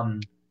do.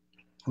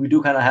 We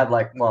do kind of have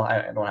like, well,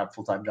 I don't have a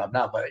full-time job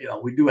now, but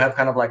we do have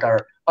kind of like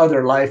our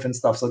other life and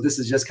stuff. So this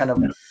is just kind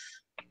of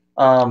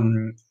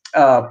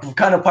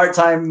kind of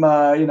part-time,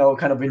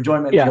 kind of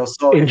enjoyment deal.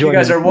 So if you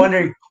guys are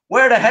wondering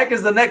where the heck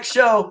is the next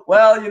show,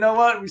 well, you know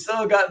what? We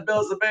still got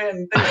bills to pay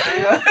and things.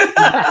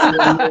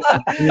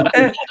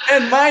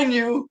 and mind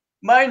you,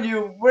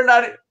 we're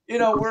not.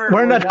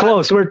 We're not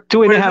close. We're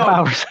 2.5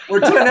 hours.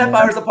 We're 2.5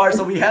 hours apart,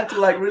 so we have to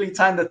like really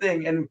time the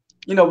thing, and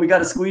we got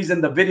to squeeze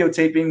in the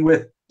videotaping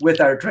with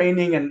our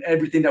training and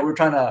everything that we're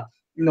trying to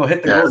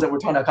hit the goals that we're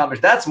trying to accomplish.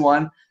 That's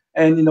one.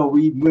 And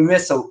we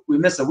miss a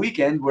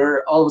weekend.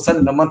 We're all of a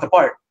sudden a month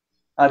apart.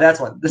 That's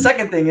one. The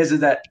second thing is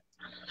that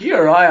he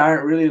or I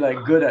aren't really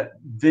like good at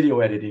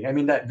video editing. I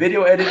mean, that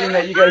video editing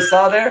that you guys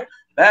saw there,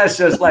 that's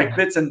just like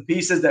bits and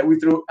pieces that we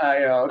threw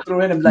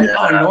in and like,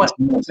 you know what?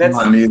 That's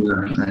not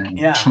either.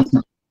 Yeah.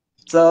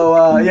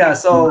 So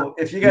so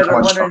if you guys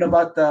are wondering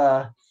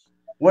about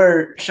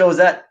where show's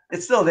at,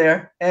 it's still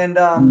there. And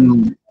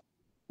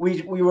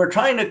we were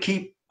trying to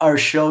keep our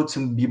show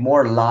to be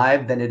more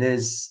live than it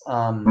is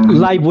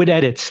live with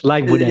edits.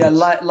 Live with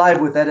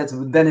edits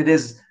than it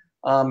is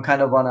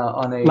kind of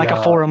on a like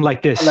a forum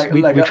like this,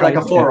 like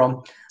a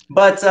forum.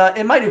 But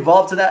it might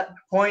evolve to that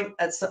point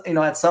at some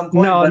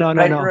point. No.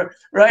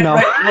 I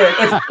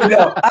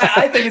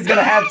think it's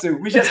gonna have to.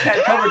 We just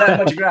can't cover that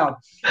much ground.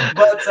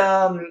 But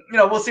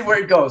we'll see where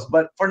it goes.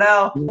 But for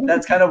now,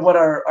 that's kind of what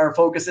our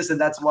focus is, and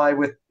that's why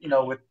with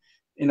Karate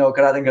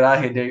and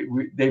Garaje,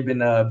 they've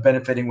been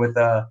benefiting with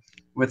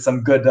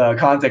some good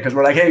content, because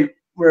we're like, hey,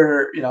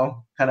 we're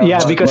kind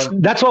of because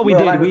that's what we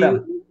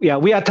did.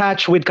 We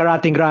attach with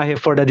Karate and Garaje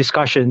for the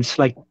discussions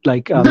like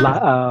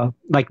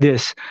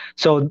this.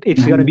 So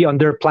it's going to be on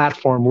their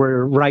platform.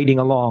 We're riding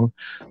along.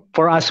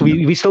 For us,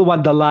 we still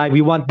want the live.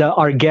 We want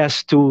our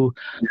guests to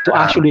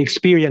actually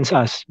experience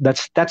us.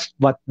 That's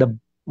what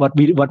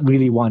we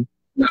really want.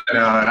 No,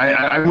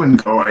 I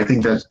wouldn't go. I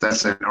think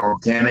that's an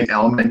organic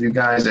element, you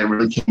guys. That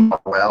really came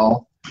up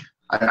well.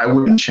 I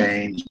wouldn't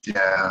change.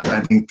 Yeah,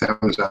 I think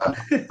that was.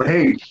 But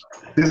hey,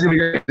 this is gonna be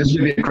great. This is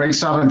gonna be a great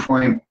stopping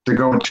point to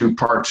go into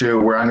part 2,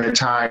 where I'm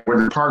gonna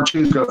where the part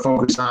 2 is gonna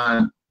focus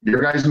on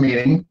your guys'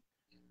 meeting,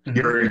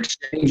 your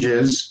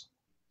exchanges,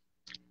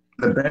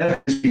 the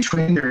benefits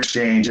between your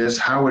exchanges,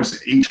 how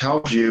it's each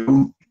helps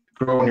you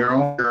grow in your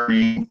own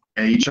journey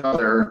and each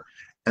other,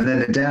 and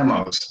then the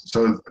demos.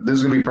 So this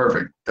is gonna be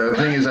perfect. The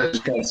thing is, I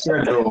just got to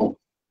schedule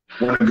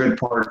when a good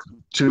part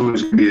 2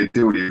 is gonna be to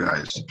do with you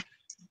guys.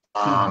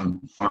 All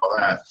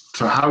that.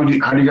 So how do you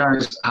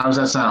guys? How does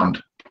that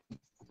sound?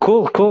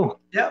 Cool.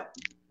 Yeah.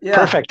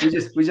 Perfect.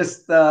 We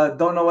just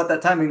don't know what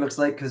that timing looks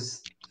like,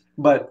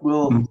 but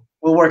we'll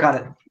work on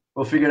it.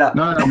 We'll figure it out.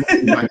 No, I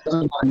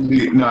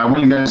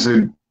want you guys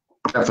to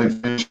definitely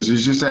finish.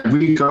 It's just that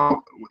we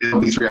go,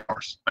 it'll be 3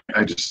 hours.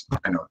 I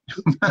know.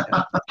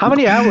 How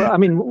many hours? I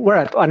mean, we're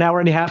at an hour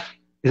and a half.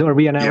 Are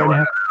we an hour and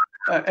a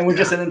half? And we're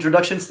just an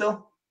introduction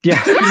still? Yeah.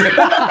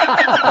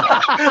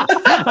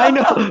 I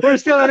know. We're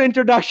still an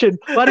introduction.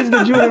 What is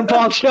the Jun and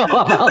Paul show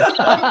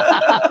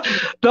about?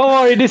 Don't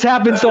worry, this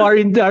happens to our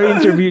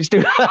interviews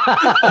too.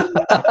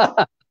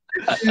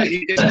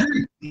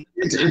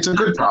 It's a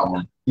good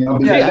problem.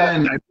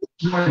 Again,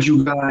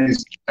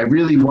 I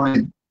really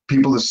wanted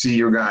people to see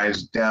your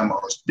guys'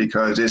 demos,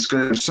 because it's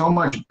going to so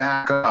much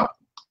back up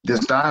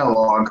this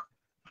dialogue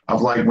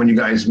of like when you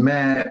guys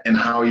met and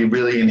how you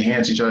really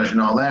enhance each other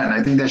and all that. And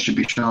I think that should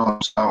be shown.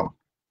 So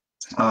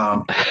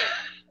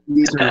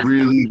these are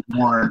really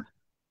weren't.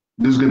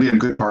 This is going to be a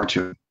good part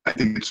to it. I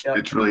think it's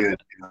really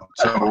good. You know?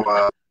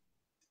 So,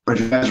 but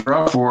if you guys are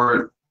up for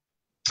it,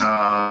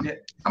 I'm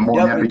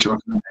more than happy to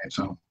accommodate.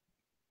 So.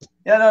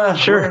 Yeah, no,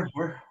 sure.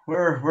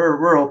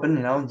 We're open.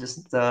 You know,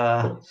 just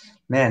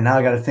man. Now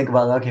I got to think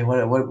about what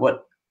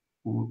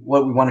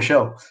we want to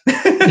show.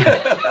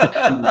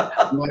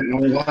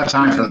 We'll have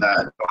time for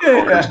that.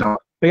 Yeah.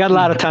 We got a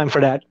lot of time for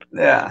that.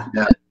 Yeah.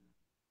 Yeah.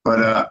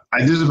 But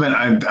I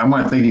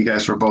want to thank you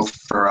guys for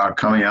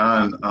coming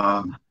on.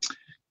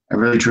 I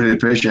really truly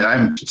appreciate it.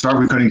 I'm sorry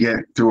we couldn't get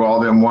through all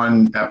of them in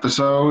one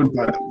episode,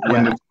 but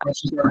when the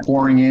questions started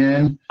pouring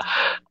in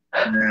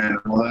and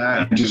all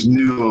that, I just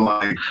knew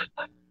like,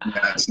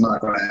 yeah, it's not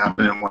going to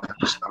happen in one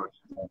episode.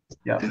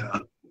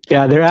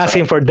 Yeah, they're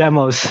asking for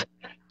demos.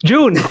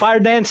 Jun, fire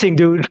dancing,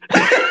 dude.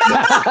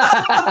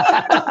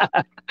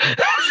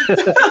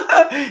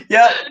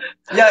 Yeah.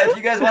 If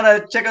you guys want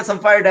to check out some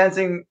fire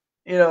dancing,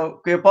 you know,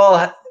 Kuya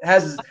Paul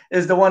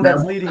is the one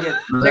that's leading it.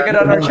 Check it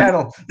out on our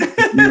channel.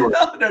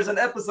 There's an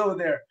episode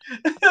there.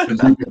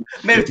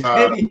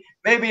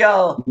 maybe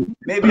I'll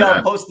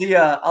post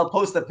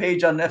the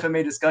page on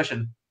FMA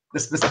Discussion.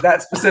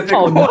 That specific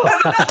one. No.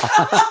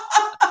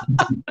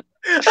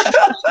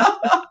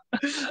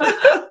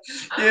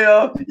 You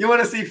know, you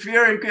want to see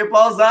fear in Kuya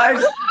Paul's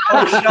eyes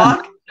or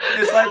shock?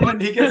 It's like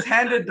when he gets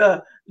handed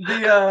the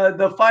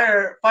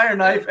fire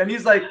knife and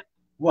he's like,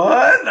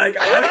 what? Like,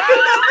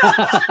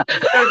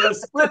 there's a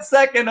split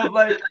second of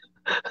like,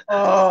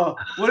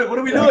 what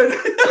are we doing?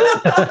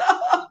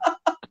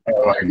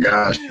 Oh my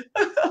gosh!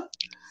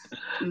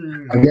 I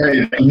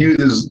knew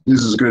this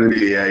is going to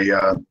be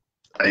a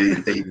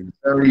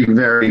very,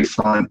 very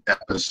fun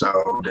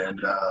episode, and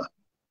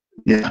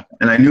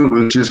and I knew it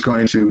was just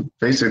going to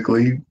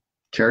basically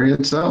carry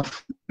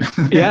itself.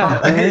 Yeah,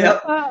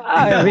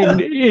 I mean,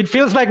 it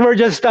feels like we're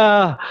just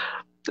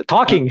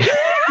talking.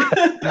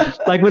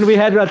 Like when we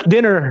had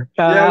dinner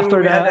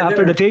after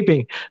the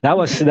taping. That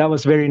was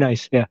very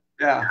nice. Yeah.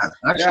 Yeah.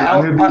 Actually, I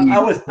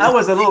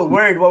was a little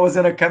worried what was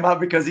gonna come out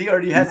because he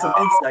already had some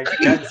insight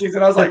that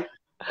season. I was like,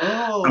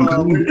 I'm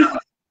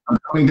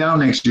coming down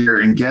next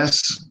year, and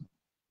guess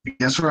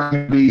where I'm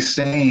gonna be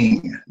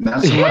staying?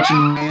 Not so much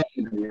in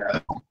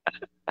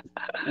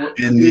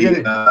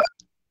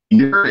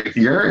your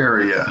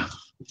area.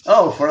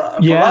 Oh, for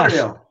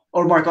Lauderdale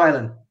or Marco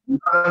Island. No.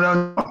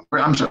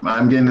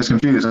 I'm getting this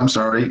confused. I'm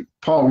sorry.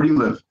 Paul, where do you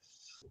live?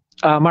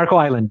 Marco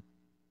Island.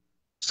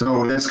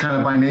 So that's kind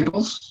of by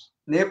Naples?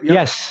 Yep.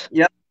 Yes.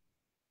 Yep.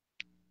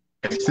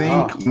 I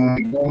think when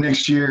we go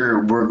next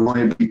year, we're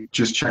going to be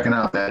just checking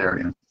out that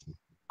area.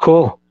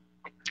 Cool.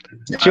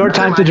 It's your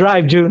time to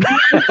drive, Jun. My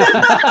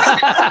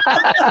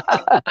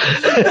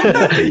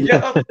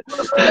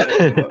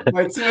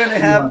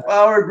 2.5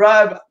 hour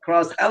drive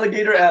across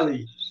Alligator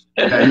Alley.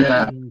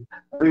 Yeah.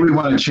 I think we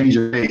want to change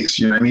the pace.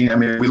 You know what I mean? I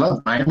mean, we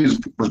love Miami was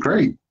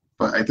great,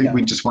 but I think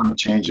we just want to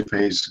change the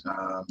pace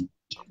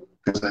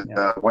because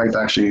the wife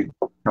actually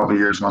a couple of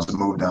years wants to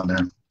move down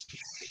there.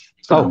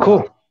 So,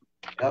 cool.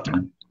 Yep.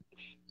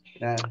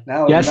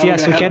 Yes, we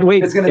can't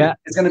wait. It's gonna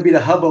be the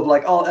hub of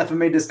like all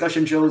FMA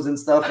discussion shows and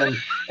stuff,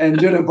 and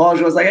Jun and Paul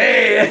was like,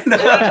 hey,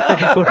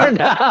 we're in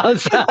the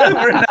house.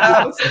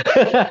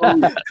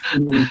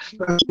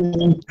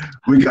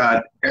 We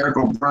got Eric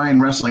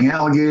O'Brien wrestling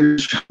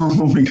alligators.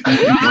 We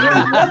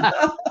got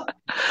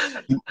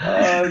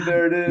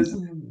there it is.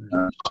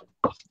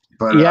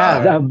 But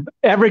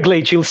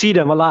Everglades, you'll see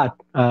them a lot.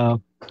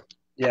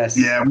 Yes.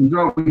 Yeah, we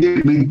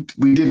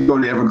did go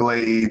to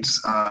Everglades.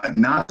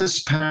 Not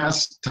this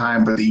past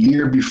time, but the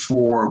year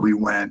before we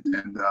went,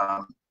 and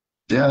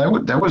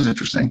that was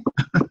interesting.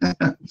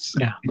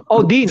 Yeah.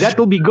 Oh, Dean, that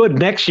will be good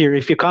next year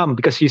if you come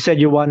because you said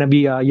you want to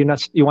be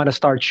you want to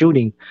start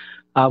shooting.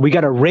 We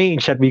got a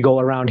range that we go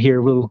around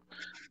here. We'll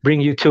bring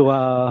you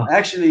to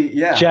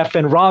Jeff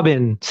and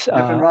Robin.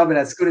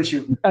 At Scoot and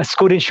Shoot.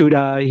 Scoot and Shoot.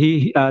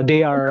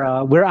 They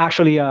are. We're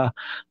actually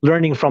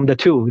learning from the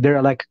two.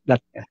 They're like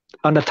that.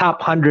 On the top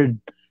 100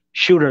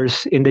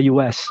 shooters in the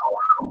U.S.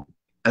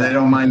 And they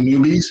don't mind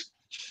newbies?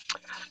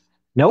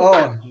 Nope.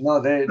 Oh, no,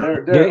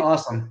 they're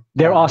awesome.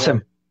 They're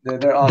awesome.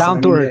 They're awesome.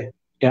 Down to earth.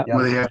 Yeah.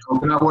 Will they have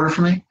coconut water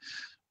for me?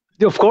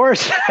 Of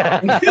course.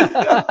 And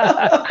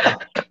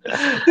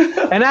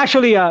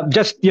actually,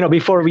 just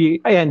before we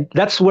end,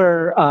 that's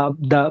where our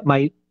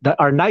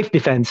knife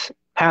defense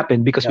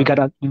happened because we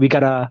got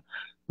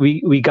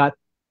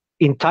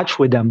in touch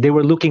with them. They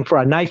were looking for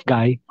a knife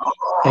guy.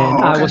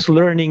 And I was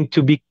learning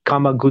to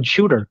become a good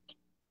shooter.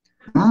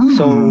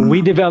 So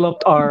we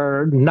developed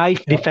our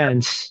knife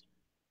defense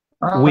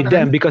with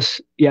them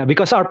because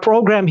our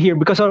program here,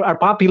 because our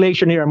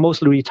population here are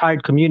mostly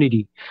retired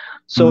community.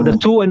 So the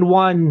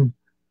 2-and-1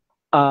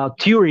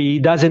 theory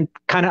doesn't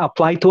kind of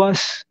apply to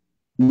us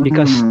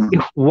because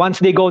once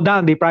they go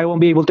down, they probably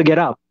won't be able to get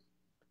up.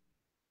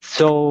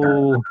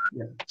 So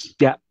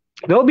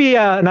there'll be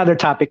another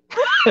topic.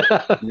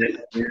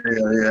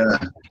 Yeah.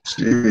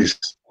 Jeez.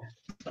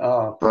 But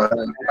all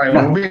right,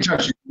 we'll be in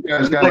touch. You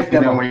guys got to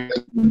get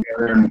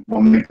together and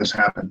we'll make this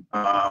happen.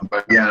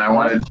 But again, I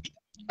want to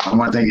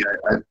thank you.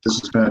 This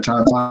has been a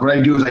ton of fun. What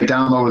I do is I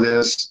download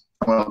this.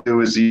 What I'll do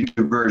is the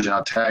YouTube version.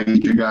 I'll tag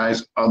each of you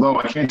guys. Although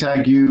I can't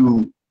tag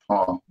you,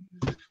 Paul.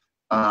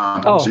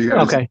 So you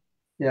guys, okay.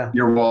 Yeah.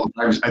 Your wall.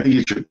 I think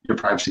it's your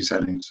privacy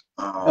settings.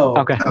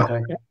 Okay.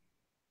 Okay.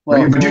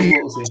 Well, but you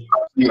we'll see.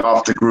 can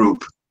off the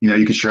group.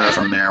 You can share it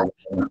from there.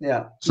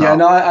 Yeah. So, Yeah.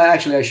 No, I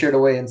shared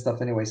away and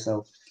stuff anyway.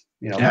 So,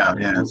 Yeah.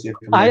 We'll see it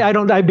from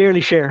there. I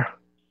barely share.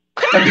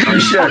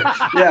 Sure.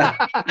 Yeah.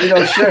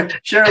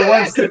 Share it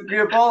once to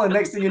Paul, and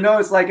next thing you know,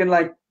 it's like in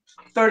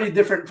 30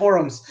 different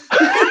forums.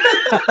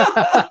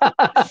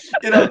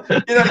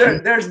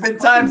 There's been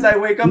times I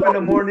wake up in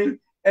the morning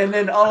and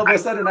then all of a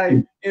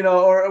sudden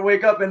or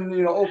wake up and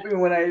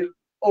when I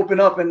open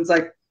up and it's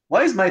like,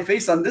 why is my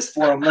face on this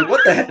forum? Like,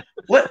 what the heck?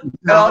 What?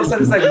 And all of a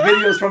sudden it's like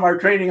videos from our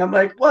training. I'm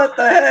like, what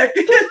the heck?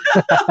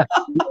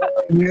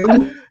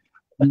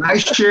 When I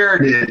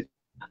shared it,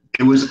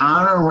 it was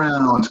on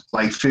around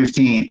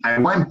 15. I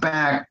went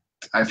back,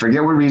 I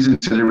forget what reason,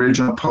 to the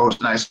original post,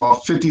 and I saw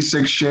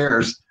 56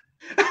 shares.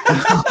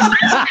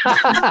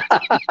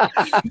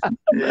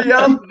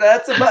 Yep,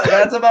 that's about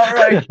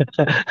right.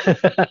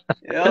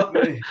 Yep,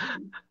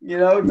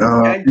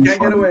 can't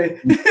get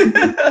away.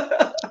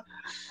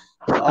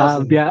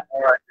 Awesome. Yeah.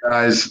 All right,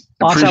 guys.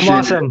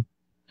 Awesome.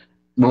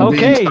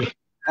 Okay.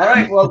 All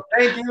right. Well,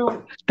 thank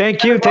you.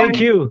 Thank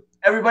you.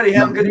 Everybody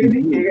have a good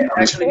evening.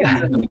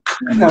 Absolutely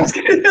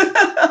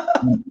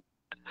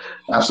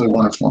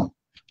wonderful.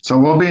 So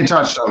we'll be in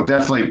touch, though.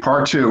 Definitely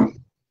part 2.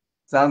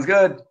 Sounds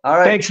good. All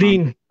right. Thanks,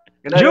 Dean.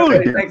 Good night, June.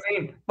 everybody. Thanks,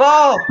 Dean.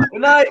 Paul.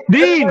 Good night.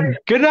 Dean. Everybody.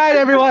 Good night,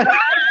 everyone.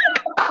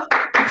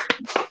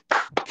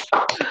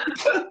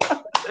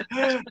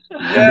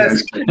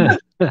 Yes. All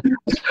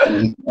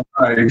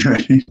right,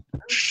 everybody.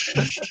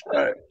 All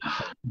right.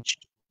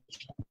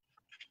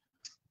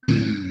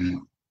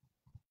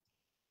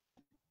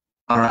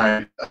 All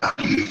right.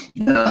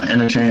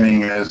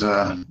 Entertaining as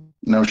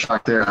no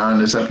shock there on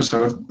this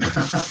episode.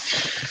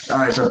 All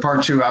right, so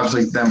part 2,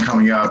 obviously them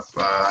coming up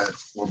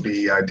will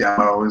be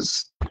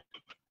demos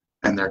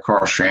and their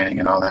cross training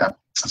and all that.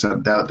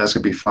 So that's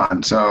gonna be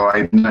fun. So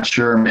I'm not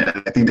sure.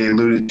 I think they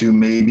alluded to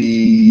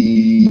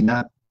maybe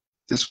not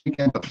this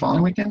weekend, but the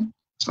following weekend.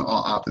 So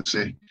I'll have to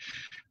see.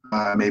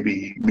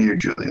 Maybe me or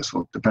Julius,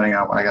 depending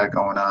on what I got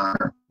going on,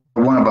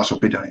 or one of us will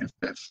be doing it.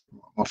 If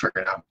we'll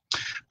figure it out.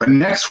 But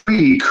next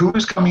week, who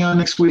is coming on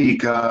next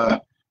week?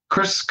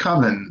 Chris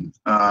Coven.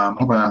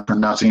 Hope I'm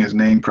pronouncing his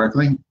name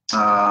correctly.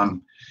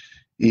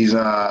 He's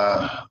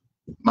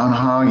Mount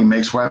Hog. He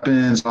makes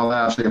weapons, all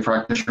that. Obviously a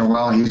practitioner.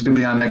 Well, he's going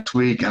to be on next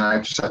week, and I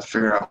just have to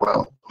figure out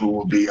who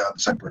will be the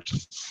second person.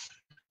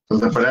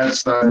 But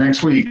that's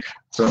next week.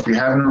 So if you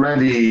haven't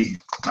already,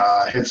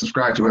 hit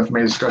subscribe to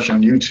FMA Discussion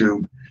on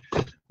YouTube.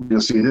 You'll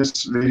see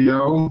this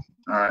video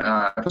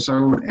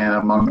episode and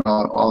among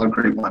all the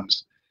great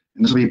ones.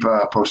 And this will be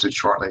posted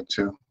shortly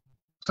too.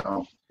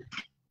 So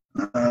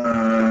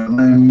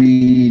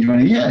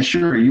yeah,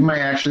 sure. You might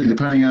actually,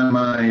 depending on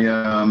my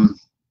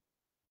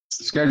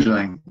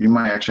scheduling, you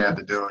might actually have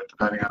to do it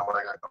depending on what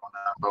I got going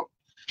on. But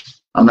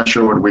I'm not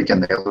sure what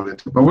weekend they alluded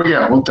to. But we'll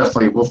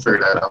figure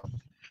that out.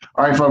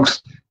 All right,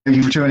 folks. Thank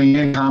you for tuning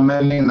in,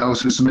 commenting,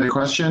 those who submitted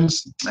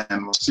questions,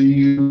 and we'll see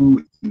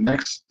you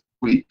next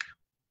week.